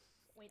that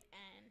wait,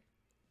 Anne.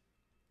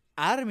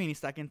 Armin is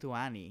talking to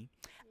Annie,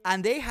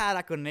 and they had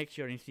a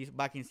connection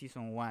back in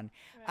season 1.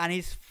 And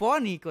it's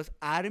funny because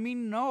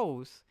Armin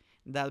knows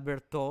that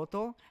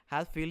Bertotto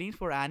has feelings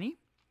for Annie,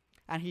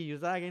 and he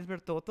used that against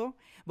Bertotto.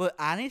 But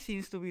Annie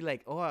seems to be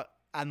like,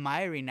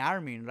 admiring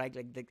Armin, right?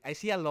 Like I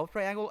see a love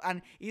triangle,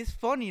 and it's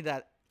funny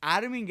that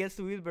Armin gets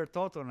to be with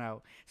Bertotto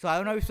now. So I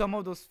don't know if some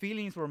of those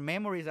feelings or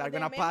memories are But the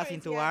gonna pass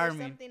memories, into yeah, there's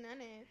Armin. something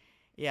on it.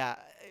 Yeah,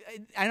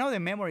 I know the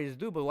memories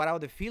do, but what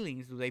about the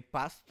feelings? Do they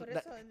pass? Por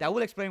That, eso, that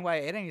will explain why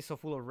Eren is so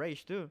full of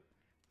rage too,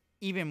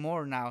 even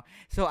more now.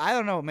 So I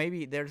don't know.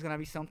 Maybe there's gonna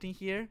be something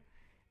here.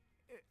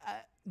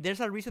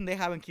 There's a reason they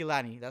haven't killed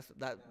Annie. That's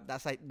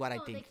what I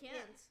No, think. they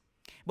can't.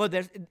 But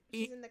there's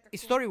She's in the cocoon.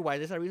 story wise,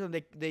 there's a reason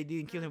they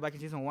didn't kill him back in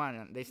season 1,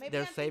 and Maybe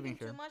they're I'm saving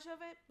thinking her. too much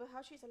of it, but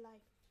how she's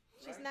alive?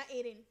 She's Right. not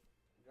eating.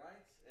 Right?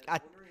 And I-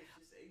 I'm wondering if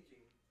she's aging.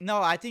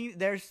 No, I think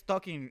they're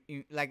stuck in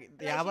like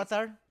the Like she's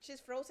Avatar. She's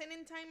frozen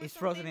in time. Or It's something?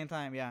 frozen in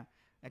time. Yeah,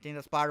 I think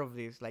that's part of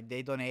this. Like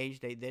they don't age.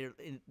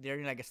 They're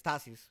in like a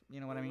stasis. You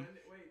know what I mean?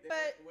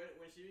 But-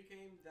 When she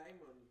became Diamond,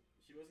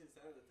 she was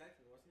inside of the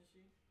Titan, wasn't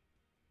she?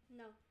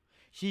 No.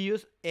 She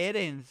used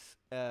Eren's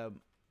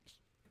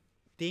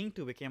thing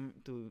to make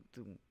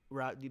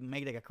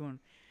the cocoon.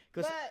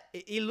 Because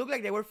But it looked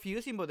like they were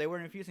fusing, but they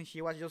weren't fusing.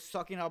 She was just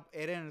sucking up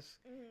Eren's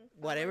mhm.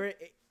 whatever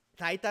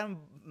Titan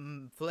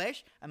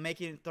flesh and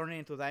turn it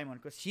into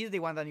diamond. Because she's the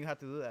one that knew how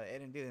to do that.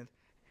 Eren didn't,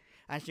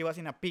 and she was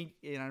in a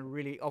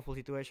really awful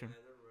situation. I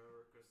don't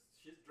remember because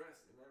she's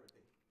dressed and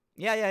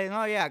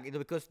everything. Yeah,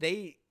 because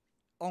they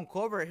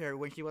uncovered her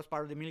when she was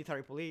part of the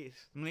military police.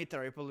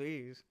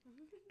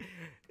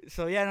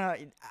 So yeah, no,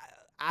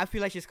 I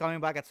feel like she's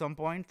coming back at some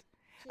point,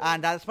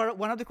 and that's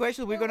one of the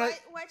questions we're But gonna.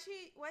 why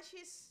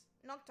she's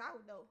knocked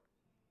out though?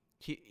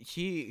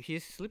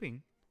 She's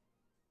sleeping.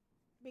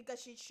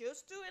 because she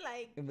chose to,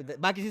 like,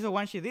 Back in season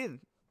 1, she did.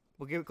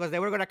 Because they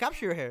were gonna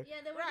capture her.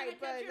 Yeah, they were Right,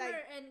 gonna capture but, like-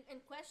 her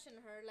and question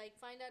her, like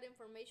find out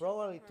information.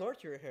 Probably from her.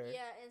 torture her.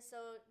 Yeah, and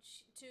so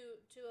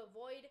to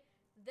avoid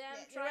them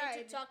Yeah, trying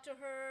right. to talk to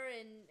her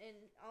and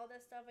all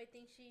that stuff, I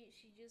think she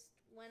just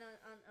went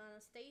on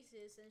a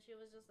stasis, and she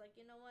was just like,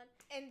 you know what?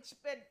 and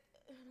but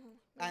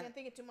maybe I'm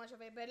thinking too much of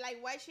it. But like,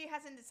 why she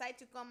hasn't decided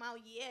to come out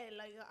yet?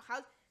 Like,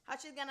 how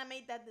she's gonna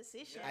make that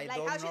decision? I Like,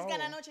 don't how she's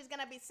gonna know. know she's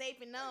gonna be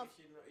safe enough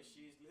If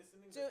she's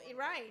listening to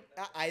right,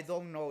 I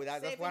don't know.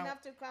 That's safe one.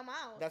 enough to come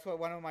out. That's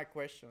one of my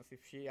questions.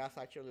 If she is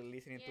actually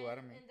listening to Yeah,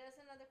 anime. and that's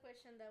another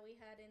question that we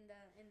had in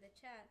the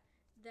chat.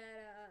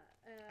 That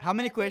How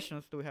many that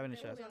questions do we have in the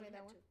they- chat? we Only only that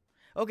had one.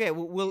 two. Okay,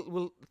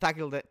 we'll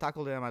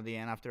tackle them at the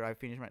end after I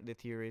finish the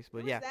theories.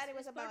 But Who yeah. was that? It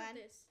was It's part about of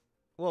Anne. this.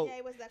 Well, Yeah,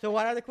 it was that. so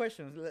what are the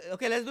questions?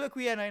 Okay, let's do a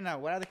Q&A now.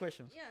 What are the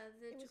questions? Yeah,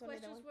 the It two was only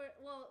that questions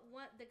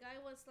were the guy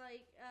was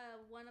like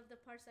one of the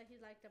parts that he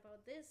liked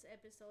about this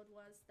episode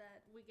was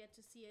that we get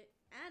to see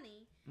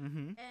Annie,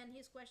 Mm-hmm. and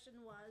his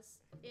question was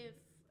if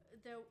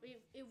we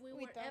We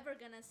were thought- ever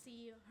gonna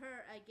see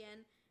her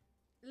again,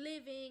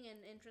 living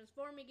and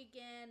transforming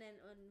again, and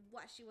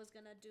what she was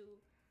gonna do,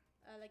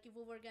 like if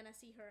we were gonna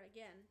see her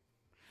again,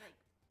 like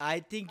I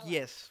think Oh,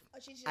 yes.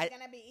 Or she's just I-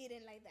 gonna be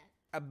eaten like that.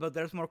 But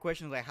there's more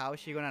questions like how is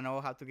she gonna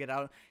know how to get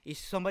out? Is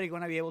somebody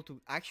gonna be able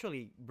to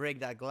actually break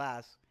that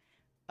glass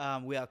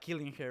without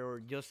killing her, or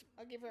just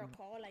I'll give her a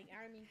call, like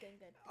Armin can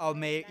get. or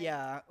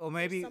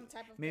maybe some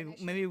type of maybe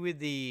connection. maybe with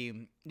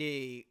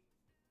the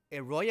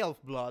royal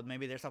blood,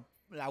 maybe there's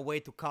a way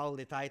to call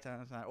the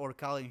Titans or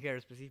calling her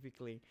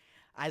specifically.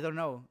 I don't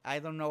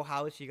know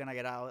how is she gonna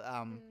get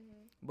out.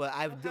 But Or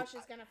I've how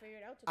she's gonna figure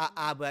it out. To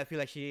come but I feel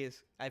like she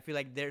is. I feel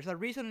like there's a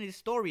reason in the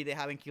story they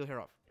haven't killed her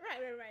off.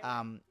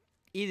 Right.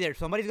 Either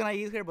somebody's gonna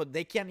eat her, but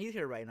they can't eat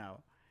her right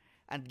now,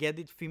 and get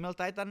the female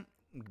Titan.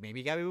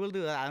 Maybe Gabby will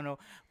do that. I don't know,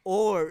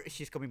 or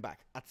she's coming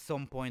back at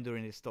some point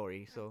during the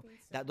story. So think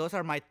so. that those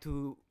are my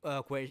two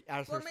answers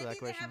Well, to that maybe they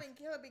question. haven't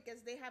killed her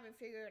because they haven't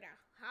figured out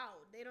how.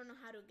 They don't know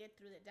how to get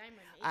through the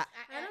diamond. I-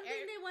 I don't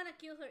think they want to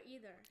kill her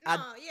either.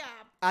 No, yeah.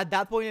 At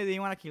that point, they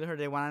didn't want to kill her.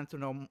 They wanted to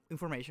know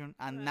information,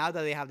 and Right. now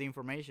that they have the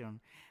information,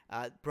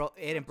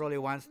 Eren probably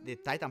wants the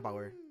Titan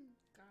power.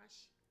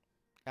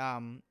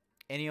 Gosh.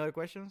 Any other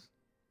questions?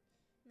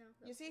 No.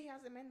 You see, he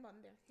has a man bun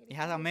there. He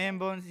has a man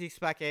bun,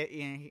 6-pack,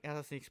 and he has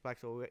a 6-pack.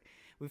 So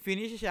we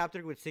finished the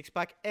chapter with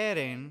 6-pack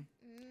Eren,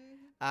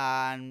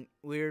 and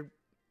we're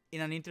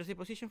in an interesting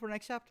position for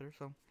next chapter.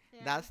 So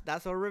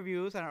that's our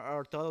reviews and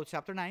our total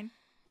chapter 9.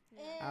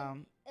 And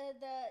Um,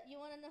 you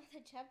want to know the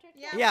chapter?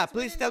 Yeah. count? yeah, let's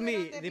please put tell it me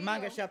on the the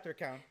manga video. chapter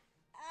count.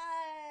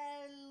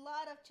 A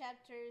lot of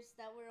chapters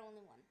that were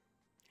only one.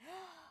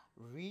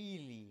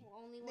 Really?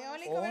 Only They one.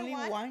 only covered Only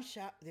one? one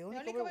chapter. They only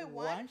only covered covered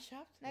one one?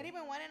 chapter. Not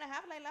even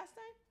 1.5 like last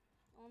time.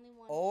 Only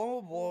one.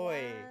 Oh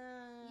boy.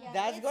 Wow. Yeah,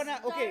 That's it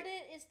gonna- okay.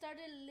 It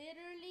started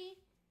literally,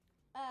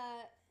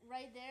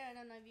 right there. I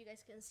don't know if you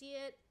guys can see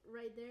it.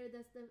 Right there.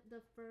 That's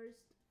the first.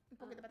 Un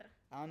poquito para atrás.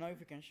 I don't know if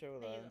you can show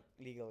There you that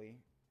legally.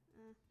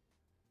 Uh.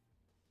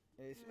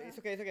 It's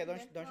okay. It's okay. Okay.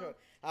 Don't show.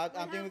 I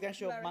think we have can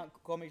show blurry.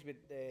 comics with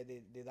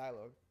the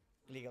dialogue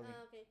legally.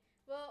 Okay.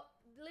 Well,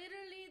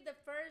 literally the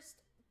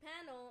first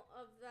panel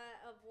of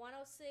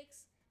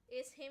 106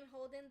 is him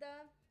holding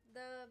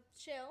the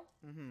shell,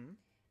 Mm-hmm.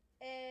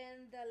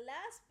 and the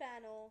last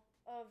panel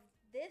of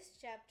this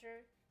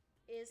chapter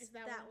is Is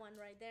that, that one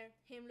right there.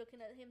 Him looking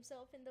at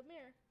himself in the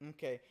mirror.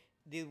 Okay.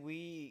 Did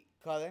we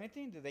cut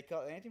anything? Did they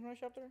cut anything from the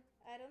chapter?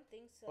 I don't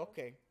think so.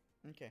 Okay.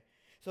 Okay.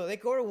 So they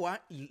cover one.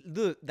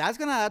 Dude, that's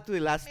gonna add to the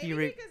last Maybe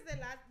theory. because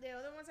the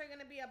other ones are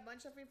gonna be a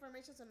bunch of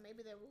information, so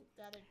maybe they will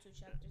gather 2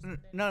 chapters. Mm, and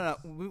then No.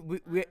 just- We, I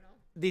we, don't know.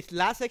 this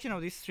last section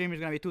of this stream is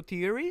gonna be 2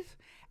 theories,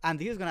 and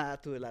this is gonna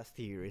add to the last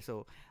theory.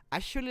 So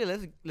actually,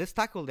 let's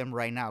tackle them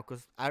right now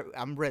because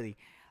I'm ready.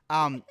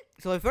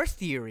 So the first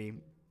theory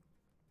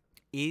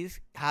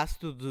has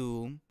to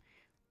do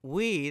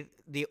with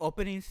the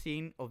opening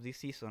scene of this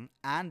season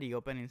and the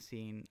opening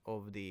scene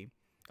of the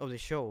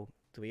show.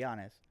 To be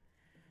honest,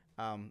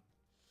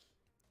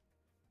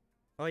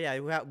 oh yeah,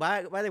 we have,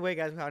 by the way,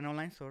 guys, we have an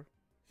online store.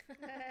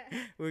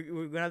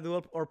 We're gonna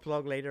do our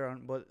plug later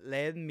on, but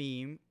let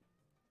me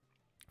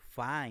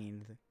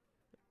find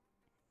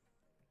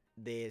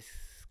the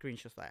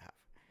screenshots I have.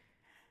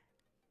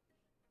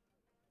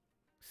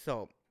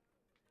 So,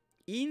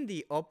 in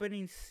the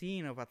opening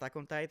scene of Attack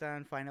on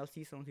Titan final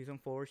season, season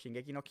 4,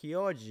 Shingeki no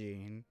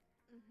Kyojin,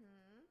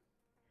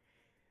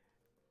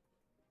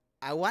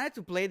 I wanted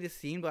to play this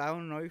scene, but I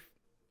don't know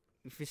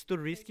if it's too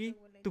risky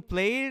to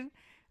play it.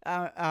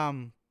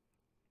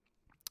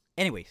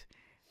 Anyways,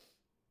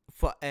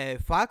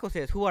 Falco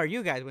says, "Who are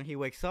you guys?" when he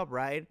wakes up,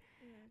 right?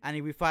 And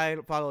if we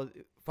follow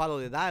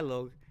the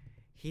dialogue,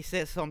 he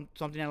says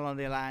something along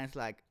the lines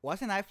like,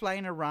 "Wasn't I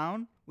flying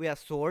around with a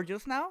sword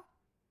just now?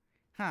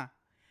 Huh?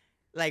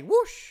 Like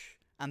whoosh!"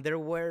 And there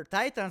were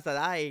Titans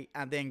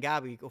and then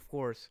Gabby, of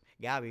course,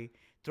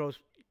 throws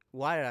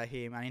water at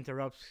him and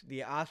interrupts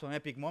the awesome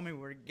epic moment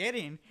we're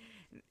getting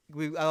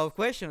with our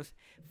questions.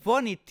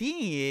 Funny thing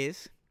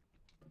is,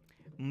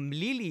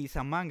 Lily is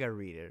a manga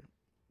reader,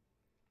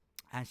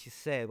 and she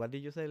said, "What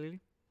did you say, Lily?"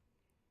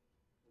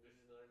 This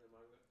is not in the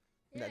manga.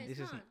 Yeah, That it's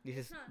not. this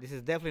It's is not. this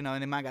is definitely not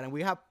in the manga, and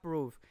we have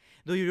proof.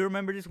 Do you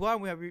remember this one?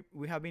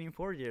 We have been in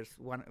 4 years.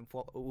 One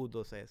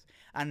Udo says,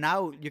 and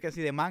now you can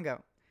see the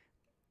manga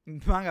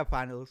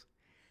panels.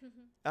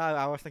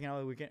 I was talking about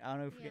the weekend. I don't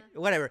know if Yeah.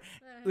 whatever.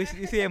 You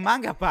see the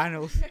manga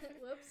panels.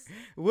 Whoops.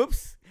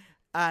 Whoops,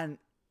 and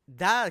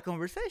that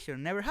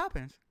conversation never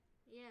happens,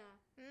 Yeah.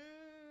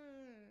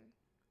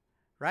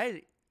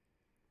 right?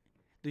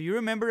 Do you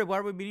remember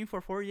what we've been in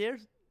for 4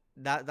 years?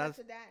 That's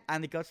To that.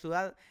 and it comes to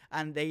that,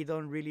 and they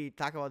don't really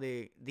talk about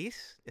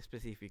this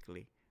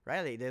specifically,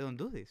 right? They don't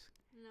do this.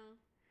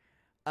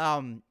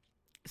 No.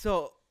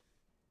 So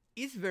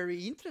it's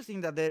very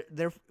interesting that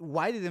they're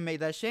why did they make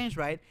that change,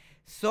 right?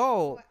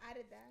 So What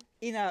added that?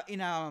 in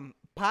a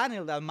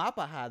panel that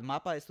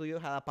Mappa Studio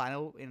had a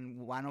panel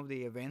in one of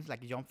the events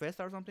like Jump Fest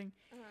or something.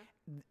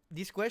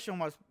 This question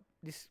was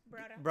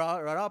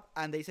brought up,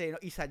 and they say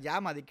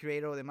Isayama, the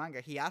creator of the manga,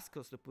 he asked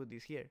us to put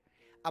this here.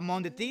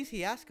 Among the things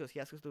he asked us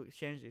to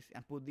change this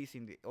and put this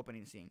in the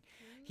opening scene.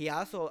 He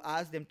also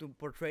asked them to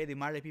portray the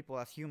Marley people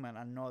as human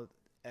and not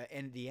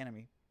the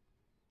enemy.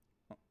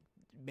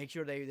 Make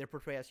sure they're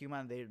portrayed as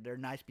human. They're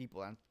nice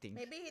people and things.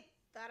 Maybe he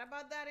thought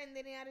about that and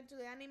then he added to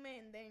the anime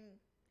and then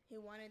he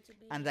wanted to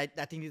be. And I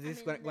think this is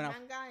in gonna the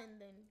manga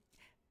and then.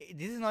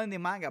 this is not in the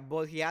manga,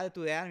 but he added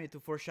to the anime to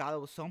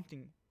foreshadow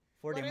something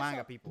for the Por manga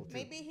eso, people too.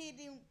 Maybe he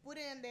didn't put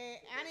it in the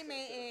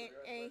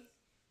anime.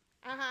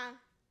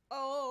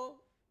 Oh,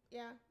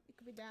 yeah, it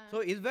could be that. So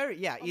it's very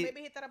or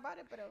maybe he thought about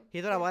it, but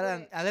he thought about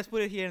it, and let's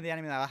put it here in the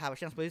anime that I have a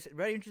chance. But it's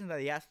very interesting that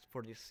he asked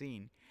for this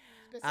scene,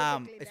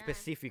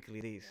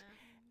 specifically this. Yeah.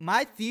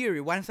 My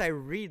theory, once I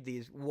read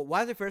this,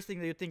 what's the first thing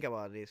that you think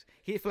about this?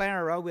 He's flying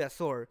around with a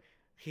sword.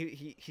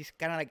 He's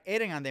kind of like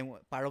Eren, and then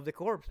part of the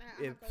corpse,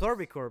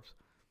 Sorby corpse.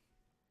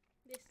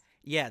 This.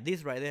 Yeah,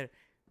 this right there.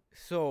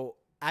 So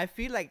I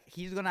feel like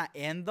he's gonna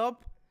end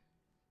up.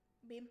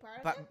 Being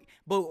part of it?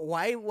 But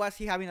why was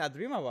he having a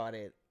dream about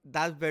it?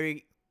 That's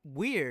very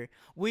weird.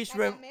 Which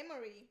Like a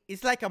memory.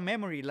 it's like a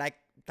memory, like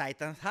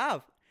Titans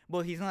have.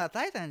 But he's not a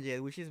Titan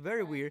yet, which is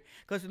very weird.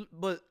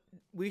 But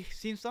we've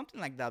seen something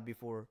like that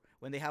before,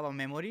 when they have a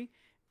memory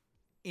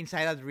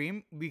inside a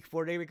dream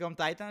before they become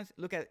Titans.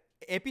 Look at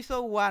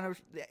episode 1 of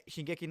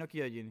Shingeki no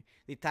Kyojin.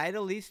 The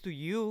title is "To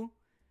You,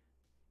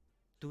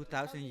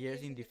 2,000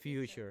 years in the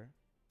future."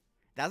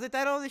 That's the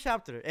title of the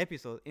chapter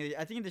episode.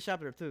 I think in the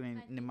chapter too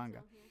in the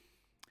manga.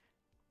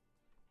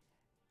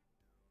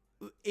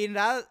 So,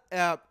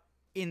 yeah.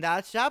 In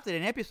that chapter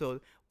and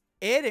episode,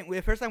 Eren,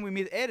 the first time we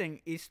meet Eren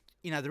is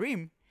in a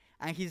dream,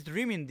 and he's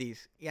dreaming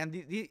this, and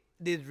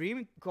the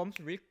dream comes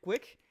real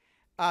quick.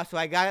 So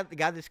I got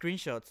the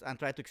screenshots and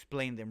tried to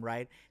explain them,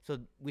 right? So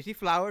we see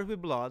flowers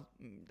with blood.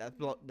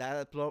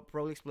 That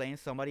probably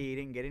explains somebody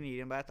getting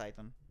eaten by a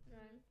Titan.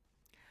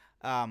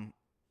 Right.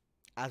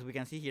 As we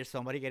can see here,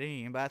 somebody getting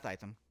eaten by a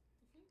Titan.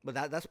 But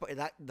that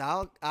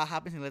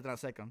happens in less than a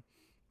second.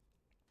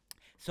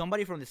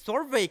 Somebody from the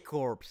Survey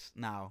Corps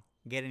now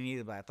getting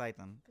eaten by a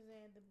Titan. Because they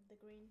had the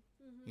green.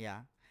 Mm-hmm.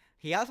 Yeah.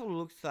 He also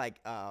looks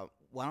like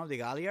one of the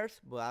Galliards,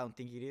 but I don't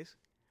think it is.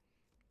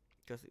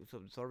 Because it's a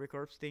Survey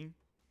Corps thing.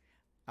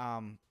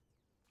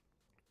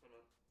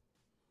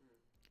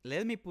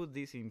 Let me put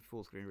this in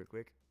full screen real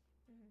quick.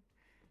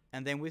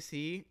 And then we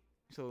see...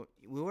 So,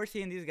 we were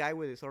seeing this guy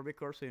with the Survey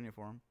Corps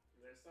uniform.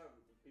 There's a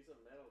piece of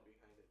metal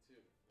behind it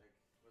too. Like,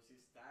 was he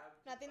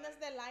stabbed? I think that's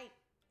the light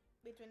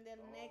between the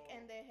neck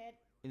and the head.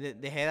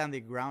 The head on the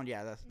ground,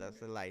 yeah, that's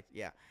the light,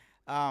 yeah.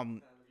 That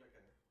looked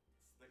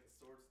like a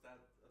sword stabbed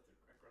across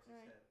his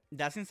head.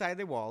 That's inside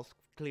the walls,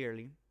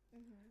 clearly.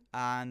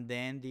 And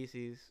then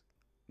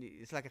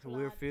it's like a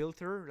weird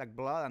filter, like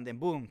blood, and then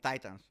boom,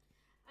 Titans.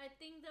 I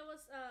think there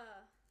was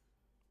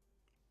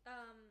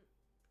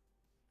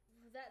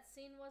that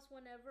scene was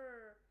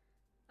whenever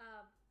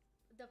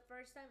the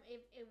first time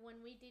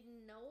when we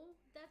didn't know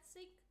that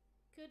Sick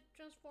could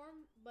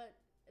transform, but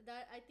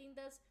that I think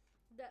that's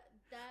that.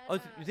 Oh,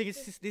 you think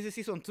this is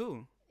season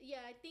 2? Yeah,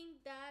 I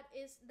think that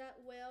is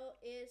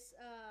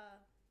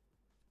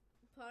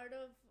part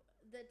of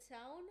the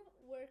town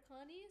where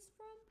Connie is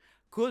from.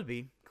 Could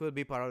be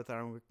part of the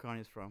town where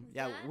Connie is from.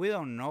 Yeah, we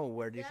don't know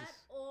where this is.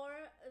 Or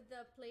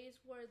the place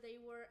where they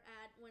were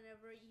at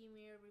whenever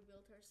Ymir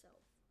rebuilt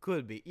herself.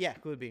 Could be,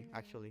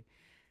 actually.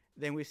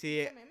 Then we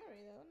see It's a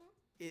memory though,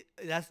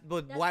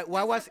 no?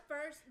 Why was the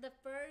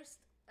first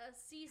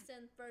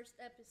season, first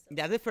episode?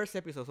 that's the first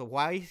episode? So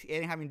why is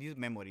Eren having these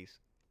memories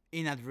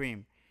in a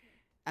dream?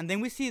 And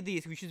then we see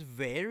this, which is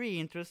very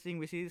interesting.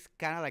 We see this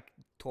kind of like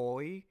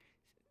toy,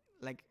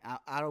 like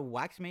out of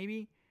wax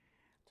maybe,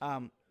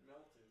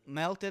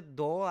 melted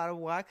doll out of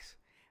wax.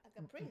 Like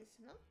a prince,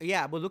 no?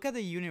 Yeah, but look at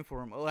the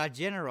uniform, or a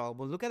general.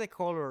 But look at the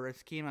color, and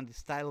scheme, and the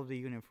style of the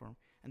uniform.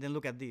 And then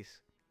look at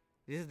this.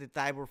 This is the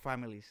Tybor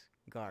family's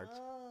guards.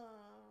 Oh.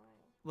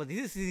 But this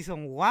is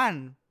season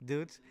 1,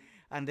 dudes.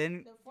 And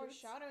then The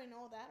foreshadowing,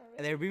 all that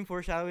already. they're being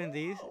foreshadowing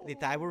this. The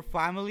Tybor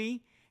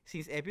family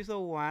since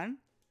episode 1.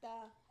 The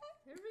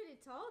They're really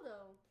tall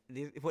though.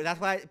 Well, that's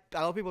why a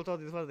lot of people thought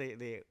this was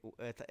the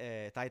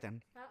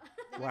Titan.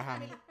 The Warhammer.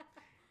 family.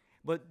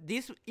 But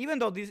this, even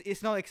though this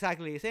is not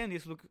exactly the same,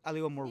 this looks a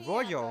little more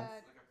royal. but-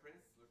 Like a prince.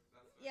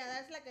 Yeah,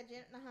 that's like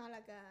a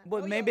like a. But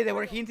royal- maybe they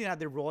were royal. hinting at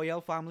the royal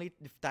family,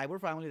 the Tiber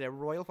family, the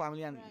royal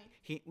family, and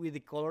Right. with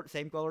the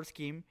same color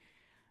scheme.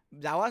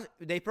 That was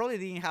they probably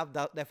didn't have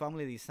the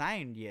family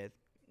design yet,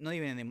 not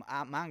even in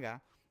the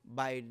manga,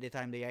 by the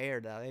time they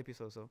aired that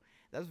episode. So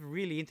that's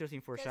really interesting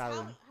 'Cause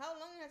foreshadowing. how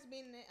long has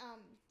been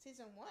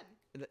season 1?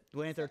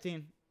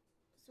 2013.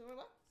 So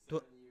what?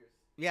 7 years.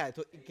 Yeah,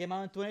 it came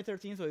out in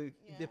 2013, so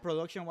Yeah. the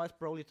production was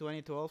probably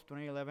 2012,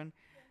 2011.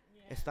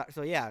 Yeah.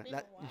 So yeah, It's been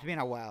that a it's while. been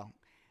a while.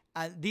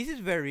 And this is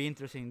very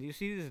interesting. Do you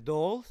see these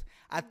dolls?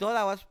 I thought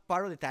I was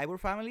part of the Tiber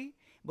family,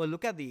 but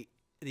look at the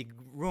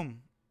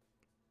room.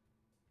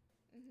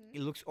 Mhm.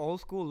 It looks old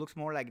school. Looks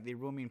more like the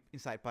room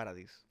inside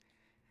Paradise.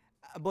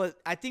 But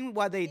I think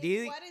what they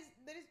did, What is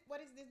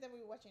this that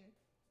we're watching?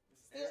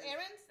 Still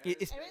Eren's?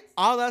 it's Eren's?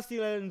 all that's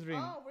still Eren's dream,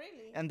 Oh,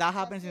 really? and that That's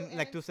happens still in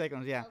like 2 Eren's-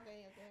 seconds. Yeah.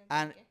 Okay.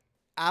 And- okay.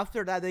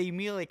 After that, they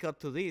immediately cut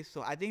to this.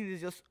 So I think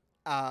it's just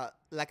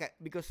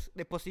because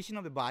the position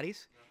of the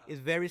bodies is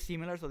very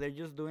similar. So they're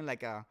just doing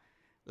like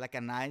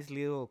a nice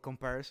little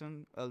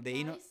comparison of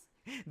the Nice.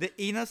 the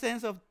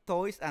innocence of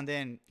toys and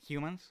then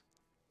humans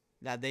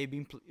that they've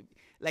been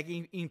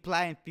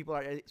implying people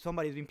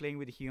somebody's been playing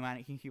with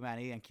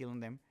humanity and killing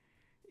them.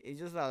 It's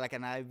just like a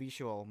nice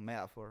visual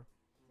metaphor.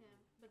 Yeah,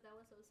 but that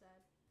was so sad.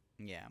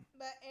 Yeah.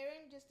 But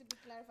Eren, just to be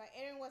clarified,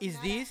 Eren was Is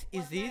not this- a,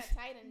 is was this- not a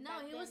Titan No,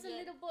 back he then was a yet.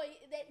 little boy.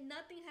 That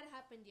nothing had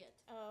happened yet.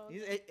 Oh,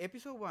 This okay. is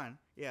episode 1.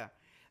 Yeah.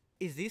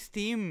 Is this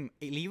team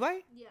Levi?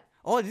 Yeah.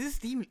 Oh, this is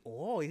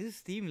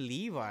team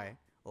Levi.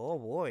 Oh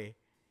boy.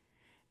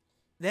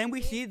 Then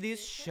we see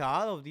this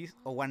shot of this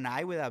one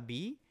eye with a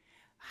bee.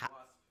 Wasp.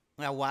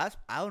 A wasp.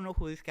 I don't know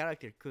who this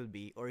character could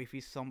be, or if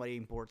he's somebody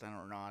important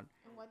or not.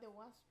 And what the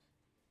wasp?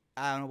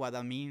 I don't know what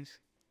that means.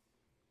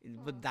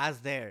 But Oh. that's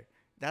there.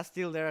 That's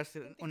still there.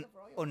 Still Think of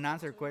royal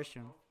unanswered too.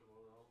 question.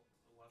 Comfortable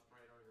though. A wasp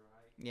right on your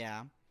eye.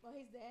 Yeah. Well,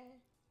 he's there.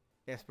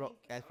 That's I pro.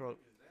 think- That's pro. Is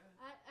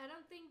that? I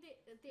don't think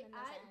the And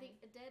eye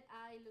that's the dead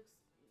eye looks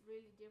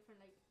really different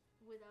like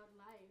without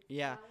light.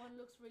 Yeah. That one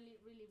looks really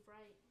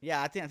bright.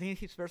 Yeah, I think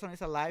his person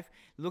is alive.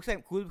 Looks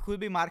like could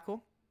be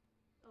Marco.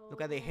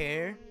 Look at the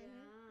hair. Yeah.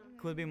 Mhm.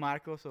 Could be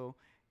Marco. So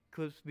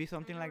could be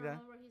something like I that.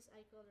 don't remember his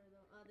eye color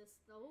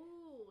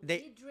though. They-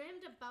 He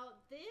dreamed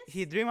about this.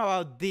 He dreamed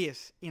about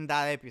this in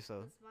that The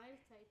episode. Smile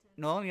Titan.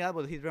 Not only that,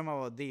 but he dreamed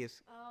about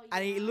this. Oh,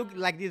 And it looked yeah.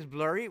 like this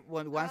blurry.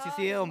 Once you Oh,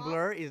 see it his on mom?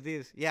 blur, is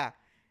this? Yeah.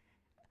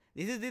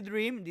 This is the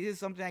dream. This is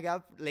something I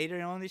got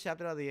later on in the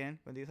chapter at the end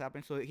when this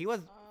happened. So he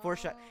was Oh.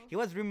 he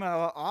was dreaming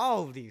about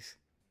all of this.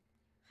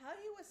 How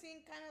he was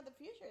seeing kind of the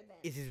future then?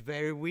 It is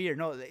very weird.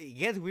 No, it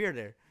gets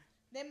weirder.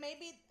 Then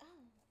maybe. Oh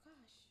gosh.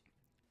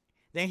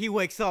 Then he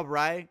wakes up,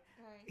 right?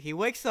 Right. He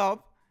wakes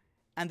up,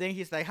 and then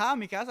he's like, "Hi,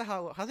 Mikasa,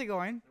 how's it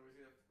going?" Then we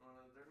see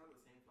they're not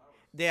the same flowers.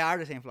 They are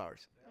the same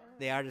flowers. Oh.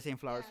 They are the same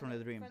flowers Yeah, from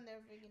the dream. From the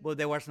beginning. But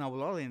there was no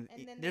blood in.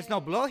 And then There's no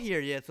the- blood here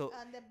yet. So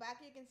On the back,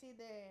 you can see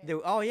the.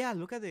 oh yeah,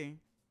 look at the.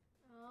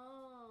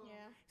 Oh.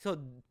 Yeah. So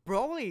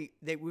probably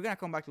we're gonna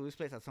come back to this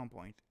place at some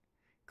point,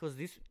 cause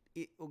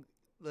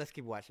let's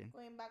keep watching.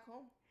 Going back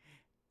home.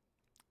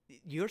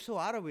 You're so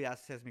out of it,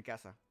 says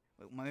Mikasa.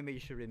 Well, maybe you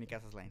should read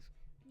Mikasa's lines.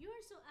 You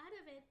are so out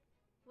of it.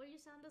 Were you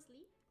sound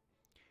asleep?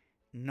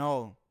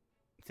 No,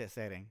 says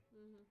Eren.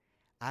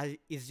 Mm-hmm.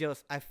 It's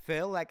just I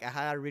felt like I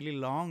had a really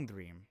long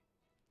dream.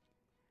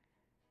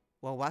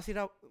 What was it?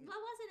 What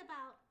was it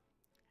about?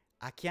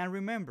 I can't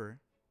remember.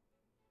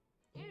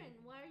 Eren,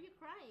 why are you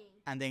crying?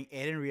 And then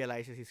Eren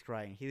realizes he's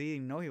crying. He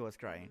didn't know he was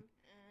crying.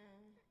 Uh,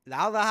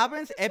 Now that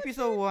happens,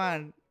 episode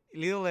 1.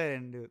 Little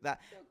Eren, dude. so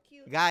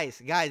cute. Guys,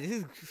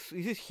 this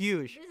is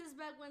huge. This is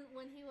back when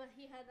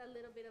he had a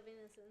little bit of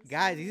innocence.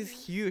 Guys, this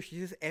is huge.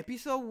 This is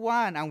episode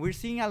 1, and we're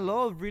seeing a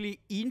lot of really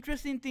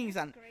interesting things,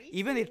 and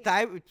even the Crazy.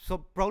 type, so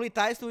probably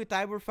ties to the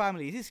Tiber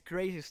family. This is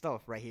crazy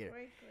stuff right here.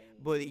 Very crazy.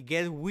 But it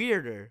gets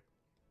weirder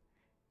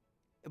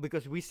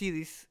because we see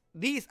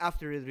this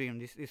after the dream,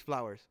 these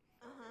flowers.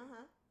 Uh-huh.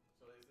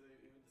 So is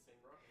it even the same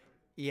rock and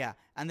everything? Yeah,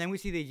 and then we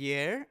see the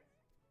year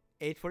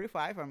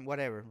 845 and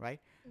whatever, right?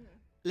 Mhm.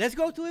 Let's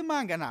go to the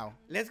manga now.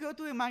 Let's go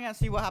to the manga and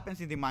see what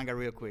happens in the manga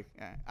real quick.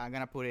 I'm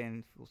gonna put it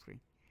in full screen.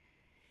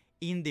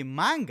 In the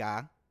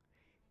manga,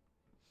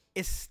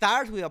 it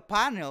starts with a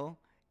panel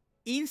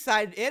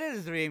inside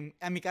Eren's dream,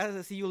 and Mikasa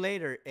says, "See you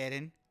later,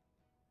 Eren."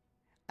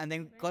 And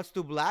then cuts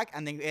to black,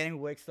 and then Eren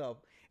wakes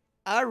up.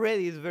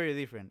 Already, it's very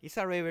different. It's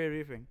already very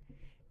different.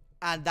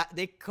 And that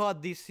they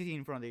cut this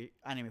scene from the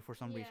anime for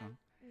some Yeah. reason.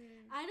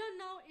 I don't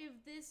know if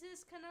this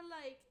is kind of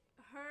like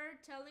her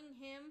telling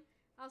him,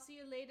 "I'll see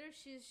you later."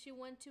 She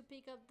went to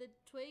pick up the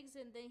twigs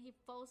and then he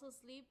falls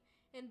asleep,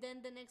 and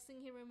then the next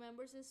thing he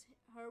remembers is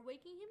her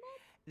waking him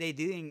up. They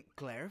didn't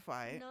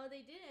clarify. No,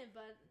 they didn't.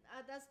 But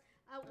that's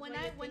what you're when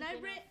I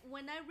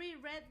thinking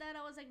reread that,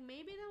 I was like,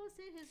 maybe that was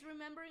it. He's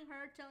remembering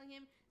her telling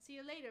him, "See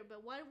you later."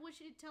 But why would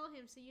she tell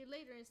him, "See you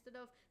later," instead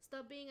of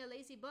 "Stop being a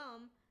lazy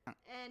bum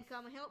and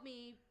come help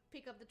me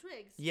pick up the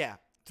twigs"? Yeah,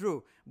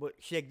 True, but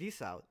check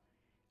this out.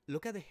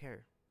 Look at the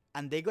hair.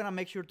 And they're gonna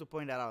make sure to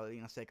point that out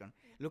in a second.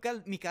 Look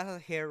at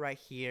Mikasa's hair right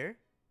here.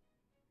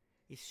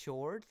 It's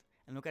short.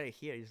 And look at it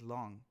here. It's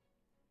long.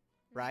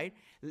 Right?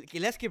 Okay,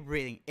 let's keep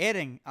reading.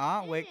 Eren,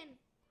 Eren,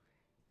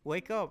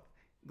 wake up.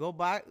 Go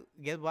back.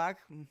 Get back.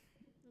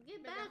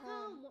 get back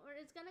home or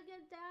it's gonna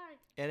get dark.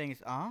 Eren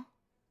is,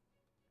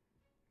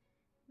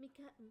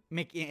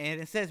 Mika,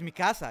 Eren says,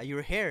 Mikasa,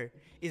 your hair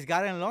is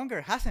gotten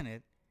longer, hasn't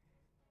it?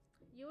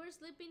 you were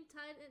sleeping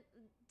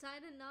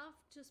tight enough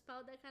to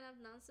spout that kind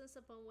of nonsense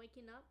upon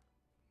waking up?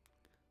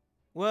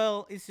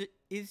 Well,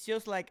 it's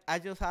just like I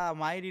just had a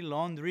mighty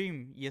long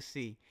dream, you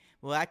see.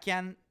 Well, I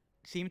can't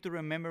seem to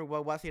remember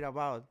what was it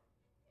about.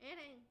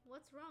 Eren,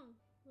 what's wrong?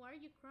 Why are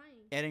you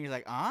crying? Eren is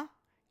like,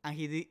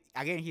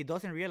 and he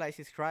doesn't realize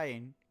he's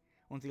crying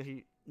until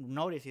he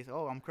notices,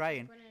 oh, I'm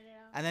crying.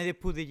 And then they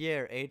put the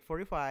year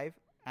 845,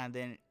 and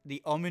then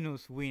the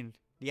ominous wind,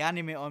 the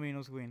anime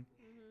ominous wind.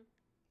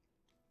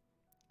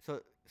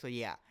 So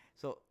yeah.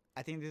 So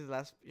I think this is the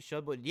last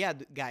shot, but yeah,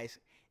 guys,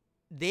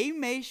 they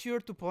made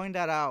sure to point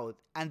that out,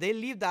 and they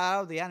leave that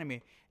out of the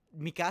anime.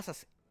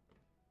 Mikasa's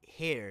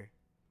hair.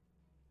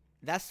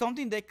 That's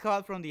something they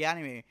cut from the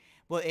anime,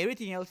 but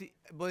everything else.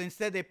 But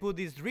instead, they put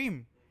this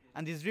dream,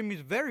 and this dream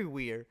is very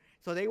weird.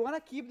 So they want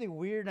to keep the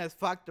weirdness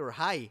factor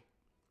high.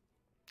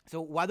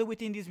 So what do we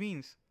think this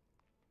means?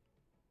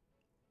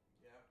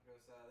 Yeah, because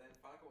then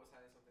Falco was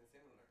having something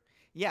similar.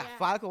 Yeah, Yeah.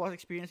 Falco was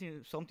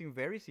experiencing something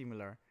very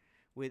similar,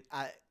 with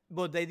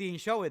but they didn't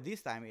show it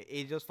this time.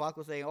 It's just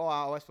Falco saying, "Oh,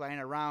 I was flying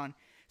around."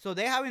 So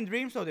they having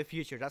dreams of the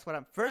future. That's what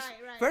I'm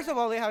first of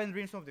all, they having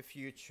dreams of the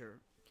future.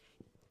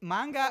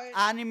 Manga, Or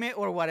anime,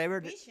 or whatever.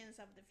 Visions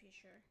of the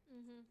future.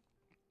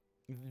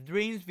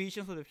 Dreams,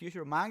 visions of the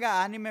future. Manga,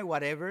 anime,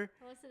 whatever.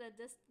 How is it a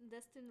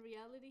destined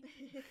reality?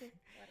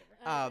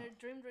 Whatever. Or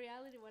dreamed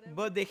reality, whatever.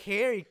 But the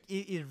hair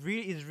is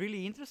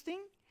really interesting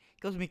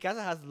because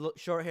Mikasa has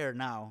short hair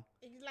now.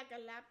 It's like a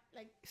lap,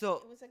 like So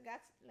it was a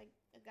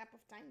gap of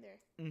time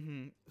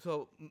there.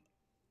 So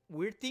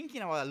we're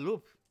thinking about a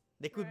loop.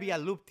 There could be a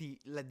loop,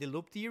 like the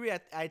loop theory.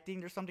 I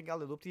think there's something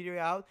called the loop theory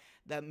out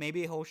that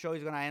maybe the whole show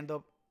is gonna end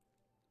up,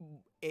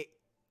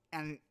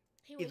 and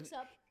he wakes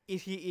up.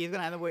 he's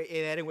gonna end up with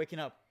Eren waking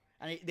up,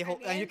 and the whole,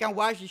 and you Again? can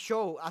watch the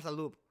show as a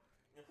loop.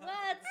 What?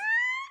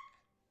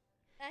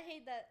 I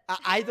hate that.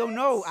 I don't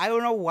know. I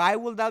don't know why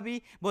will that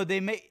be, but they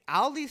make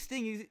all these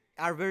things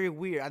are very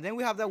weird. And then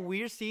we have that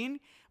weird scene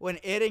when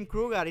Eren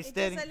Kruger is It's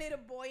telling. just a little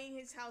boy in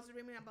his house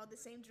dreaming about the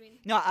same dream.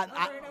 No, Over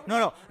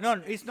and no.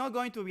 It's not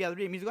going to be a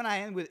dream. It's gonna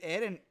end with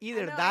Eren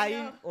either I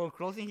dying know. or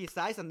closing his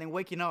eyes and then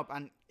waking up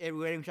and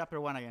we're in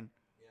chapter 1 again.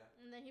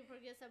 And then he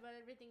forgets about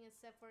everything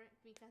except for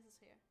Mikasa's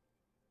hair.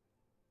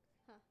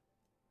 Huh.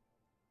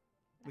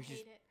 I Which is-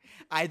 hate it.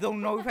 I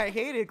don't know if I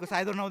hate it because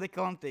I don't know the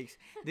context.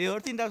 The other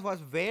thing that was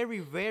very,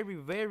 very,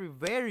 very,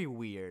 very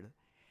weird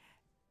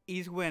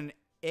is when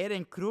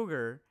Eren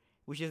Kruger,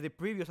 which is the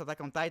previous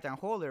Attack on Titan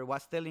holder,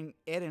 was telling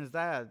Eren's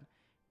dad,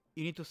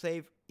 "You need to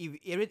save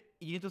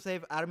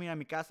Armin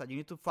and Mikasa. You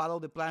need to follow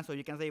the plan so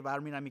you can save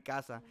Armin and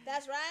Mikasa."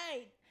 That's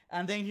right.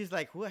 And then he's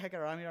like, "Who the heck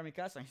are Armin and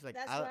Mikasa?" And she's like,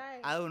 That's I,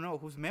 right. "I don't know.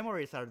 Whose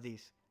memories are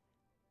these?"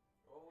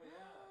 Oh yeah.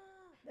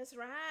 That's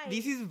right.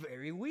 This is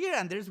very weird,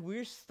 and there's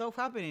weird stuff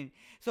happening.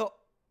 So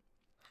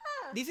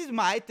Huh. this is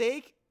my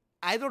take.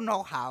 I don't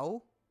know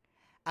how.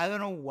 I don't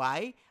know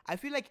why. I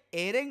feel like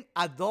Eren,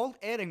 adult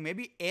Eren,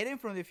 maybe Eren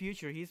from the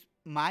future, he's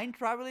mind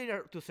traveling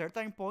to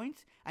certain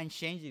points and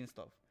changing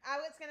stuff. I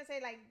was gonna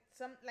say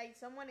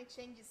someone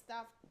exchanges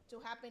stuff to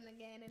happen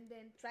again and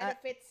then try to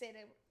fix it.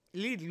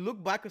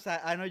 Look back, because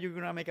I know you're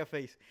gonna make a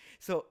face.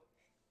 So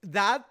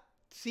that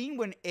scene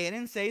when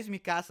Eren says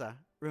Mikasa,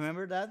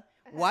 remember that?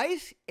 Why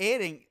is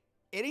Eren?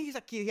 Eren is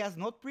a kid. He has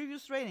no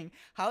previous training.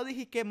 How did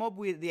he come up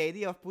with the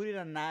idea of putting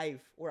a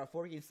knife or a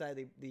fork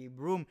inside the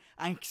broom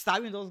and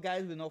stabbing those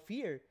guys with no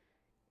fear?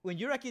 When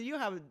you're a kid,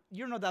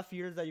 you're not that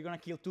fearless that you're gonna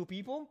kill 2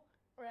 people.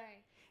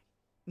 Right.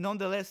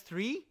 Nonetheless,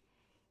 3.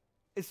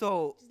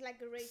 So Just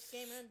like a race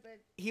game, but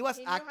he was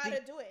he knew acting, how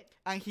to do it.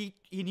 and he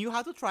knew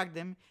how to track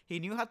them. He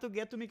knew how to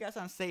get to Mikasa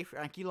and save her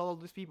and kill all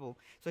these people.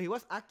 So he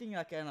was acting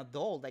like an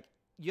adult, like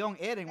young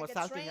Eren was Like a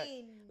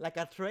acting like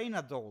a trained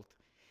adult.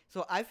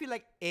 So I feel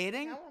like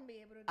Eren I won't be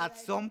able to do at that.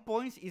 some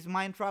points is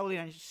mind traveling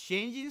and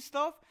changing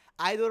stuff.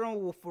 I don't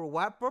know for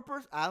what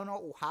purpose. I don't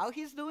know how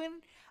he's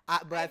doing,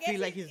 but I feel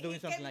guess like he- he's doing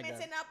something like He that.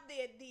 kept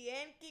messing up the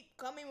end, keep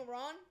coming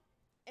wrong,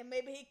 and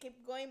maybe he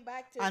keep going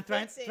back to And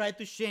fix it. try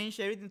to change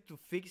everything to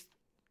fix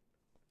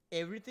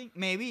everything.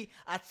 Maybe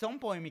at some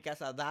point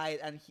Mikasa died,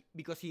 and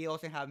because he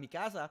doesn't have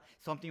Mikasa,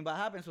 something bad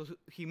happened. So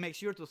he makes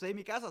sure to save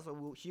Mikasa,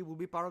 so she will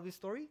be part of the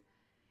story.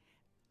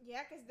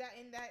 Yeah, cause that's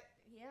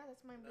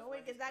mind blowing. why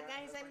Cause he's that crying-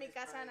 guy is that's like why he's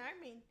Mikasa and crying.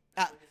 Armin.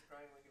 That's why he's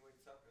crying when he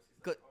wakes up because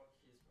he's Good. like, oh,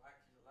 she's back,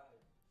 she's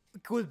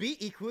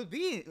alive. It could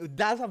be.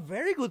 That's a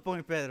very good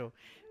point, Pedro.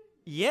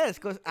 Yes,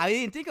 because I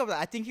didn't think of that.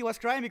 I think he was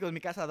crying because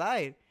Mikasa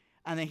died,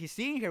 and then he's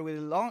seeing her with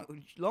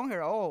long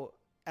hair. Oh,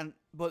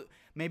 but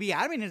maybe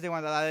Armin is the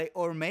one that died,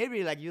 or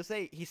maybe like you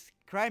say, he's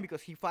crying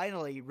because he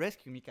finally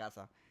rescued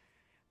Mikasa.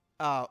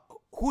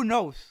 Who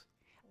knows?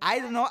 I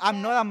don't know.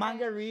 I'm not a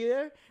manga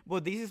reader,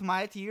 but this is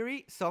my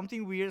theory.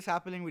 Something weird is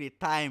happening with the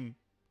time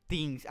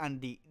things and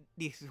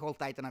this whole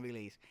Titan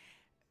abilities.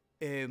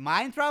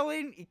 Mind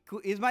traveling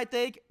is my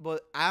take,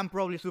 but I'm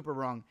probably super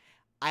wrong.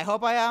 I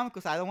hope I am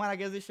because I don't want to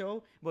guess the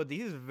show, but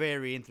this is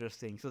very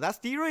interesting. So that's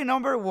theory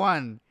number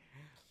 1.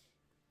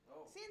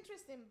 It's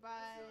interesting, but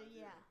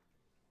yeah.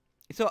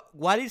 So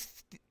what is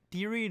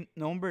theory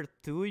number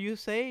 2?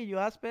 You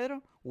asked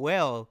Pedro.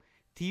 Well,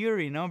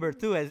 theory number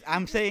 2 is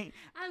I'm saying.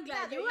 I'm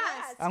glad Yeah, you you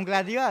asked. I'm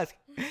glad you asked.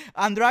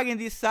 I'm dragging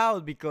this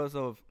out because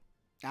of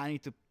I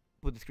need to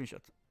put the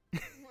screenshots.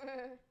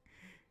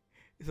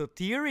 So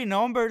theory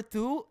number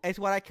 2 is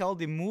what I call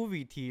the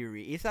movie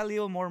theory. It's a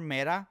little more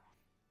meta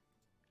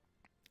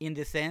in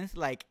the sense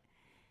like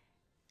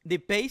the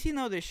pacing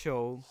of the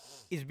show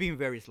is being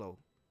very slow,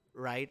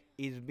 right?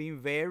 It's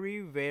been very,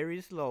 very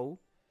slow.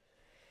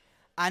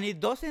 And it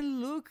doesn't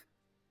look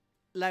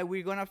like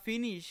we're gonna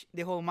finish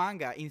the whole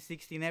manga in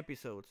 16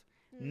 episodes.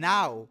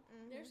 Now,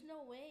 There's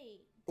no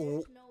way. W-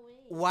 There's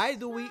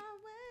no way.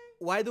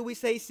 why do we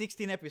say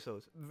 16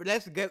 episodes?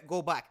 Let's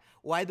go back.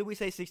 Why do we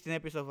say 16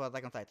 episodes of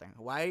Attack on Titan?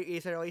 Why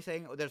is everybody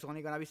saying there's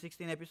only gonna be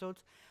 16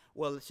 episodes?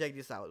 Well, check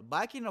this out.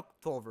 Back in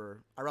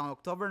October, around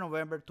October,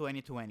 November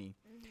 2020,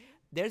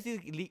 there's this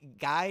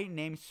guy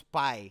named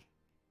Spy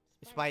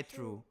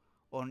True,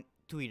 on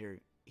Twitter.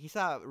 He's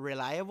a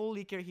reliable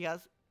leaker. He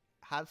has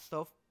had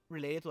stuff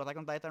related to Attack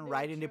on Titan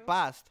right in the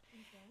past.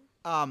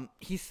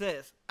 He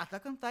says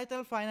Attack on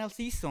Titan final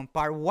season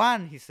part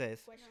 1. He says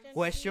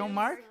question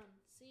mark.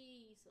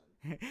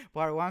 Season.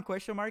 Part 1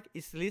 question mark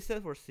is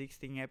listed for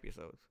 16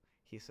 episodes.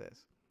 He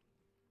says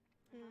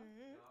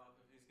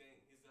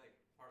He's like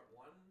part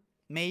 1.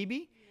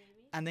 maybe,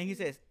 and then he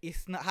says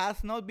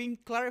has not been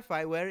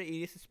clarified whether it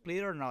is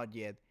split or not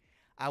yet.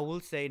 I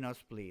will say not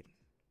split.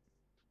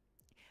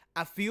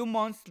 A few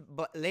months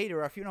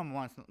later, a few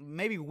months,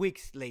 maybe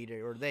weeks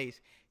later or days,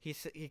 he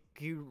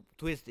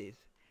twisted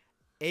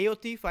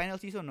AOT final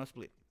season not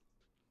split,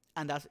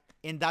 and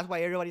that's why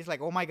everybody's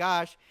like, oh my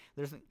gosh,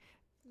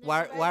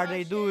 what are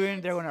they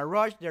doing? They're gonna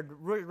rush. They're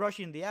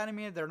rushing the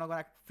anime. They're not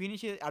gonna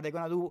finish it. Are they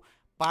gonna do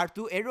part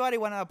 2? Everybody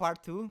wanted a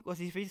part 2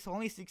 because if it's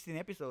only 16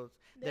 episodes,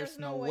 there's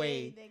no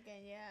way. They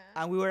can, yeah.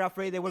 And we were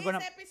afraid they were This gonna.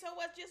 episode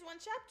was just one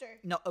chapter.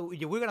 No,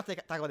 we're gonna talk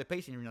about the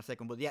pacing in a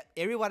second, but yeah,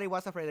 everybody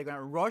was afraid they're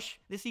gonna rush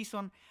the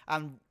season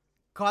and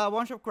cut a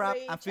bunch of crap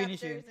 3 and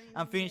finish it chapters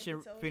and finish it,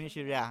 episodes finish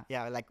it. and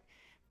Yeah, like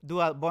do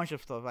a bunch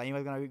of stuff, and it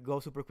was gonna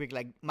go super quick,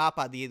 like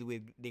Mappa did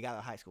with the guy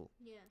at high school.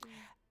 Yeah.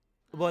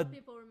 A lot But of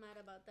people were mad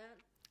about that.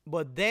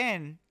 but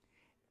then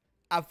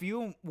a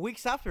few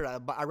weeks after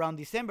that, around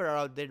December,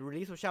 around the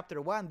release of Chapter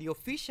 1, the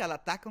official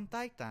Attack on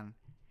Titan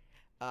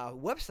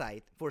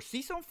website for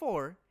Season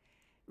 4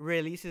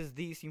 releases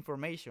this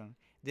information.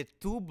 The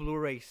 2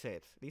 Blu-ray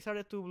sets. These are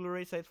the 2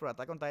 Blu-ray sets for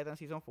Attack on Titan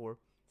Season 4.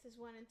 This is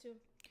 1 and 2.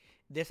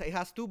 It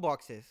has 2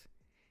 boxes.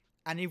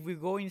 And if we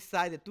go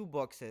inside the 2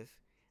 boxes,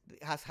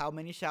 it has how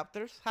many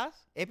chapters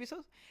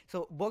episodes?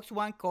 So box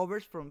 1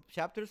 covers from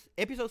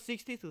episode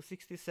 60 to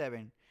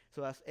 67.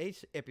 So that's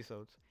 8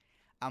 episodes.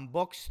 And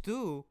box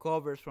 2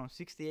 covers from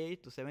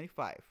 68 to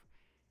 75.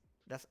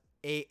 That's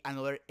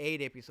another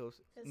 8 episodes,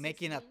 That's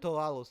making a 16.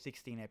 total of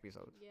 16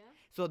 episodes. Yeah.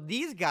 So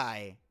this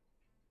guy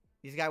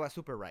was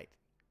super right.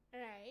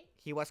 Right.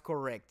 He was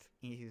correct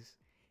in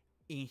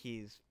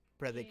his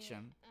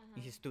prediction,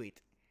 in his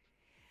tweet.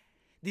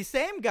 The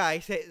same guy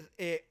says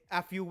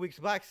a few weeks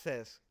back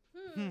says,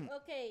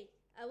 Okay,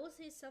 I will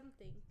say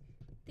something.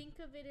 Think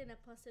of it in a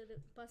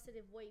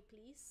positive way,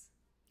 please.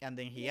 and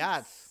then he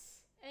adds,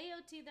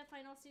 AOT, the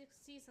final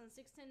season,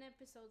 16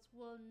 episodes,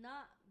 will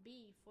not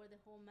be for the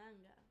whole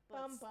manga. But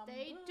Bum, bum,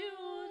 stay bum.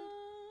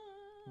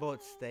 tuned.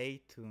 but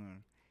stay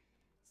tuned.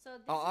 So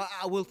this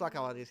I will talk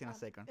about this in a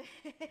second.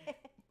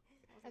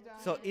 I don't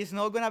So know. it's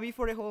not gonna be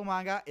for the whole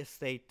manga.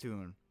 Stay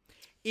tuned.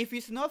 If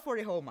it's not for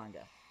the whole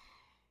manga,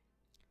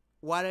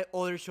 what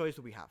other choice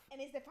do we have?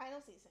 And it's the final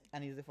season.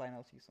 And it's the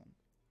final season.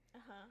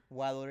 Uh-huh.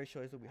 What other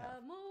choice do we have?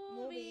 a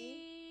movie.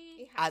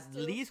 It has At to.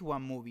 least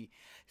one movie.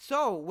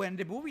 So when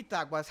the movie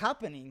talk was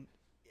happening,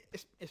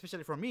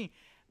 especially for me,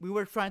 we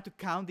were trying to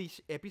count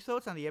these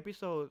episodes and the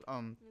episode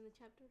In the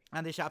chapters.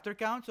 and the chapter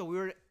count. So we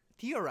were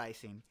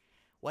theorizing,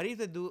 what if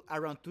they do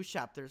around 2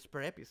 chapters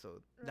per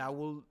episode? That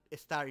will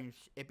start in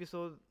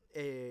episode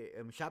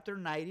chapter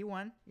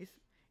 91 is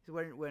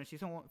when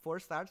season 4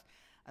 starts,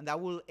 and that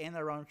will end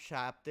around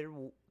chapter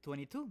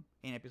 22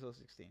 in episode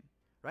 16,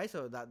 right?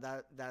 So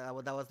that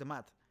was the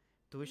math.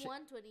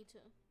 122.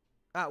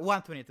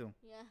 122.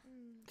 Yeah.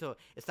 So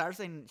it starts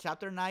in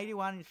chapter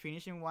 91, it's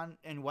finishing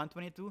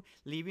 122,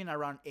 leaving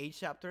around 8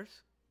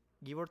 chapters,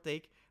 give or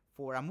take,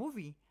 for a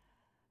movie.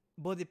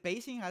 But the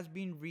pacing has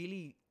been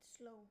really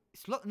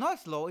Slow. not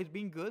slow. It's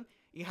been good.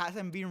 It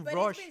hasn't been But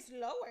rushed. it's been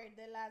slower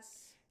the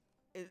last.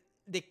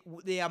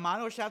 The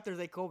amount of chapters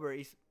they cover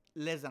is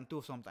less than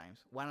 2 sometimes,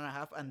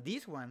 1.5, and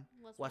this one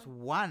was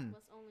 1.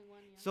 Was only one.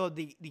 Yeah. So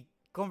the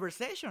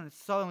conversation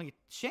suddenly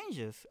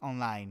changes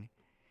online,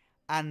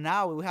 And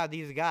now we have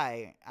this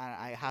guy, and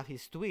I have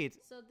his tweet,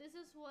 So this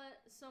is what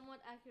somewhat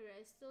accurate.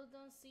 I still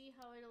don't see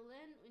how it'll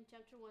end in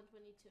chapter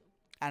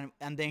 122.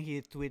 and then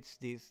he tweets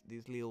this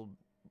little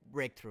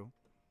breakthrough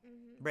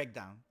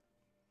breakdown.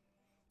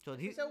 So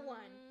he, So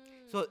one.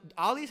 so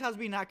all this has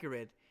been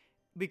accurate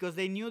because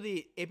they knew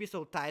the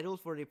episode titles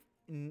for the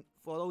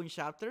following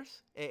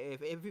chapters,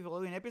 every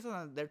following episode,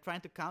 and they're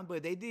trying to count,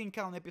 but they didn't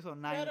count episode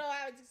 9. No,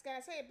 I was just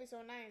gonna say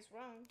episode 9 is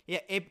wrong. Yeah,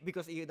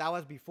 because that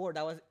was before.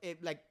 That was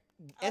like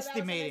that was an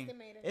estimating,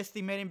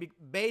 estimated.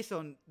 based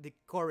on the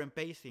current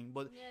pacing,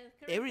 but Yeah,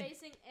 the current every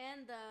pacing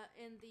and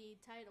the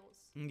titles.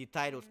 in the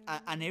titles,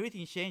 and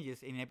everything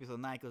changes in episode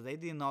 9 because they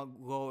did not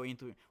go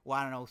into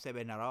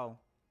 107 at all.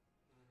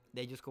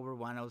 They just covered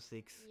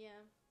 106. Yeah.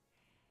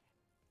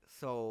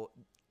 So,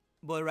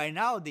 but right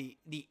now the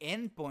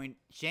end point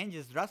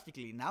changes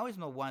drastically. Now it's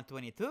not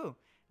 122.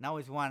 Now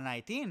it's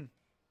 119.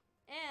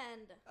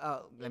 And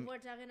Let if me, we're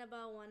talking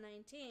about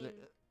 119,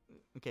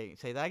 okay,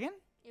 say that again.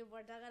 if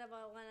we're talking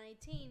about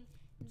 119,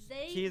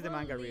 they She's the will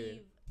manga reader.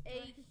 leave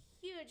a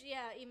huge,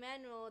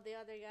 Emmanuel, the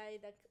other guy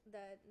that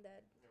that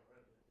that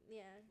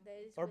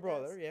is Our with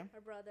brother, us, yeah.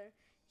 our brother.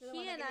 The He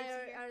one that and I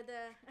lives here. are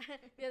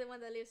the other one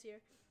that lives here.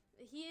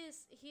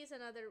 He's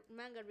another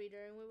manga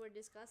reader, and we were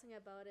discussing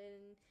about it,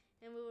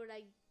 and we were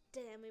like,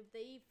 damn, if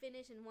they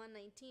finish in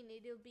 119,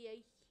 it'll be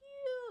a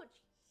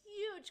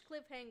huge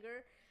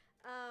cliffhanger.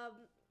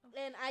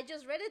 And I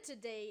just read it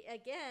today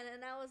again,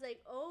 and I was like,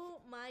 oh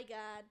my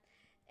god.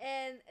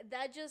 And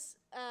that just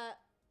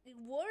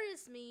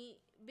worries me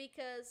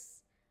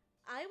because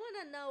I want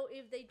to know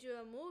if they do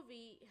a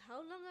movie, how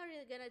long are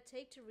they going to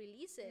take to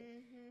release it?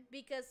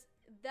 Because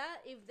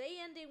that if they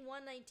end in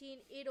 119,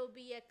 it'll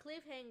be a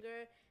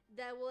cliffhanger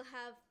that will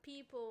have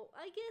people,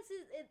 I guess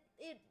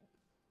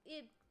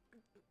it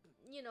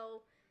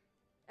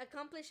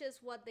accomplishes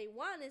what they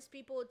want, is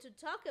people to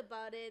talk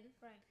about it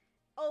Right.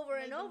 over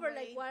Make and them over,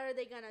 like wait. what are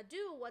they gonna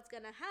do, what's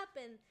gonna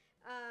happen,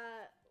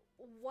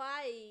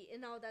 why,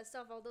 and all that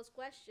stuff, all those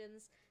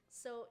questions.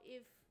 So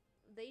if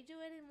they do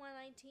it in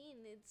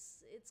 119,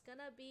 it's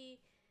gonna be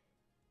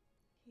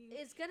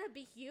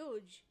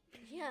huge.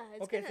 Yeah,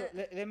 it's Okay,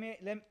 gonna,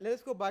 so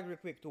let's go back real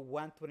quick to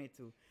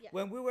 122. Yeah.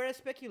 When we were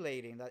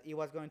speculating that it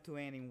was going to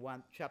end in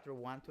chapter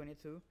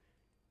 122,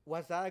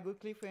 was that a good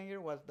cliffhanger?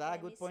 Was that Let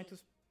a me good point see.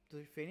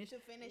 to finish? To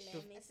finish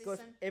Let a me Because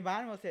season.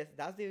 Emmanuel says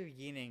that's the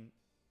beginning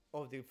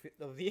of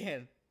the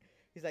end.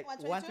 He's like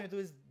 122? 122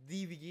 is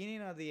the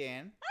beginning of the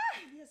end.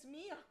 Dios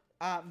mío.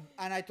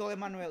 And I told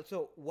Emmanuel,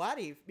 so what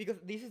if, because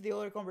this is the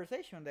other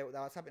conversation that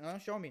was happening.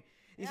 Don't show me.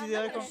 This I'm is the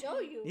not other gonna show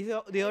you. this is the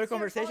other It's your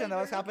conversation phone, that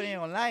was you're happening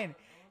looking. online.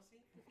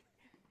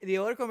 The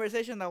other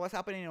conversation that was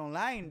happening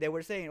online, they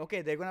were saying,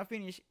 okay, they're gonna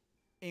finish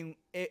in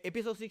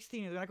episode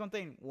 16 is gonna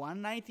contain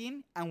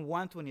 119 and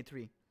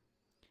 123.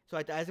 So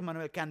I asked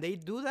Emmanuel, can they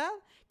do that?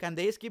 Can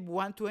they skip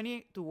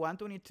 120 to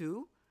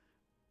 122?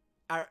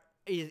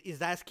 Is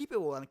that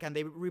skippable? And can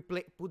they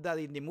put that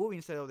in the movie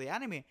instead of the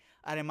anime?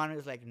 And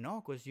Emmanuel's like,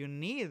 no, because you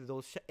need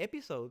those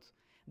episodes.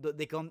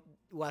 They come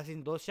was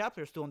in those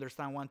chapters to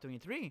understand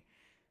 123.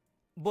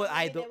 But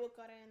I Maybe they don't. will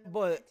cut it in the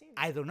But 119.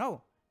 I don't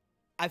know.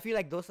 I feel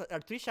like those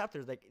are 3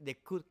 chapters that they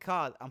could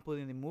cut and put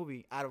in the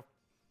movie out of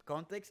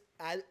context.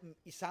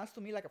 It sounds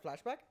to me like a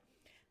flashback,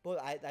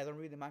 but I don't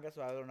read the manga,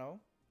 so I don't know.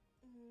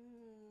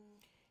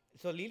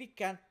 So Lily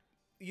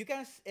you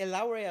can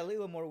elaborate a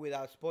little more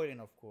without spoiling,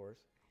 of course.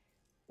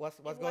 What's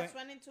If going? what's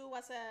running to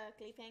was a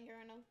cliffhanger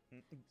or no?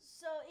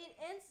 So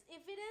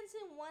if it ends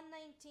in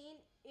 119,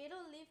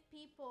 it'll leave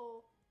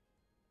people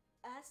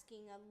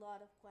asking a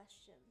lot of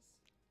questions.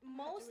 have to read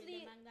the Mostly,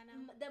 manga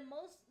now.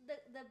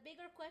 the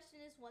bigger question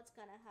is what's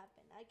gonna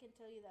happen. I can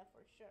tell you that for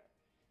sure.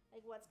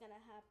 Like what's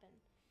gonna happen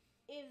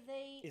if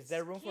they Is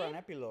there room for an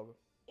skip- epilogue?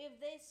 If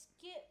they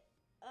skip,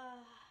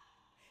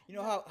 You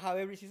know how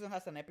every season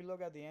has an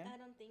epilogue at the end, I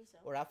don't think so.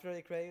 or after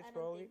the credits, I don't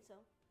probably. think so.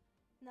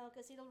 No,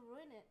 because it'll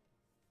ruin it.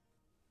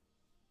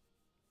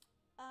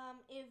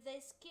 If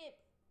they skip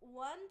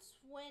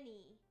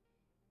 120,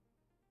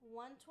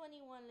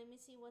 121, let me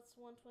see what's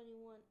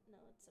 121. No,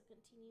 it's a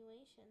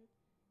continuation.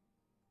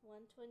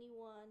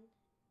 121,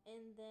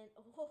 and then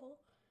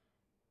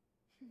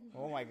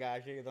Oh my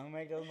gosh! You don't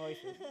make those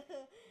noises.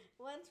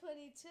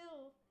 122.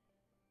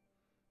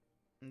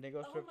 And they go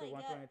Oh straight to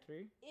my God.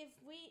 123. If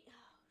we,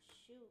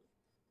 shoot,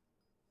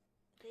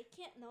 they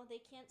can't. No, they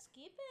can't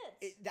skip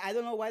it. I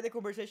don't know why the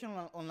conversation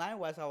online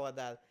was about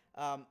that.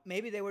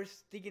 Maybe they were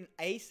sticking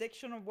a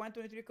section of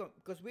 123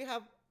 because we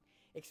have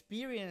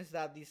experienced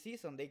that this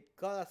season. They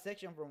cut a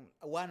section from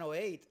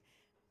 108,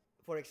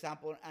 for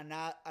example, and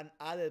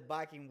added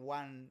back in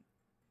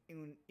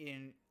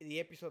the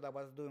episode that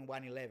was doing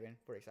 111,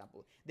 for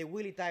example. The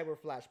Willie Tiber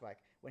flashback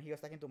when he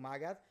was talking to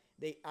Magath,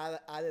 they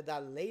added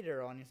that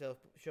later on instead of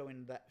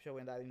showing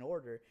that in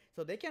order.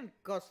 So they can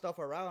cut stuff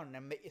around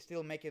and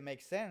still make it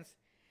make sense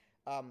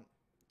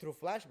through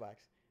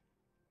flashbacks.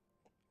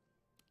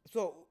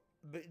 So,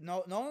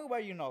 knowing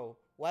what you know,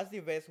 what's the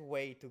best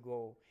way to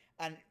go?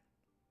 And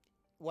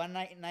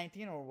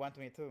 119 or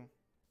 122?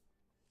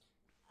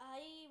 I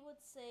would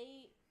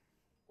say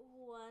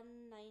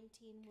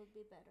 119 would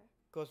be better.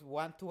 Because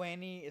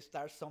 120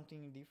 starts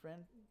something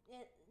different.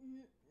 It,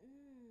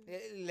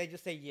 n- Let's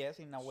just say yes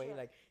in a way. Sure.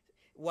 Like,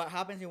 what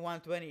happens in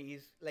 120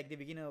 is like the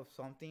beginning of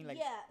something. Like,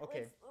 yeah.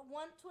 okay, If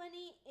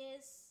 120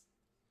 is,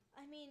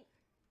 I mean,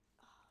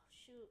 oh,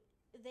 shoot,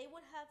 they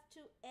would have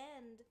to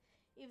end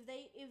if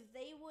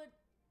they would.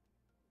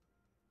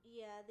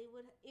 Yeah, they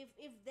would.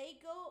 If they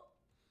go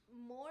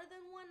more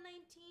than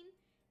 119,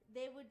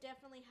 they would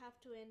definitely have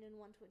to end in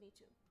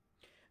 122.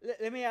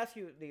 let me ask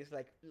you this,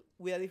 like,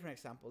 with a different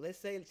example. Let's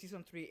say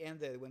season 3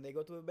 ended when they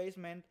go to the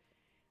basement,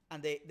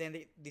 and the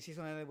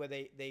season ended where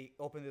they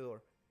open the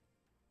door,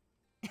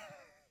 Let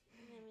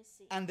me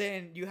see. and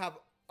then you have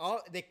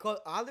they call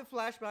all the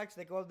flashbacks,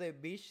 they call the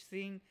beach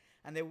scene,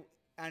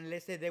 and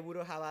let's say they would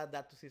have added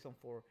that to season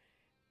 4.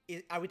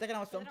 Are we talking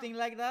about something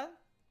like that?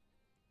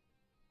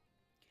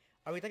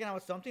 Are we talking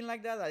about something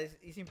like that? That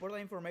is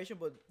important information,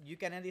 but you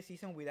can end the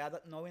season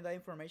without knowing that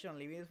information and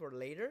leaving it for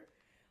later?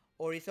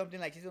 Or is something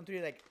like season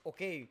 3 like,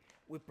 okay,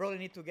 we probably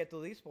need to get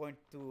to this point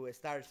to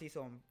start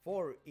season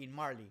 4 in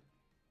Marley?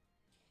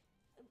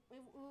 We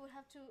would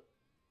have to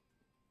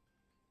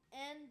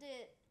end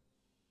it.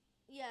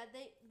 Yeah,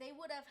 they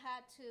would have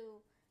had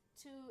to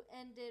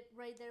end it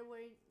right there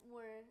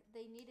where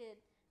they needed,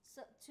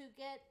 so to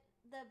get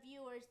the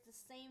viewers the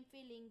same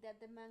feeling that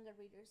the manga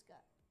readers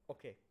got.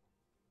 Okay.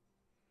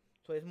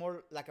 So it's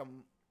more like a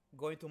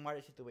going to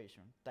Marley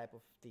situation type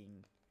of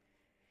thing.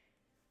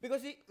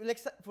 Because, like,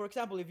 for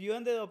example, if you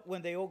ended up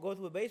when they all go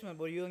to the basement,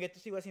 but you don't get to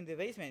see what's in the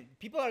basement,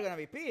 people are gonna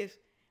be pissed.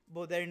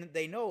 But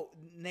they know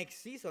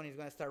next season is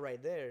gonna start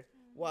right there,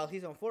 while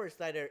season 4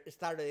 started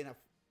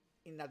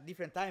in a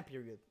different time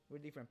period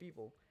with different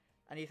people,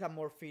 and it's a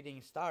more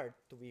fitting start,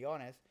 to be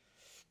honest.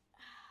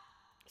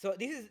 So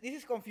this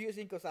is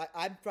confusing because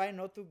I'm trying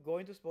not to go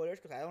into spoilers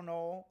because I don't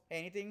know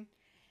anything,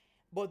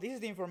 but this is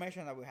the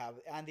information that we have,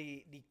 and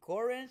the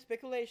current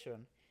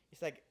speculation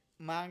is like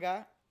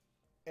manga.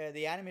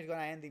 The anime is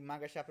gonna end in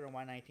manga chapter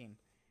 119,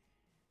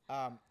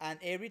 and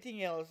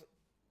everything else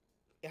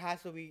it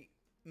has to be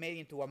made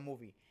into a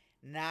movie.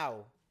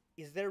 Now,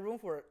 is there room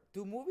for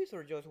 2 movies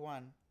or just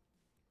one?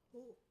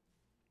 Ooh,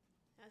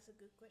 that's a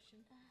good question.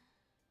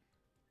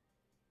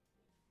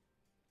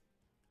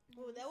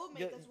 Oh, that would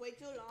make us way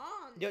too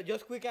long.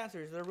 Just quick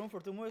answer: is there room for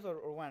 2 movies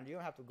or one? You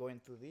don't have to go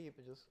into deep.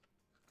 Just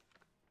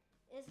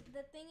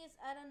The thing is,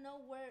 I don't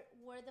know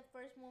where the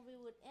first movie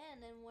would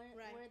end and where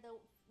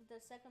the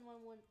second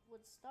one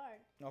would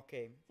start.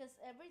 okay. Because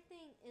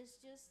everything is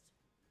just,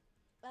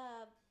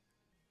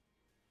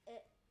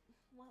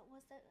 what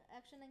was that?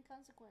 Action and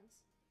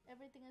consequence.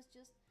 Everything is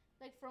just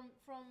like from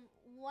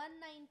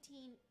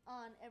 119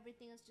 on.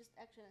 Everything is just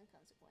action and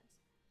consequence.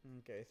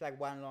 Okay, it's like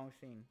one long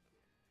scene.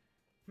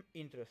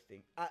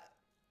 Interesting.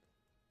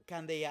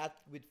 Can they add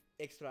with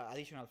extra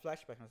additional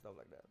flashbacks and stuff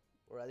like that,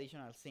 or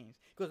additional scenes?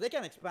 Because they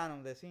can expand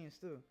on the scenes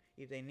too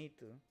if they need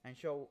to and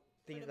show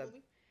things that.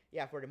 Movie?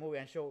 Yeah, for the movie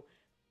and show.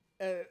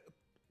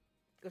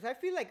 Because I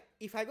feel like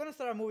if I'm gonna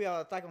start a movie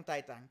about Attack on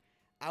Titan,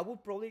 I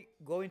would probably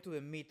go into the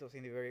mythos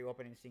in the very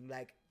opening scene,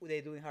 like they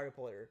do in Harry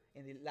Potter.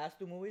 In the last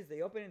 2 movies,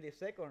 they open in the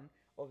second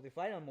of the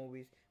final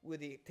movies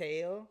with the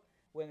tale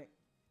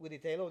with the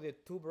tale of the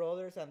 2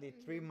 brothers and the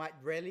 3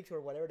 relics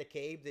or whatever, the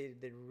cave,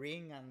 the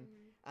ring,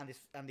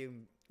 and the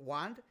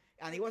wand,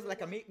 and it was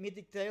like a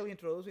mythic tale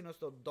introducing us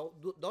to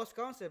those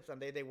concepts, and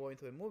they go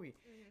into a movie.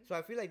 So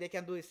I feel like they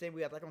can do the same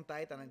with Attack on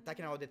Titan and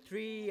talking about the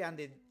tree and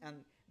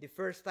the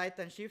first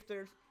Titan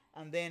shifters,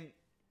 and then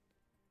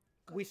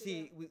we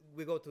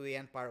go to the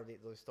end part of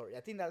the story. I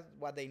think that's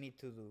what they need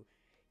to do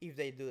if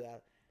they do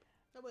that.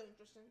 That would be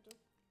interesting too.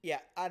 Yeah,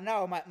 and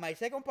now my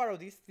second part of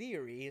this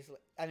theory is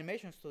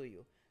animation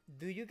studio.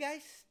 Do you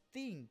guys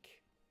think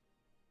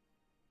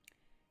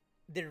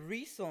the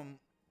reason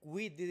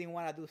we didn't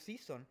want to do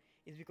season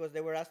is because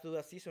they were asked to do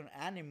a season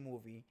and a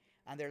movie,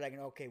 and they're like,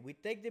 okay, we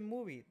take the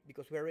movie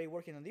because we're already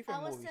working on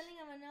different movies. I was telling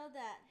him I know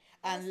that.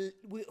 And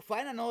we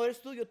find another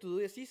studio to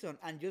do the season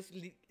and just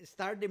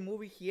start the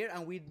movie here,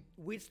 and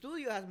which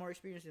studio has more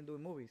experience in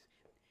doing movies?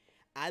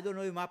 I don't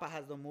know if Mappa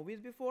has done movies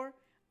before,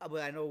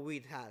 but I know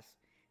WIT has.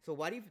 So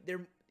what if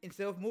they're,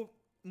 instead of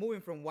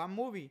moving from one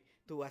movie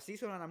to a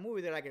season and a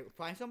movie, they're like,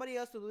 find somebody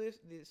else to do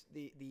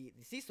the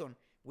season.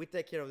 We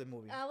take care of the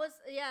movie. I was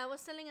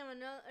telling him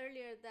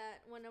earlier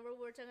that whenever we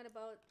were talking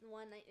about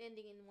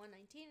ending in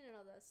 119 and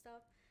all that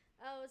stuff,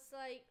 I was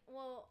like,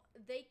 well,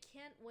 they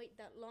can't wait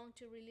that long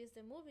to release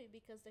the movie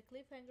because the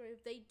cliffhanger,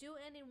 if they do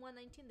end in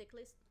 119, the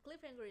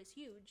cliffhanger is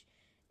huge.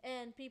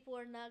 And people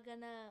are not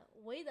gonna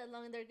wait that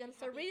long, and they're gonna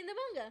start reading the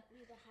manga.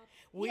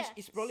 Which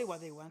is probably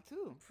what they want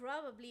to.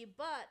 Probably,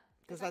 but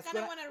because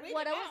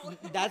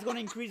that's gonna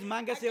increase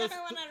manga sales.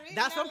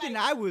 That's something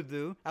I would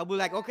do. I would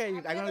like, okay,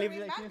 I'm gonna leave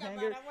the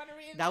cliffhanger.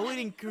 That would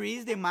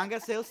increase the manga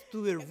sales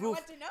to the roof.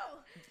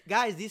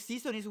 Guys, this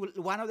season is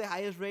one of the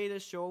highest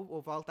rated show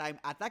of all time.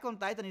 Attack on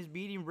Titan is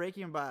beating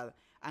Breaking Bad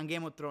and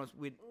Game of Thrones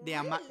with the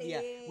amount,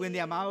 with the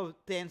amount of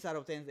 10s out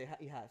of 10s it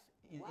has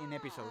in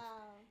episodes.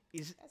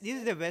 This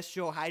is the best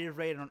show, highest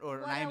rated on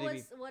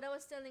IMDb. What I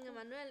was telling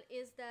Emmanuel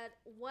is that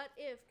what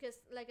if, because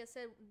like I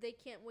said, they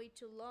can't wait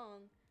too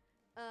long,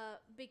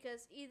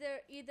 because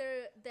either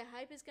the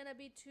hype is gonna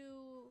be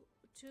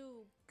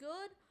too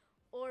good,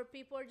 or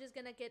people are just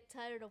gonna get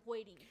tired of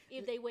waiting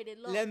if they waited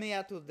long. Let me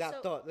add to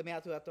that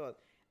thought.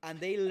 And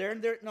they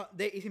learned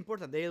it's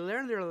important. They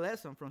learned their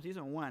lesson from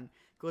season 1,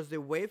 because the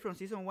wait from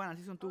season 1 and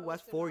season 2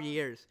 was 4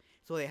 years.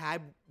 So the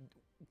hype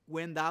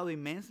went down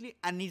immensely,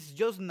 and it's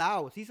just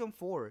now, season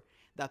 4,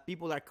 that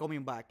people are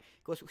coming back.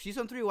 Because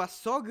season 3 was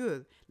so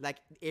good, like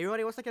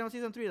everybody was talking about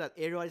season 3, that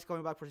everybody's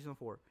coming back for season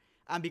 4,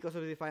 and because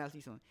of the final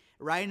season.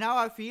 Right now,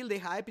 I feel the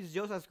hype is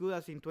just as good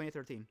as in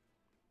 2013,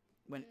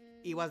 when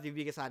it was the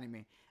biggest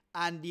anime.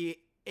 And the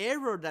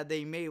error that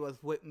they made was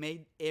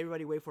made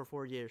everybody wait for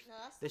 4 years. No,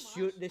 that's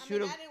too much.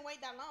 I didn't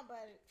wait that long, but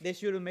they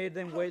should have made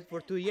them wait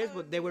for 2 years,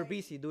 but they were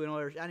busy doing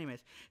other animes.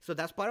 So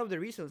that's part of the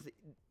reasons.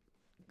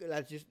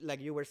 Just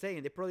like you were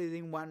saying, they probably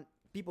didn't want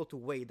people to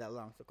wait that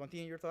long. So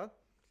continue your thought.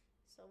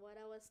 So what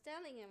I was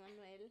telling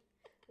Emmanuel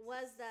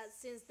was that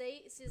since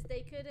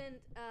they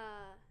couldn't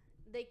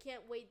they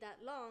can't wait that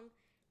long,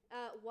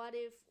 what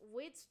if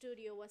Wit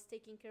Studio was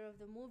taking care of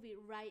the movie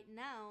right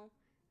now?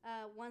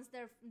 Once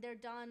they're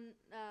done,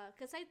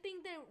 because I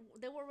think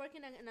they were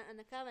working on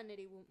a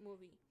Cavalry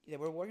movie. They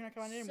were working on a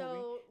Cavalry movie.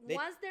 So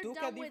once they're took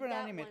done a with different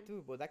that anime one,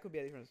 too, but that could be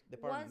a different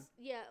department.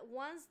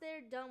 once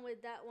they're done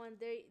with that one,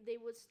 they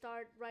would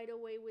start right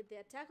away with the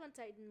Attack on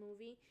Titan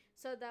movie.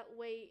 So that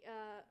way,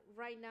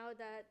 right now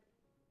that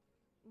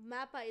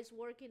Mappa is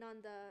working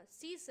on the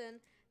season,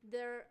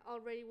 they're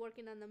already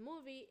working on the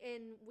movie,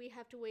 and we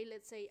have to wait,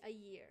 let's say, a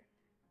year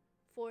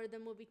for the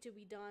movie to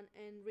be done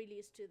and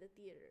released to the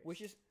theaters. Which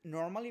is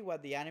normally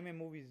what the anime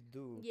movies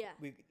do. Yeah.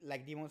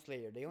 Like Demon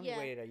Slayer. They only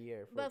waited a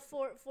year. But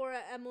for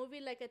a movie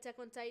like Attack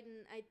on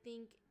Titan, I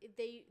think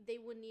they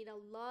would need a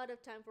lot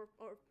of time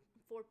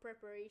for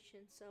preparation.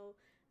 So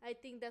I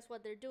think that's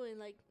what they're doing.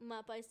 Like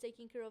Mappa is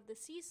taking care of the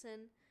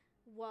season,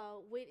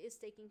 while Wit is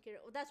taking care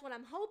of. That's what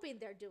I'm hoping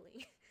they're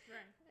doing.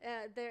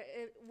 right. They're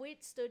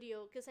Wit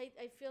Studio, because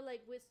I feel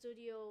like Wit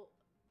Studio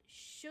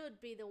should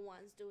be the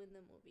ones doing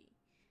the movie.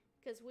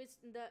 Because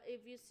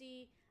if you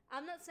see,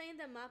 I'm not saying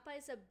that Mappa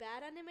is a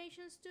bad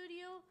animation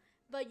studio,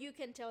 but you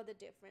can tell the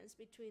difference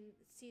between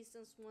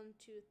seasons 1,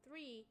 2,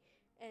 3,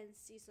 and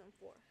season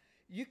 4.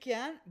 You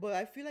can, but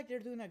I feel like they're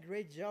doing a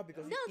great job,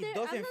 because No, it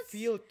doesn't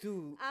feel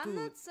too. I'm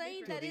not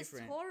saying that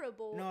different. it's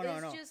horrible. No.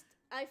 It's just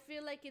I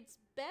feel like it's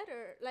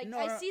better. Like No,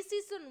 I no. see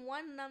season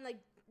 1 and I'm like,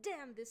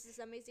 damn, this is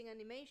amazing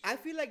animation. I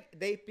feel like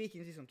they peak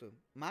in season 2.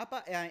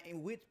 Mappa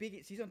with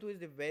peak season 2 is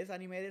the best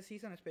animated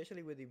season,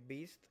 especially with the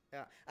Beast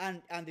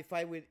and the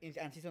fight with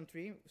and season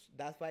 3,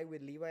 that fight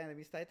with Levi and the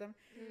Beast Titan.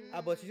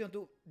 But season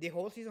 2, the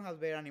whole season has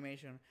better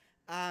animation.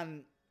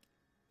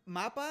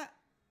 Mappa,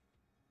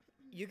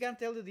 you can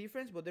tell the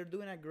difference, but they're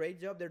doing a great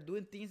job. They're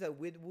doing things that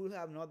we would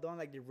have not done,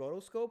 like the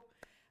rotoscope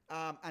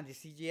and the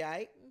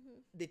CGI.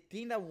 The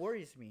thing that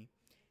worries me,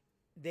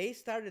 they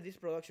started this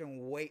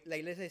production like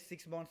let's say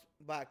 6 months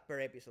back per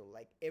episode.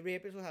 Like every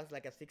episode has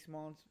like a 6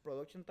 months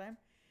production time.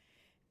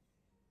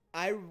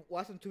 I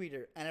was on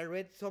Twitter and I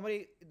read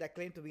somebody that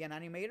claimed to be an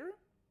animator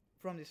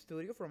from the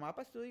studio, from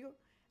Mappa Studio,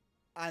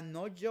 and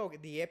no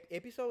joke, the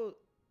episode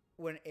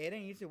when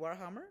Eren eats the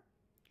Warhammer,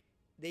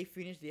 they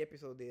finished the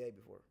episode the day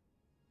before.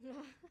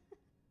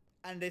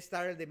 And they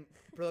started the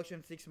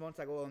production 6 months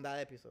ago on that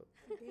episode.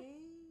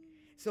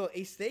 So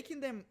it's taking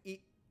them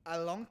a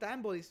long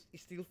time, but it's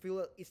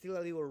still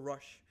a little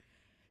rush.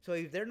 So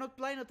if they're not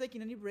planning on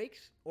taking any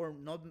breaks or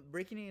not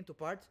breaking it into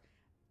parts,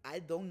 I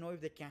don't know if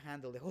they can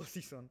handle the whole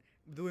season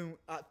doing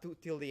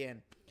till the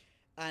end.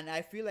 And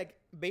I feel like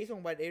based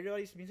on what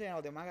everybody's been saying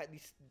about the manga,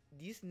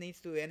 this needs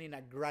to end in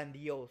a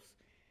grandiose,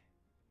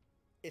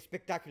 a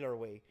spectacular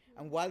way.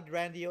 And what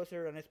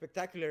grandioser and a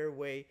spectacular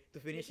way to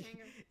finish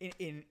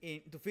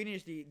to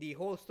finish the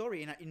whole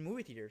story in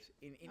movie theaters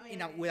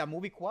with a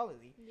movie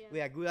quality,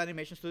 with a good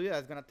animation studio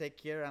that's gonna take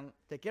care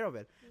of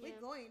it. We're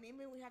going.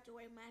 Maybe we have to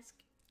wear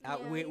masks.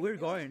 We're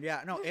going.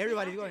 Yeah, no,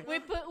 everybody's going. We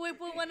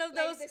put one of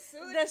those the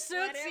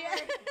suits. yeah.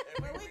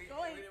 Where we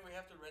going? We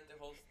have to rent the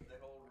whole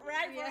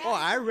Right. Yeah. Oh,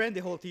 I ran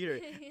the whole theater.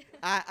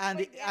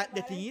 And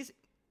the thing is,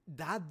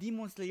 that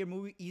Demon Slayer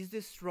movie is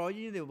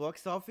destroying the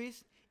box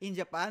office in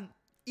Japan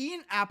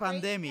in a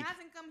pandemic. It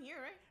hasn't come here,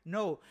 right?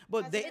 No,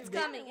 but It's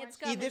coming. It's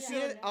coming. It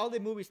defeated all the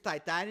movies,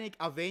 Titanic,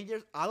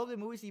 Avengers, all of the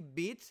movies it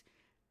beats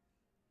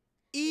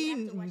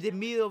in the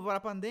middle of a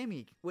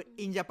pandemic.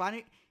 In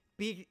Japan,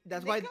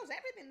 that's why. They close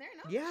everything there,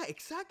 no? Yeah,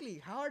 exactly.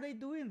 How are they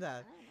doing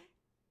that? I don't know.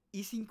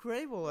 It's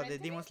incredible what the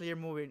Renting Demon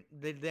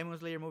it?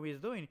 Slayer movie is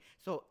doing.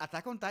 So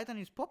Attack on Titan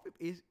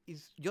is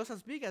just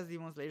as big as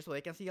Demon Slayer, so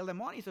they can see all the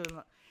money.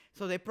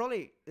 So they're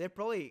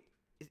probably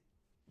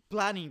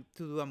planning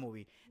to do a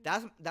movie.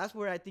 That's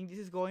where I think this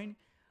is going.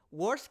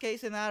 Worst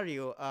case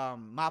scenario,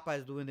 Mappa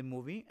is doing the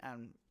movie,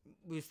 and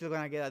we're still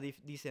gonna get a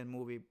decent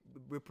movie.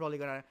 We're probably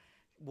gonna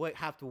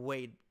have to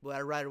wait, but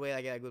I'd rather wait.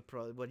 I get a good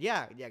product. But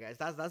yeah, guys,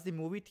 that's the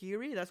movie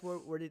theory. That's where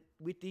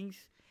we think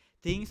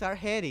things are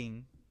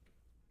heading.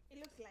 It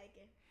looks like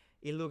it.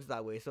 it looks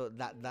that way. So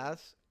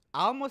that's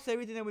almost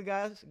everything that we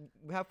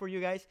have for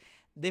you guys.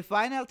 The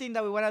final thing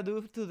that we want to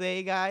do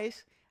today,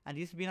 guys, and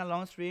this has been a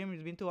long stream.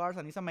 It's been 2 hours,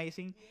 and it's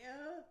amazing.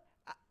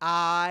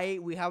 Yeah.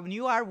 We have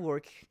new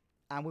artwork,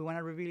 and we want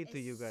to reveal it to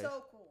you guys.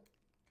 So cool.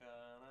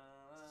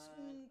 It's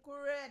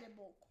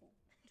incredible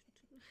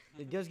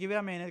cool. Just give it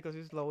a minute because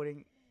it's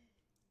loading.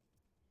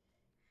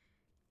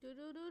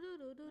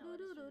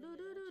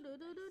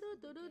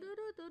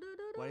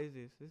 What is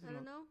this? This is I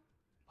don't not. know.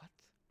 What?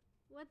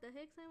 What the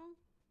heck, Simon?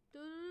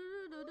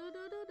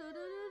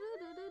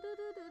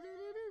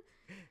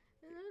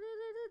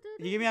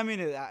 You give me a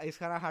minute. It's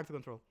kind of hard to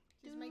control.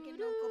 Just making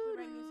no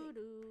copyright music.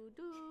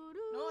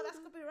 No, that's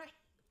copyright.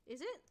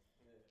 Is it?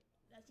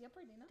 That's your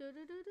party, no?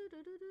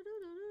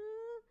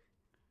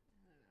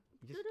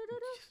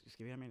 Just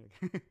give me a minute.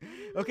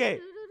 Okay,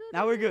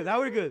 now we're good.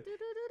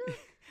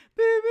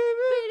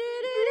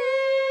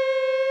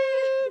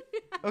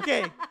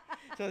 Okay,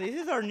 so this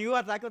is our new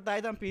Attack on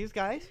Titan piece,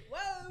 guys.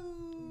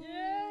 Whoa!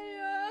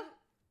 Yeah.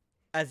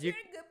 As you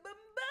You're good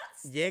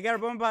bombastic. Jäger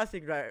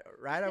bombastic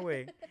right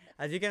away.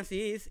 As you can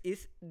see, it's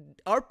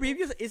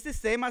the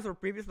same as our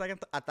previous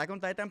Attack on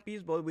Titan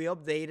piece, but we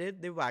updated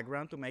the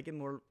background to make it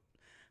more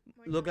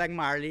look like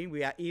Marley.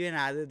 We even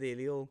added the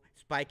little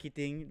spiky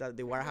thing that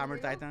the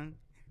Warhammer Titan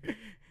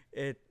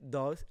it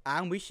does,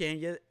 and we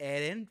changed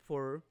Eren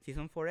for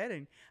season 4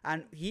 Eren,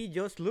 and he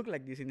just looked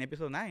like this in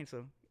episode 9.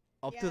 So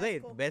up to Yeah,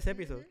 date, cool. best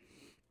episode.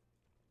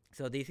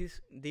 So this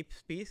is this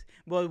piece,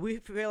 but we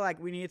feel like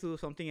we need to do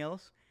something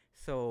else.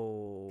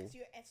 So Is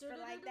you extra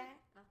like that?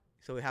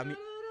 so we have Woo!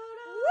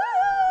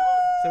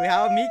 so we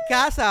have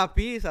Mikasa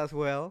piece as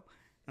well,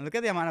 and look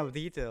at the amount of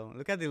detail.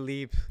 Look at the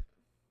lips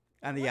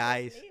and the What are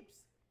eyes. those lips?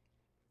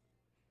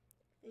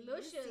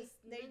 Luscious.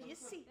 They're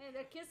juicy. And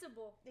they're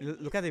kissable.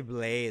 Look at the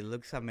blade.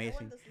 Looks I want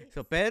amazing. those lips.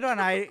 So Pedro and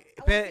I, I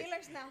want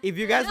fillers now. if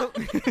you guys don't,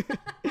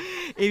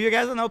 if you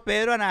guys don't know,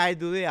 Pedro and I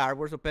do the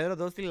artwork. So Pedro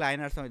does the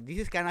liners. So this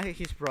is kind of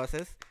his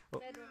process.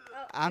 Pedro.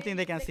 Oh, I don't think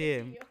they can see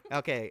him. you.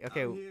 Okay,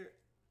 okay. I'm here.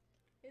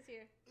 He's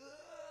here.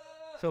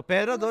 So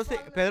Pedro does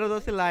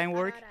the line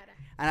work, Arara.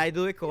 and I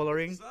do the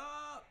coloring.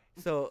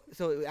 What's up?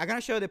 So I'm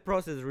gonna show the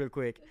process real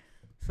quick.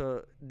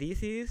 So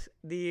this is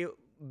the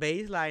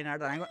base line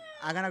art, and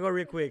I'm gonna go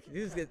real quick.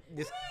 This is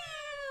this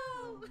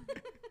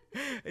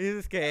is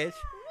a sketch.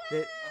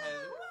 The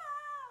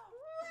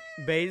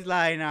base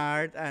line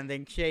art, and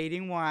then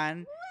shading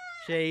 1,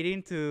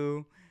 shading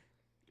 2,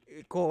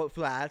 cold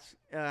flats,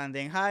 and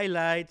then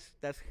highlights.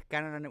 That's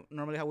kind of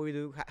normally how we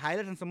do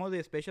highlights and some of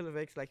the special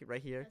effects, like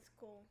right here. That's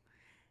cool.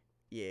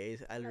 Yeah,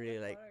 I Love really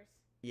the like. colors.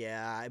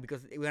 Yeah,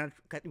 because we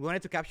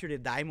wanted to capture the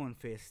diamond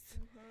fist.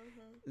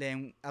 Mhm.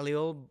 Then a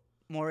little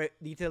more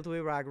detail to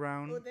the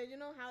background. Oh, did you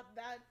know how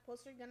that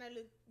poster gonna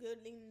look good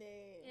in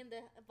the? In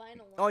the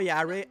vinyl one. Oh yeah,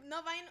 I no, really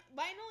no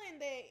vinyl in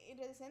the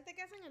iridescente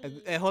que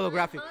hacen a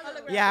holographic.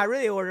 Holographic. Yeah, I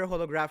really ordered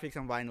holographics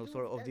and vinyl Dude,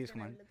 of that's this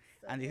gonna one. look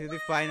so And this good. is the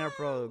final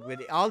product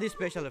with all these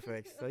special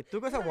effects. So it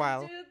took us a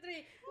while. 1, 2,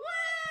 3.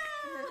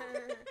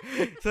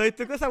 Wow! So it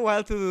took us a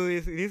while to do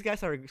this. These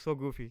guys are so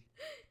goofy.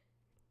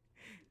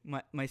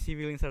 My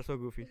siblings are so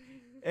goofy.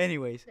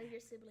 Anyways, They're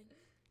your sibling.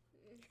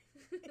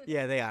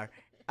 yeah, they are.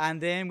 And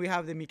then we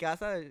have the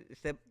Mikasa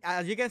step.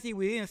 As you can see,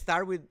 we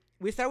start with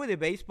the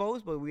base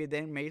pose, but we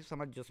then made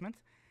some adjustments.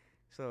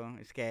 So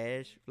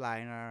sketch,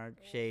 line art,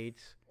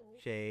 shades,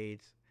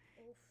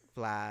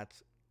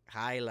 flats,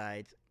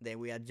 highlights. Then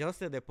we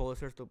adjusted the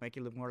posters to make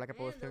it look more like a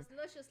Man, poster. those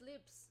luscious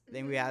lips.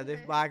 Then we add the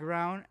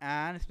background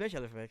and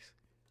special effects.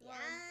 Yeah. Wow!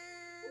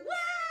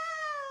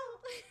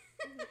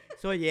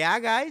 So yeah,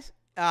 guys,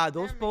 those They're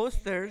amazing.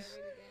 posters Really good.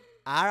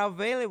 are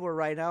available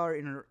right now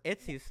in our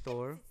Etsy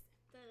store.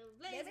 The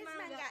Blaze-Manga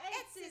Blaze-Manga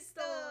Etsy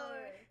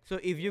store. So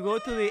if you go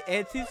to the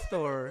Etsy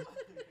store,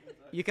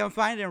 you can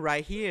find them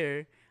right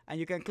here, and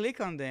you can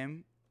click on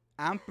them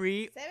and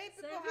pre. 7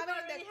 people people have it in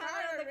already the have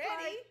cart it in the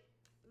cart. already.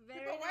 Very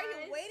People, what are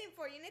nice. you waiting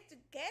for? You need to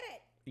get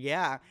it.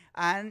 Yeah,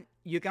 and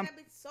you It's can gonna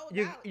be sold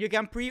out. you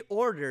can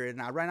pre-order it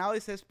now. Right now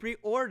it says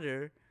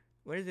pre-order.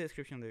 Where is the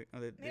description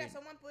of the Mira,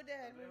 someone put the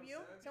review.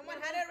 Someone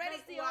Yeah, had it ready.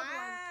 that's the old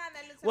one.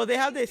 That looks Well, they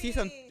have the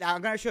season. amazing.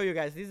 I'm gonna show you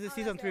guys. This is the Oh,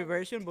 season that's 3 dope.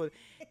 version, but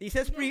it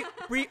says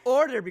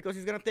pre-order because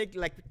it's gonna take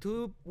like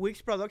 2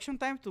 weeks production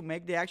time to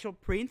make the actual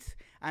prints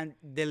and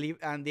the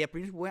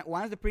prints.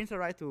 Once the prints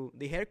arrive to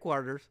the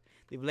headquarters,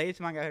 the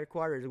Blaze-Manga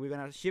headquarters, we're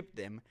gonna ship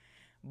them.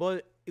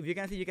 But if you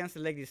can see, you can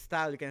select the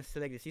style. You can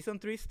select the season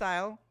 3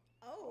 style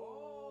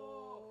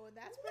Oh,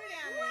 that's pretty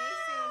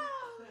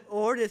amazing.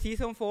 or the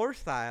season 4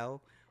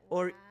 style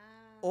or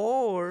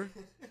Wow.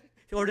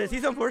 or the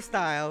season 4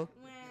 style.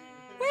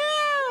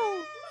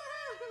 Wow!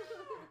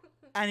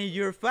 And if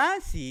you're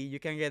fancy, you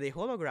can get the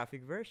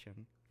holographic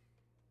version.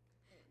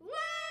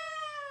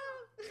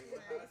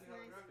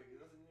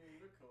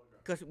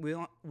 Because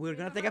we're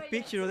gonna take a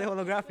picture of the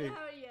holographic.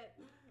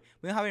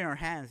 We don't have it in our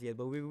hands yet,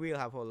 but we will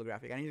have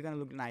holographic, and it's gonna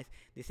look nice.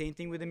 The same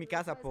thing with the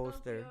Mikasa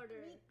poster.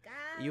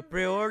 You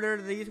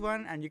pre-order this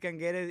one, and you can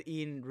get it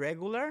in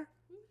regular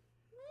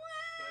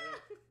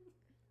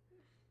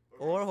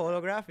or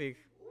holographic.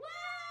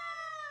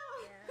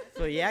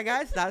 So yeah,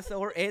 guys, that's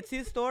our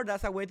Etsy store.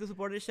 That's a way to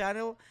support the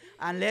channel.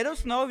 And let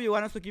us know if you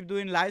want us to keep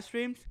doing live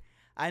streams.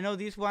 I know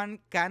this one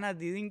kind of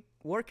didn't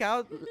work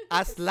out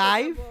as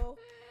live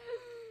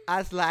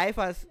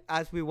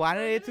as we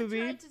wanted it to We're be.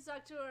 trying to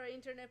talk to our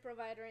internet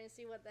provider and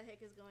see what the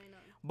heck is going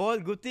on.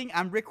 But good thing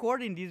I'm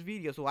recording this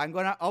video, so I'm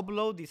gonna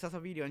upload this as a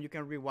video, and you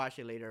can rewatch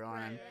it later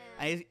on, Right.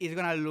 and it's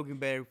gonna look in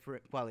better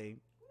quality.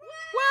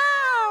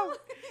 Wow!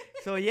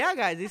 So yeah,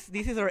 guys,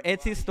 this is our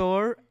Etsy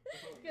store,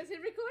 Because he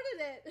recorded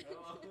it.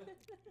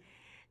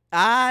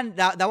 and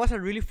that was a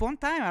really fun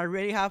time. I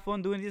really have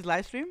fun doing this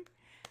live stream.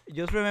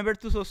 Just remember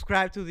to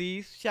subscribe to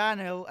this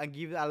channel and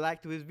give a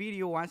like to this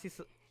video once it's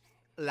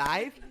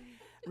live.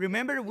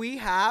 Remember, we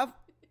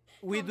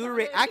do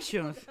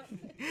reactions.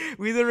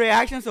 We do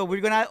reactions, so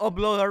we're gonna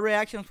upload our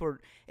reactions for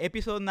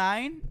episode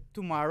 9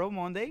 tomorrow,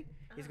 Monday.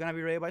 It's gonna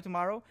be ready by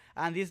tomorrow,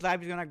 and this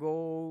live is gonna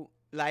go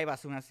live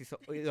as soon as it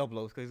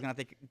uploads, because it's gonna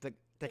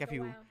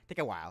take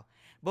a while.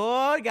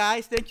 But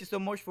guys, thank you so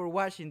much for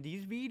watching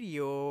this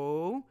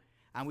video,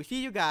 and we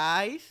see you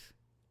guys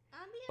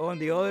on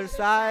the other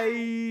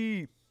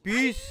side.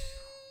 Peace.